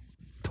 They're all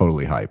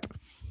totally hype.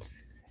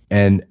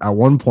 And at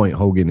one point,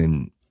 Hogan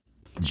and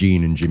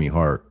Gene and Jimmy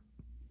Hart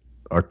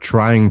are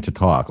trying to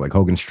talk. Like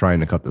Hogan's trying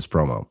to cut this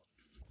promo.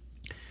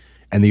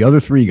 And the other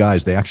three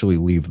guys, they actually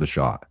leave the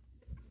shot.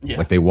 Yeah.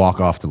 Like they walk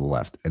off to the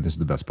left. And this is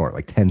the best part.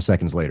 Like 10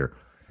 seconds later,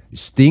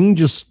 Sting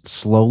just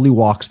slowly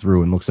walks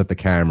through and looks at the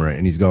camera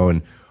and he's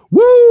going,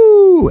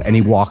 woo! And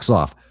he walks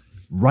off.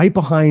 Right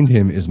behind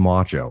him is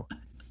Macho.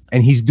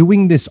 And he's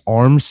doing this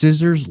arm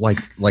scissors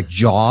like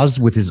Jaws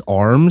with his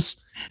arms,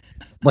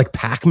 like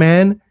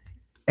Pac-Man.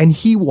 And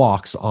he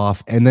walks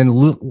off, and then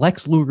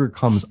Lex Luger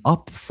comes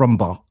up from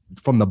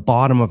the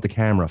bottom of the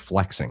camera,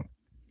 flexing.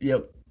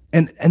 Yep.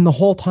 And the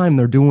whole time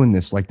they're doing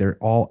this, like they're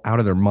all out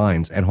of their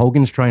minds. And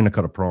Hogan's trying to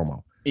cut a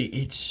promo.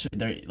 It's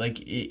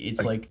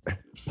like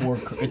four.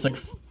 It's like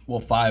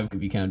five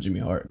if you count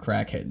Jimmy Hart.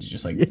 Crackheads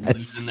just like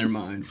losing their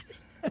minds.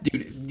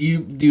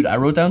 Dude, I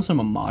wrote down some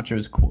of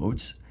Macho's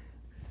quotes.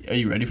 Are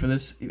you ready for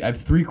this? I have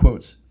 3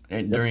 quotes.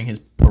 And during his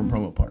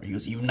promo part, he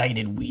goes,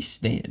 "United we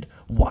stand.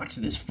 Watch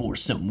this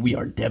foursome. We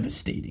are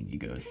devastating." He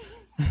goes,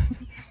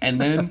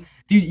 and then,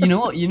 dude, you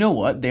know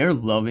what? They're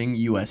loving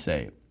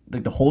USA.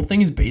 Like the whole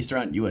thing is based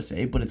around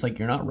USA, but it's like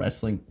you're not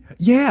wrestling.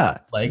 Yeah.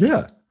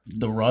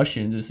 The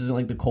Russians. This isn't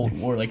like the Cold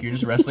War. Like you're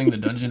just wrestling the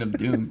Dungeon of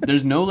Doom.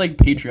 There's no like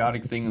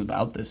patriotic thing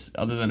about this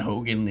other than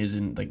Hogan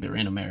isn't like they're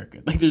in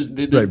America. Like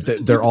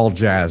they're all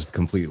jazzed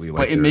completely.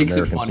 Like but it makes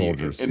American it funny.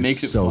 Soldiers. It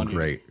makes it so funny.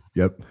 Great.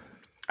 Yep.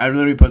 I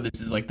literally put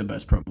this as like the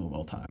best promo of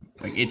all time.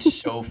 Like it's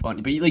so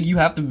funny, but like you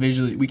have to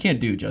visually. We can't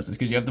do it justice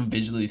because you have to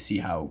visually see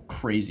how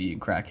crazy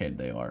and crackhead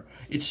they are.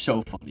 It's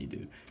so funny,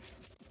 dude.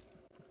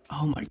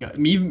 Oh my god,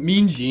 me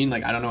and Gene.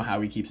 Like I don't know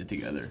how he keeps it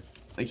together.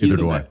 Like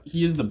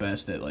he is the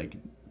best at like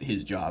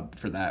his job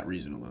for that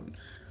reason alone.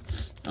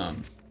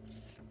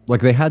 Like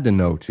they had to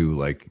know too.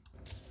 Like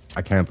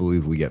I can't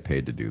believe we get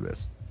paid to do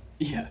this.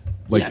 Yeah.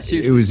 Like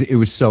it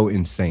was so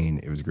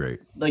insane. It was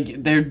great.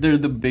 Like they're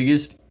the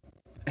biggest.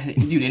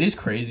 Dude, it is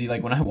crazy.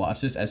 Like when I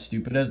watch this, as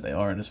stupid as they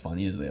are and as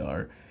funny as they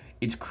are,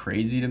 it's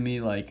crazy to me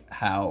like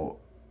how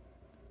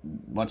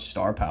much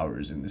star power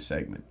is in this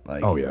segment.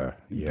 Like, oh yeah.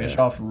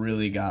 Bischoff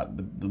really got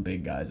the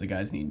big guys. The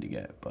guys need to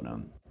get. But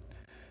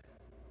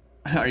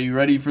are you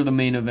ready for the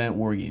main event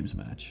War Games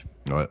match?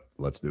 All right,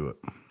 let's do it.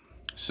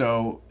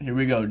 So here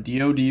we go.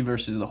 DOD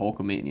versus the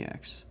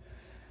Hulkamaniacs.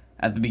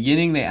 At the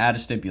beginning, they add a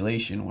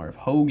stipulation where if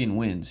Hogan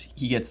wins,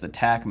 he gets the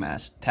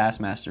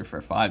Taskmaster for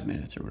 5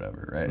 minutes or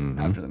whatever, right? Mm-hmm.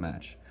 After the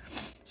match.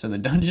 So the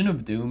Dungeon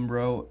of Doom,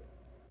 bro,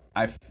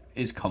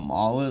 is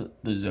Kamala,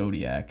 the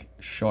Zodiac,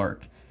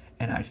 Shark.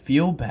 And I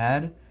feel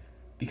bad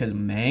because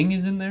Mang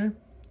is in there,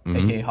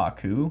 a.k.a.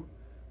 Haku,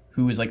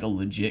 who is like a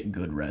legit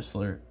good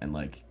wrestler and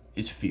like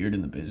is feared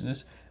in the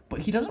business. But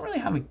he doesn't really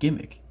have a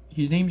gimmick.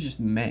 His name's just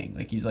Mang.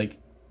 Like he's like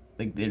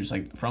they're just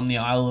like from the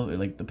Isle of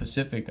like the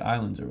Pacific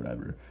Islands or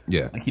whatever.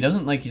 Yeah. Like he's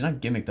not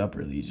gimmicked up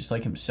really. He's just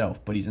like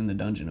himself, but he's in the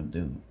Dungeon of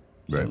Doom.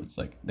 So right. It's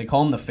like they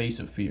call him the Face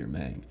of Fear,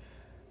 Mang.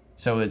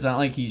 So it's not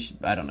like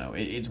I don't know.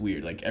 It's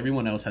weird. Like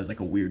everyone else has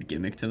like a weird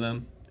gimmick to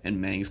them, and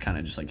Mang's kind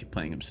of just like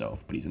playing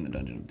himself, but he's in the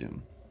Dungeon of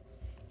Doom.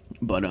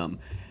 But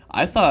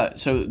I thought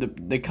so.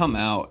 They come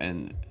out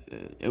and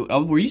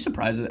were you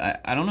surprised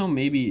that I don't know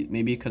maybe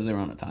because they were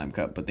on a time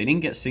cut, but they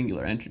didn't get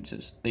singular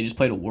entrances. They just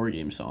played a War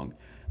Game song.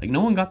 Like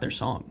no one got their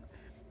song.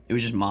 It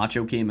was just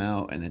Macho came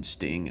out, and then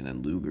Sting, and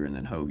then Luger, and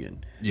then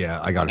Hogan.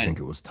 Yeah, I gotta think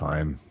it was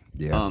time.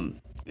 Yeah.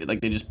 Like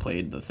they just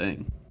played the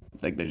thing,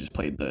 like they just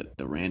played the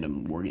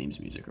random War Games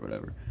music or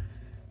whatever.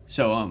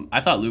 So I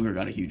thought Luger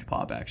got a huge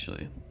pop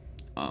actually,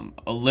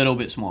 a little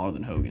bit smaller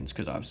than Hogan's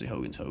because obviously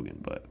Hogan's Hogan,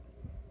 but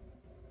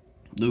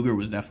Luger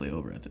was definitely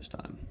over at this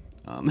time.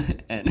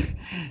 And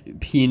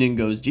Heenan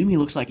goes, Jimmy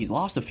looks like he's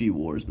lost a few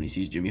wars when he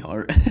sees Jimmy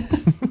Hart,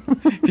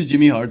 because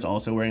Jimmy Hart's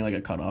also wearing like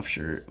a cutoff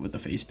shirt with the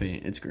face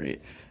paint. It's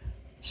great.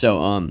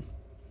 So,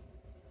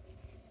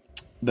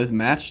 the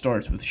match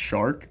starts with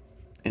Shark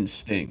and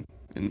Sting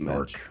in the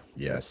match.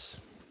 Yes.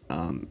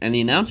 And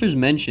the announcers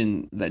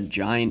mention that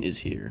Giant is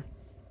here.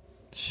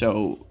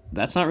 So,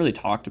 that's not really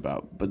talked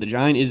about, but the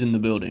Giant is in the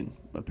building,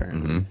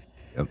 apparently.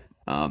 Mm-hmm.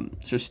 Yep.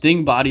 So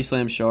Sting body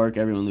slams Shark,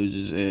 everyone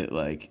loses it.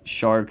 Like,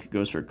 Shark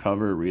goes for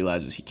cover,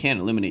 realizes he can't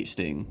eliminate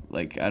Sting.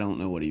 Like, I don't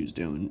know what he was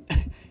doing.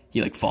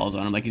 He like falls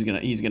on him like he's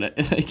gonna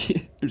like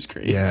it was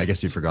crazy. Yeah, I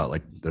guess you forgot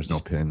like there's no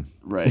pin.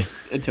 Right,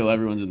 until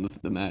everyone's in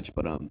the match.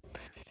 But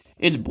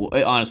it's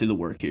honestly the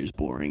work here is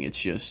boring.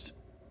 It's just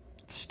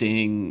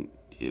Sting,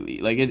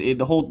 like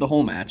the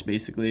whole match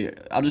basically.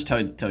 I'll just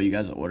tell you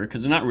guys the order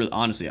because they're not really.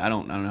 Honestly, I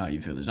don't know how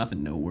you feel. There's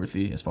nothing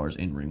noteworthy as far as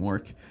in ring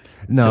work.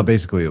 No, so,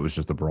 basically it was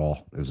just a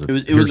brawl. It was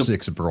a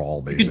 6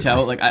 brawl. Basically, you could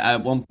tell. Like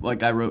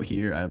I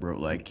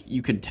wrote like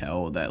you could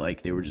tell that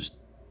like they were just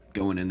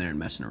going in there and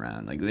messing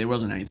around. Like, there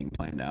wasn't anything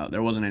planned out.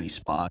 There wasn't any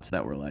spots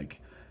that were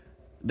like,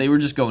 they were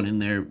just going in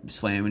there,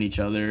 slamming each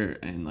other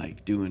and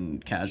like doing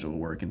casual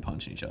work and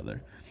punching each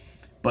other.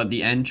 But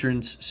the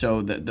entrance,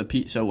 so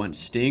when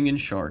Sting and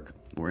Shark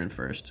were in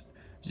first,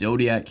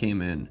 Zodiac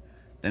came in,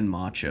 then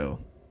Macho,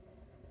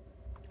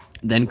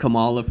 then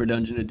Kamala for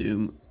Dungeon of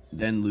Doom,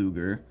 then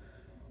Luger,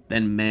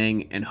 then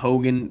Mang, and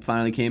Hogan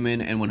finally came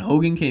in. And when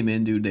Hogan came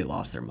in, dude, they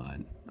lost their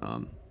mind.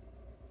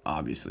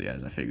 Obviously,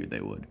 as I figured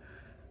they would.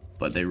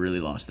 But they really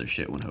lost their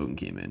shit when Hogan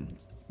came in.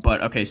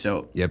 But, okay,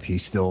 so... Yep,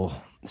 he's still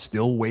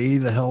way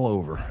the hell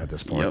over at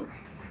this point. Yep.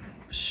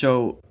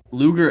 So,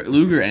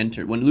 Luger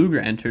entered. When Luger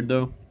entered,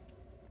 though,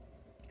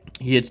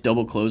 he hits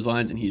double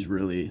clotheslines, and he's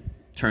really...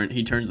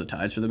 He turns the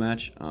tides for the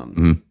match.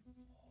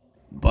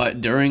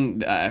 But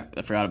during... I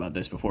forgot about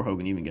this before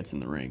Hogan even gets in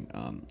the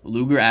ring.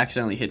 Luger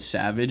accidentally hits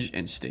Savage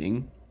and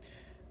Sting.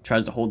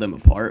 Tries to hold them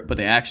apart, but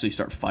they actually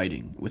start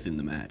fighting within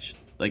the match.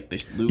 Like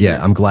this. Luger,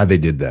 yeah, I'm glad they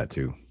did that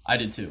too. I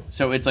did too.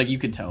 So it's like you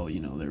could tell,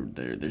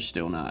 they're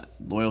still not,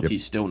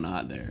 loyalty's still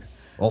not there.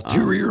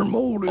 Ulterior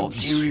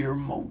motives. Ulterior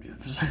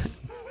motives.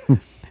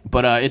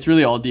 But it's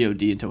really all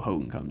DOD until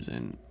Hogan comes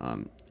in.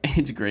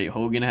 It's great.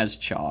 Hogan has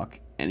chalk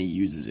and he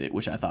uses it,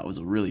 which I thought was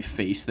a really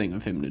face thing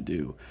of him to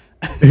do.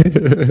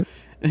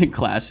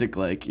 Classic,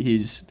 like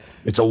it's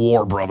a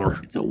war brother.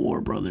 It's a war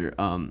brother.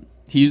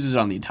 He uses it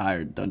on the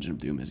entire Dungeon of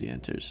Doom as he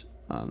enters.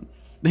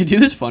 They do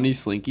this funny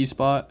slinky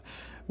spot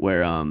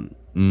where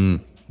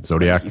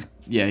Zodiac.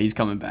 He's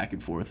coming back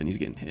and forth and he's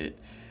getting hit.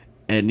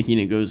 And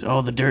Heenan goes,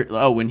 "Oh, the dirt."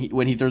 Oh, when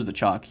he throws the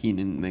chalk,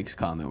 Heenan makes a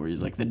comment where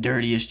he's like, "The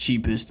dirtiest,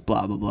 cheapest,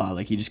 blah blah blah."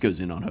 Like he just goes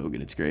in on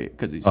Hogan. It's great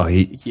because he's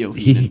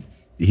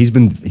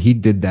he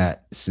did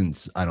that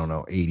since I don't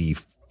know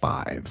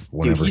 85.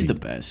 Dude, he's the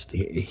best.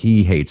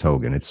 He hates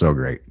Hogan. It's so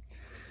great.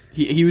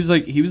 He was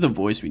the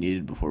voice we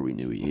needed before we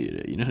knew we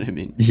needed it. You know what I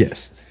mean?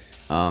 Yes.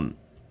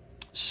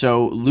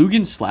 So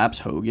Luger slaps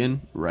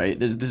Hogan, right?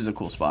 This is a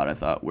cool spot, I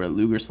thought, where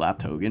Luger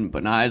slapped Hogan,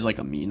 but not as like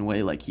a mean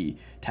way, like he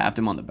tapped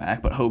him on the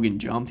back, but Hogan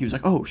jumped. He was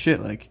like, "Oh shit,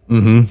 like are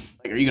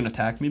you gonna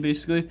attack me?"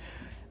 basically.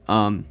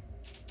 And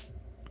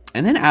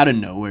then out of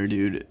nowhere,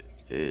 dude,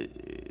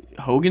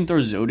 Hogan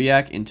throws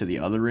Zodiac into the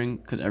other ring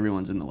because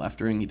everyone's in the left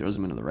ring. He throws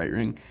him into the right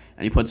ring,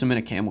 and he puts him in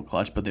a camel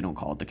clutch, but they don't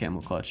call it the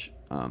camel clutch.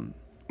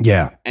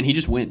 Yeah. And he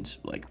just wins,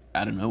 like,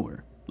 out of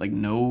nowhere. Like,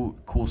 no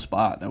cool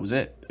spot. That was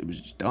it. It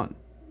was just done.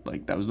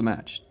 Like, that was the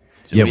match.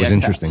 Zodiac it was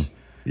interesting.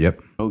 Yep.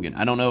 Hogan.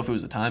 I don't know if it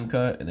was a time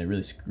cut and they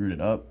really screwed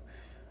it up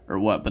or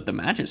what, but the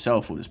match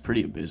itself was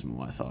pretty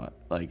abysmal, I thought.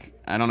 Like,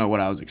 I don't know what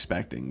I was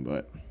expecting,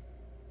 but...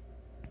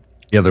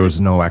 Yeah, there was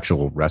no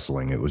actual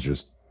wrestling. It was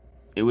just...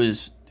 It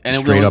was... And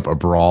straight up a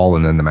brawl,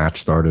 and then the match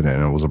started,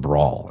 and it was a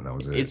brawl, and that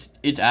was it.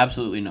 It's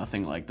absolutely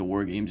nothing like the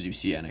War Games you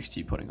see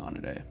NXT putting on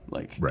today.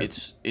 Like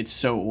it's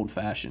so old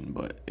fashioned,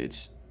 but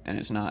it's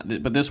not.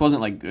 But this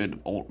wasn't like good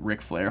old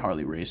Ric Flair,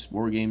 Harley Race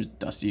War Games,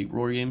 Dusty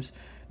War Games.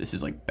 This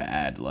is like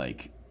bad,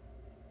 like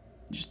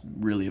just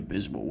really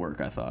abysmal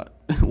work. I thought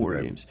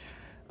War Games.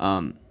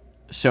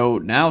 So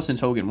now since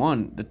Hogan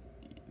won,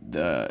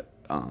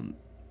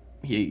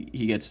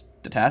 he gets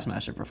the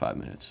Taskmaster for 5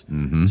 minutes.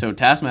 So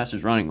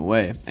Taskmaster's running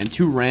away, and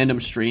two random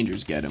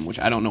strangers get him, which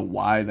I don't know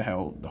why the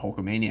hell the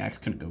Hulkamaniacs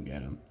couldn't go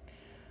get him.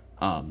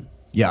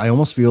 Yeah, I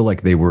almost feel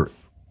like they were,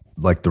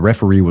 like the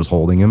referee was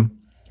holding him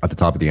at the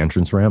top of the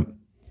entrance ramp.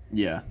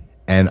 Yeah.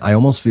 And I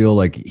almost feel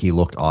like he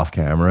looked off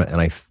camera,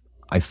 and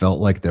I felt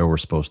like there were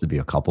supposed to be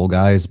a couple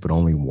guys, but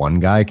only one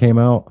guy came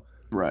out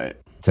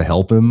to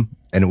help him.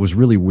 And it was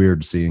really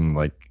weird seeing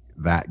like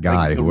that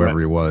guy, like whoever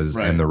he was,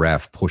 and the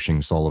ref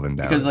pushing Sullivan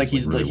down. Because like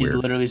he's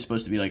literally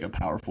supposed to be like a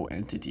powerful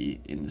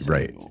entity in this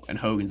angle, and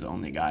Hogan's the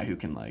only guy who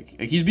can like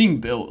he's being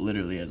built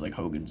literally as like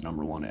Hogan's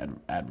number one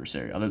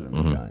adversary, other than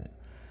the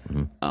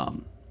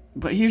Giant.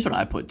 But here's what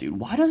I put, dude.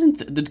 Why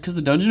doesn't because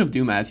the Dungeon of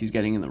Doom as he's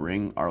getting in the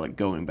ring are like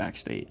going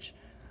backstage,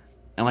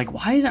 and like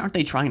why aren't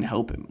they trying to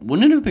help him?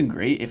 Wouldn't it have been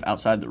great if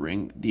outside the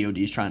ring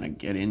DOD's trying to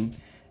get in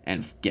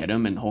and get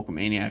him, and the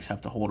Hulkamaniacs have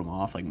to hold him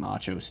off, like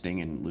Macho,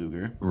 Sting, and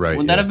Luger.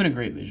 Wouldn't that have been a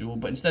great visual?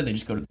 But instead, they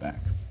just go to the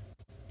back.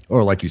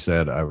 Or like you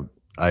said,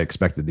 I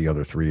expected the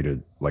other three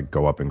to like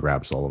go up and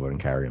grab Sullivan and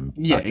carry him.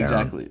 Yeah,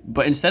 exactly.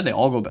 But instead, they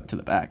all go back to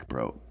the back,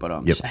 bro.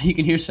 But you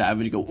can hear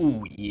Savage go,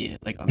 "Ooh, yeah,"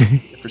 like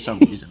for some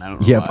reason. I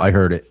don't know. Why. I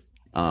heard it.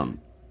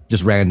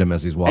 Just random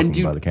as he's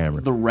walking by the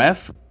camera. The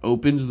ref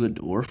opens the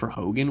door for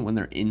Hogan when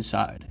they're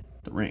inside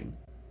the ring.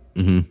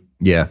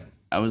 Yeah.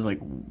 I was like,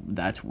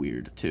 that's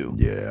weird too.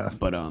 Yeah.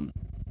 But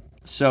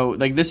so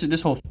like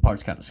this whole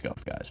part's kind of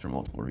scuffed, guys, for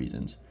multiple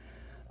reasons.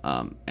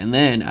 And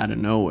then out of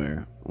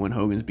nowhere, when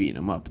Hogan's beating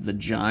him up, the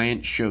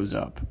Giant shows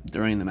up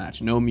during the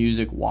match. No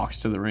music,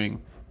 walks to the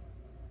ring.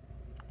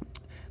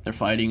 They're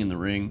fighting in the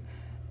ring,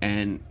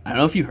 and I don't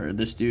know if you heard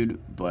this, dude,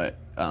 but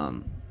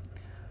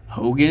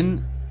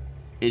Hogan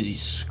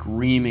is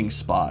screaming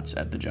spots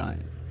at the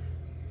Giant,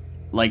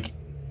 like.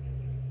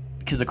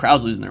 Because the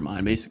crowd's losing their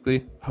mind,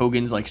 basically.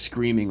 Hogan's, like,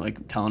 screaming,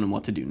 like, telling him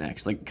what to do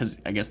next. Like, because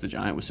I guess the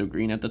Giant was so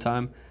green at the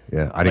time.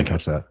 Yeah, I didn't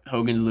catch that.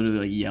 Hogan's literally,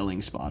 like,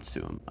 yelling spots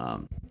to him.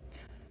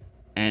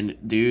 And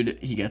dude,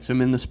 he gets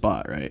him in the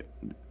spot, right?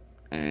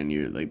 And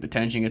you're like, the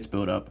tension gets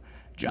built up.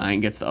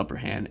 Giant gets the upper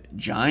hand.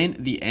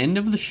 Giant, the end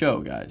of the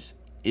show, guys,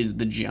 is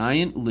the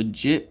Giant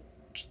legit.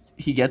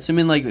 He gets him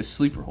in like this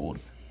sleeper hold,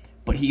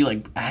 but he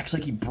like acts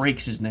like he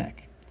breaks his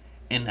neck,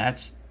 and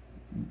that's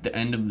the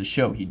end of the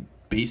show. He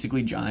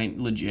basically, Giant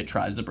legit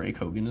tries to break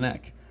Hogan's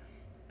neck.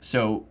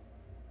 So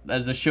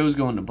as the show's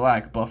going to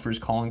black, Buffer's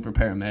calling for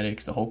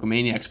paramedics. The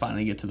Hulkamaniacs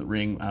finally get to the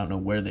ring. I don't know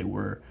where they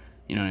were.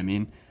 You know what I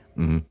mean?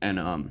 Mm-hmm.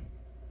 And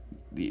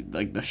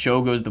the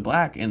show goes to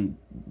black, and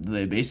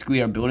they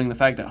basically are building the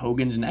fact that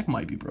Hogan's neck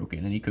might be broken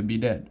and he could be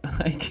dead.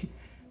 Like,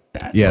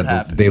 that's what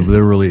happened. They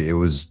literally, it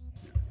was,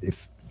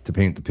 if to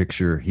paint the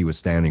picture, he was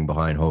standing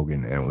behind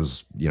Hogan, and it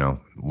was, you know,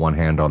 one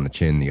hand on the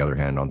chin, the other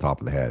hand on top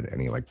of the head, and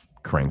he like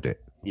cranked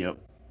it. Yep.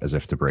 As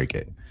if to break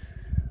it.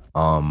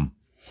 I'll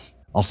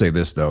say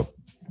this though,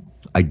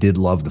 I did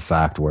love the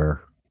fact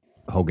where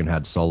Hogan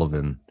had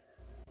Sullivan,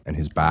 and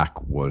his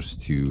back was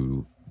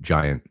to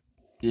Giant.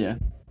 Yeah.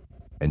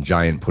 And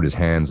Giant put his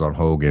hands on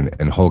Hogan,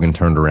 and Hogan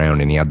turned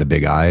around and he had the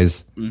big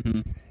eyes.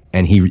 Mm-hmm.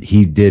 And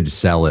he did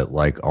sell it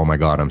like, oh my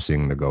God, I'm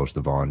seeing the ghost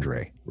of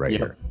Andre right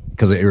here.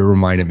 Because it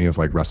reminded me of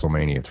like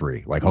WrestleMania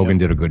 3. Like Hogan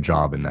did a good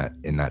job in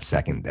that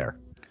second there.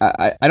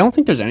 I don't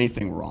think there's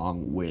anything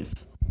wrong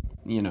with,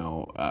 you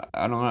know,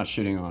 I'm not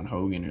shitting on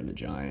Hogan or the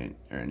Giant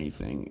or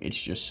anything.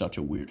 It's just such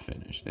a weird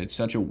finish. It's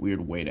such a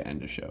weird way to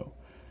end a show.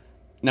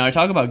 Now, I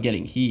talk about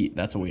getting heat.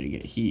 That's a way to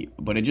get heat.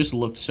 But it just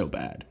looked so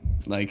bad.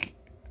 Like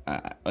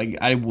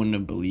I wouldn't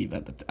have believed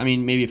I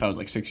mean, maybe if I was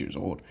like 6 years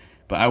old,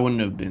 but I wouldn't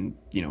have been,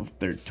 you know,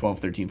 12,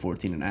 13,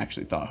 14 and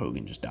actually thought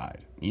Hogan just died.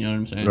 You know what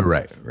I'm saying?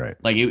 Right.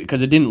 Like,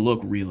 because it didn't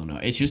look real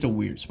enough. It's just a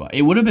weird spot.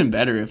 It would have been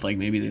better if, like,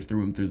 maybe they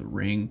threw him through the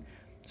ring,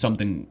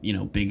 something, you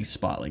know, big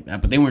spot like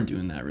that. But they weren't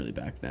doing that really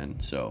back then.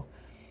 So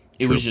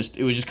it was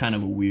just kind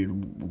of a weird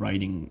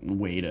writing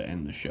way to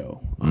end the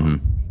show.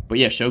 But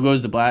yeah, show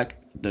goes to black.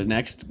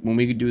 When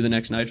we do the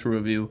next Nitro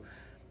review,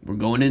 we're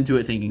going into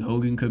it thinking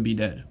Hogan could be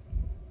dead.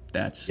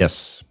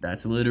 That's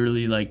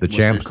literally like the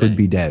champ could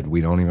be dead.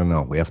 We don't even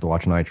know. We have to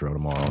watch Nitro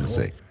tomorrow to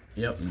see.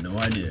 Yep, no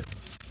idea.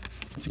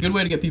 It's a good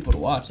way to get people to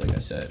watch. Like I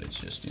said,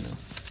 it's just, you know.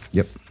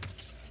 Yep.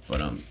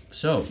 But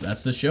so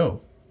that's the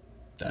show.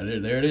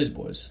 There it is,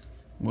 boys.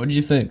 What did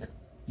you think?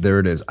 There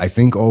it is. I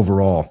think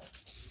overall,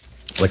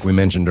 like we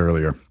mentioned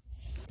earlier,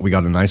 we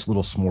got a nice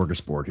little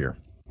smorgasbord here.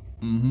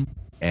 Mm-hmm.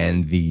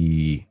 And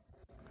the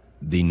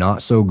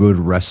not so good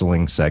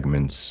wrestling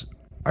segments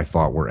I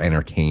thought were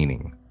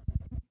entertaining.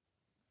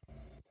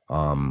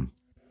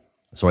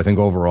 So I think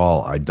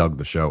overall I dug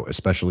the show,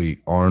 especially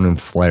Arn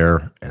and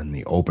Flair and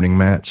the opening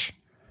match.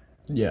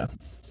 Yeah.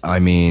 I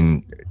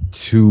mean,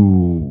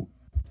 two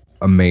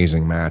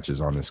amazing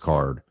matches on this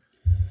card.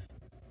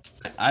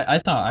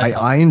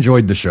 I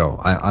enjoyed the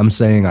show. I'm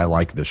saying I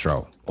like the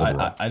show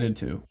overall. I did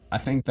too. I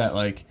think that,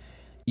 like,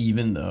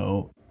 even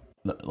though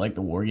like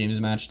the War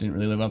Games match didn't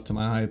really live up to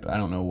my hype, I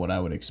don't know what I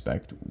would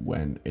expect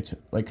when it's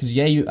like, because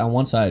you on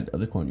one side of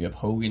the coin you have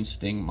Hogan,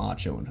 Sting,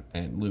 Macho,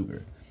 and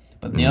Luger.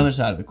 But on the other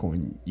side of the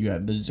coin, you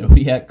have the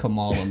Zodiac,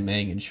 Kamala,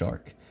 Mang, and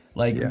Shark.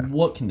 Like,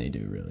 what can they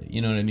do, really?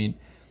 You know what I mean?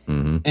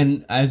 Mm-hmm.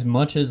 And as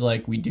much as,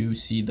 like, we do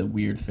see the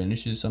weird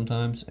finishes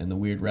sometimes, and the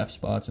weird ref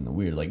spots, and the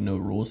weird, like, no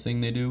rules thing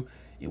they do,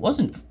 it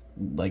wasn't,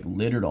 like,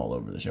 littered all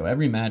over the show.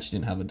 Every match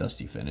didn't have a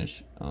dusty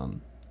finish.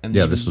 And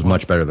this was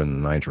much better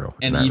than Nitro.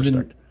 And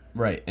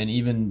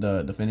even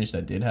the finish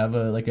that did have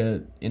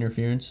a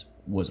interference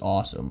was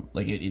awesome.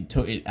 Like,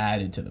 it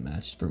added to the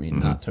match for me,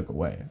 not took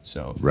away.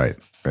 So right.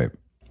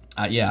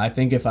 I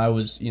think if I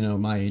was, you know,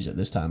 my age at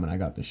this time and I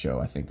got the show,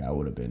 I think I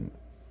would have been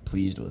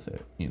pleased with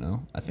it. You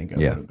know, I think I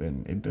would have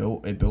been. It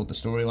built the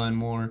storyline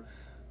more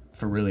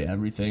for really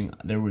everything.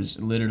 There was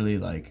literally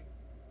like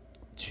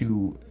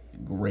two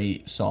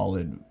great,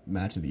 solid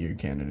match of the year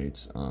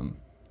candidates.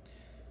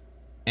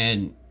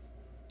 And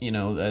you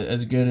know,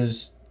 as good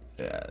as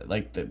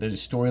like the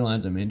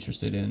storylines I'm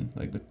interested in,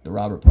 like the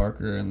Robert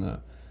Parker and the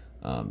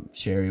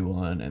Sherry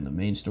one, and the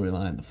main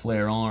storyline, the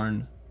Flair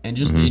Arn. And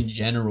just in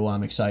general,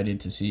 I'm excited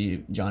to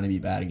see Johnny B.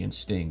 Bad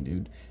against Sting,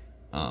 dude.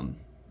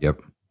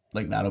 Yep.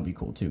 Like, that'll be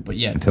cool, too. But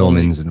yeah. And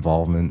Pillman's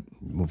involvement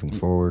moving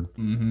forward.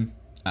 Mm-hmm.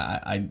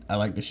 I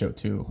like the show,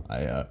 too.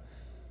 I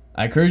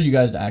encourage you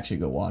guys to actually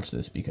go watch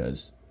this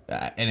because,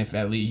 and if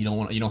at least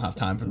you don't have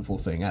time for the full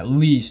thing, at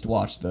least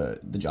watch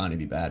the Johnny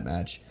B. Bad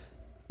match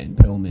and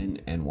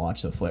Pillman and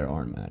watch the Flair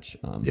Arn match.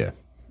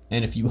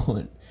 And if you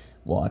want,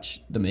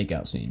 watch the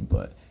makeout scene.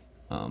 But,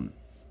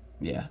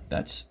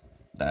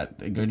 that's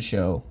a good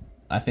show.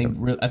 I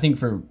think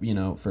for, you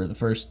know, for the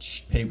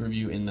first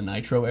pay-per-view in the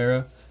Nitro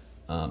era,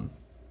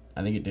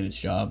 I think it did its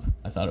job.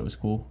 I thought it was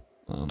cool.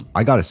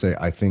 I gotta say,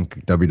 I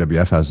think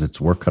WWF has its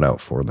work cut out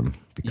for them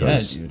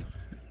because dude.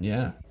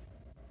 Yeah.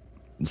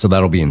 So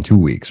that'll be in 2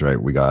 weeks,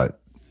 right? We got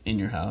In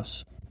Your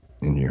House.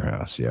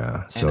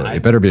 Yeah. So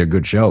it better be a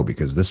good show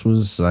because this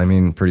was, I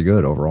mean, pretty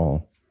good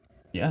overall.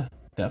 Yeah,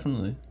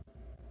 definitely.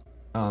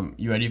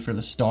 You ready for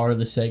the star of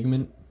the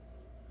segment?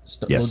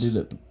 Yes.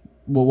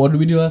 Well, what did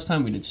we do last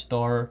time? We did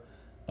star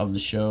of the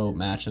show,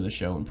 match of the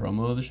show, and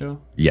promo of the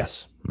show?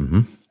 Yes.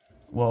 Mm-hmm.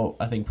 Well,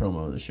 I think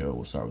promo of the show,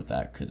 we'll start with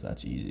that because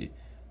that's easy.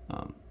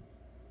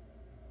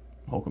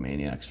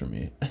 Hulkamaniacs for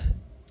me.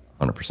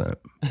 100%.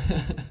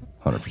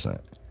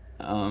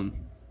 100%.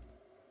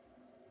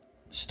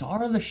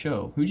 Star of the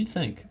show, who'd you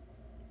think?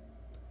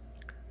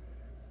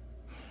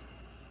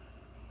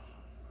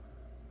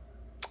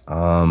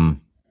 I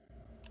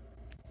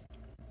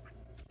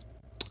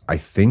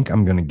think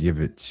I'm gonna give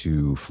it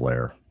to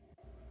Flair.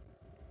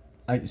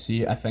 I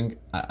think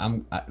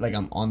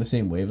I'm on the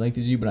same wavelength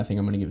as you, but I think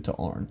I'm gonna give it to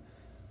Arn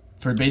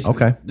for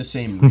basically the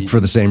same reasons. For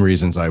the same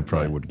reasons, I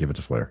probably would give it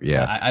to Flair.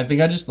 Yeah, I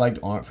think I just liked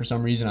Arn. For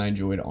some reason, I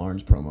enjoyed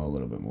Arn's promo a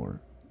little bit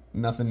more.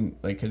 Nothing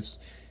like because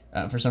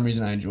for some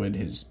reason I enjoyed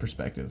his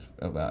perspective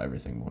about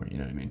everything more. You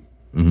know what I mean?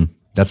 Mm-hmm.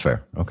 That's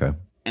fair. Okay.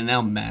 And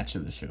now match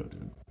of the show,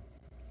 dude.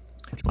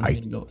 Which one are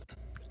you gonna go with?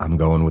 I'm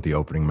going with the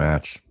opening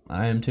match.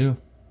 I am too.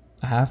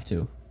 I have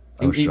to.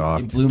 I was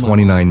shocked. It blew my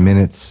 29 mind.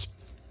 minutes.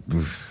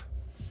 Oof.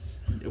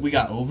 We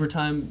got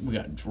overtime. We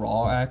got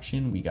draw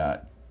action. We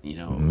got,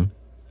 dude,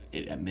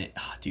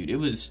 it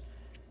was.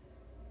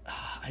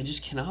 I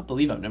just cannot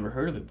believe I've never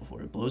heard of it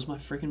before. It blows my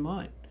freaking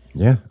mind.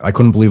 Yeah, I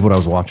couldn't believe what I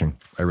was watching.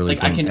 I really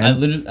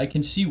couldn't. I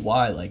can see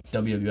why like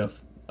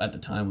WWF at the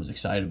time was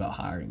excited about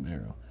hiring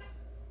Mero.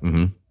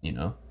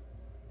 Mm-hmm.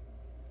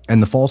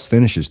 And the false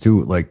finishes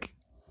too. Like,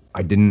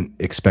 I didn't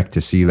expect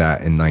to see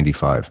that in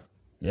 '95.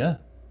 Yeah,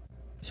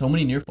 so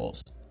many near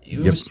falls. It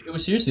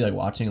was seriously like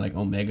watching like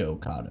Omega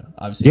Okada.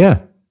 Obviously,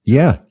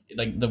 yeah.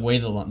 Like the way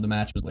the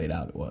match was laid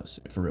out, it was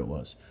for real.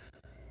 Was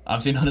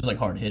obviously not as like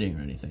hard hitting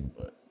or anything,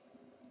 but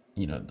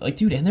like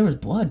dude, and there was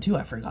blood too.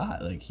 I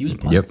forgot. Like he was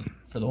busted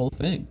for the whole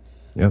thing.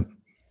 Yep.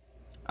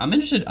 I'm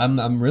interested.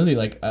 I'm really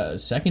like a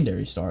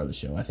secondary star of the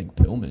show. I think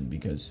Pillman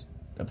because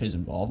of his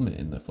involvement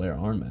in the Flair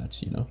Arn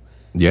match.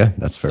 Yeah,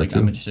 that's fair like, too.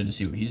 I'm interested to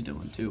see what he's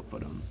doing too.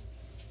 But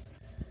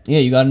yeah,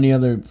 you got any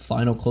other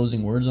final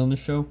closing words on the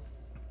show?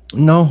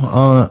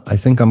 No, I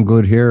think I'm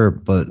good here,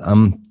 but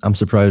I'm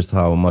surprised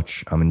how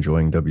much I'm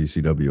enjoying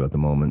WCW at the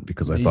moment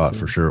because I thought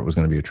for sure it was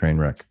going to be a train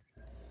wreck.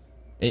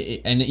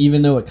 And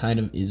even though it kind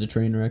of is a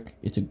train wreck,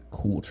 it's a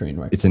cool train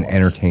wreck. It's an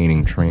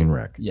entertaining train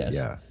wreck. Yes.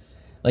 Yeah.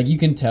 Like you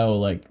can tell,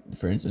 like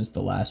for instance,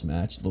 the last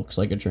match looks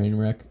like a train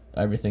wreck.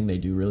 Everything they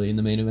do really in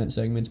the main event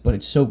segments, but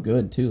it's so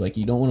good too. Like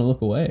you don't want to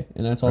look away,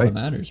 and that's all that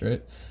matters,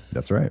 right?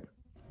 That's right.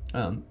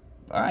 All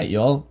right,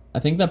 y'all. I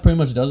think that pretty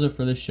much does it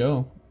for this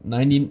show.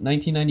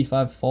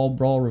 1995 Fall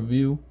Brawl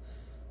review,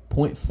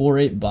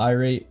 0.48 buy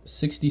rate,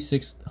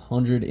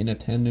 6,600 in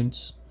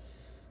attendance.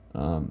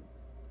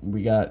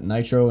 We got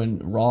Nitro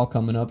and Raw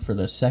coming up for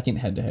the second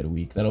head-to-head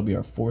week. That'll be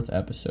our 4th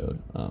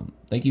episode.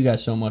 Thank you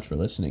guys so much for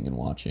listening and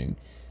watching.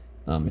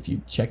 If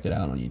you checked it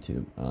out on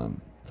YouTube,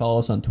 follow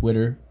us on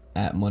Twitter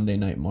at Monday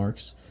Night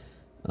Marks.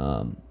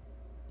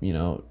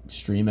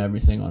 Stream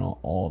everything on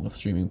all the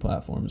streaming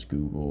platforms: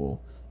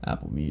 Google,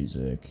 Apple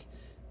Music,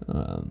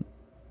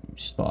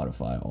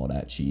 Spotify, all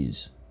that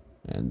cheese.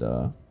 And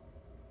I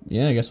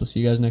guess we'll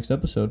see you guys next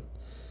episode.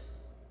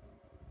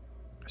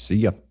 See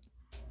ya.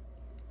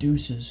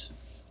 Deuces.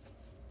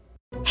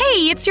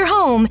 Hey, it's your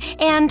home,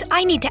 and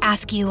I need to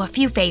ask you a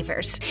few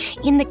favors.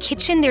 In the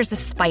kitchen, there's a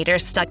spider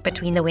stuck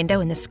between the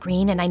window and the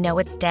screen, and I know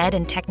it's dead,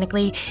 and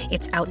technically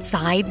it's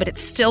outside, but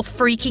it's still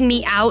freaking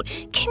me out.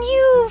 Can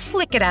you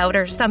flick it out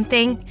or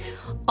something?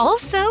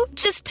 Also,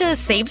 just to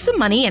save some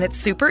money, and it's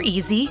super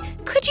easy,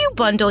 could you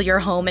bundle your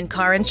home and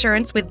car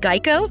insurance with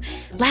Geico?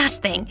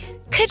 Last thing,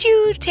 could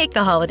you take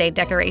the holiday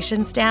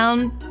decorations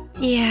down?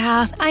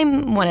 Yeah,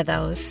 I'm one of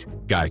those.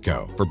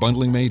 Geico. For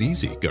bundling made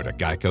easy, go to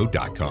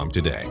geico.com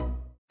today.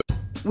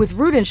 With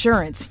Root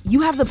Insurance, you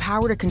have the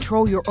power to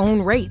control your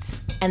own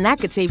rates, and that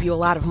could save you a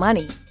lot of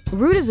money.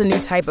 Root is a new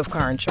type of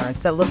car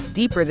insurance that looks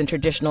deeper than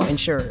traditional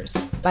insurers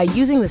by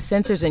using the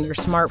sensors in your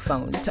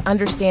smartphone to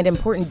understand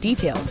important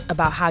details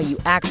about how you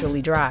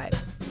actually drive.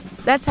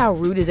 That's how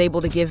Root is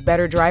able to give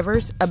better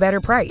drivers a better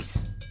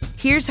price.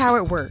 Here's how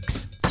it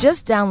works.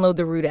 Just download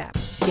the Root app,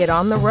 get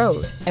on the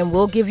road, and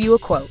we'll give you a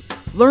quote.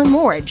 Learn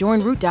more at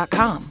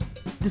joinroot.com.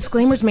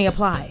 Disclaimers may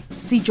apply.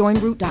 See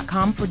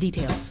joinroot.com for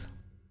details.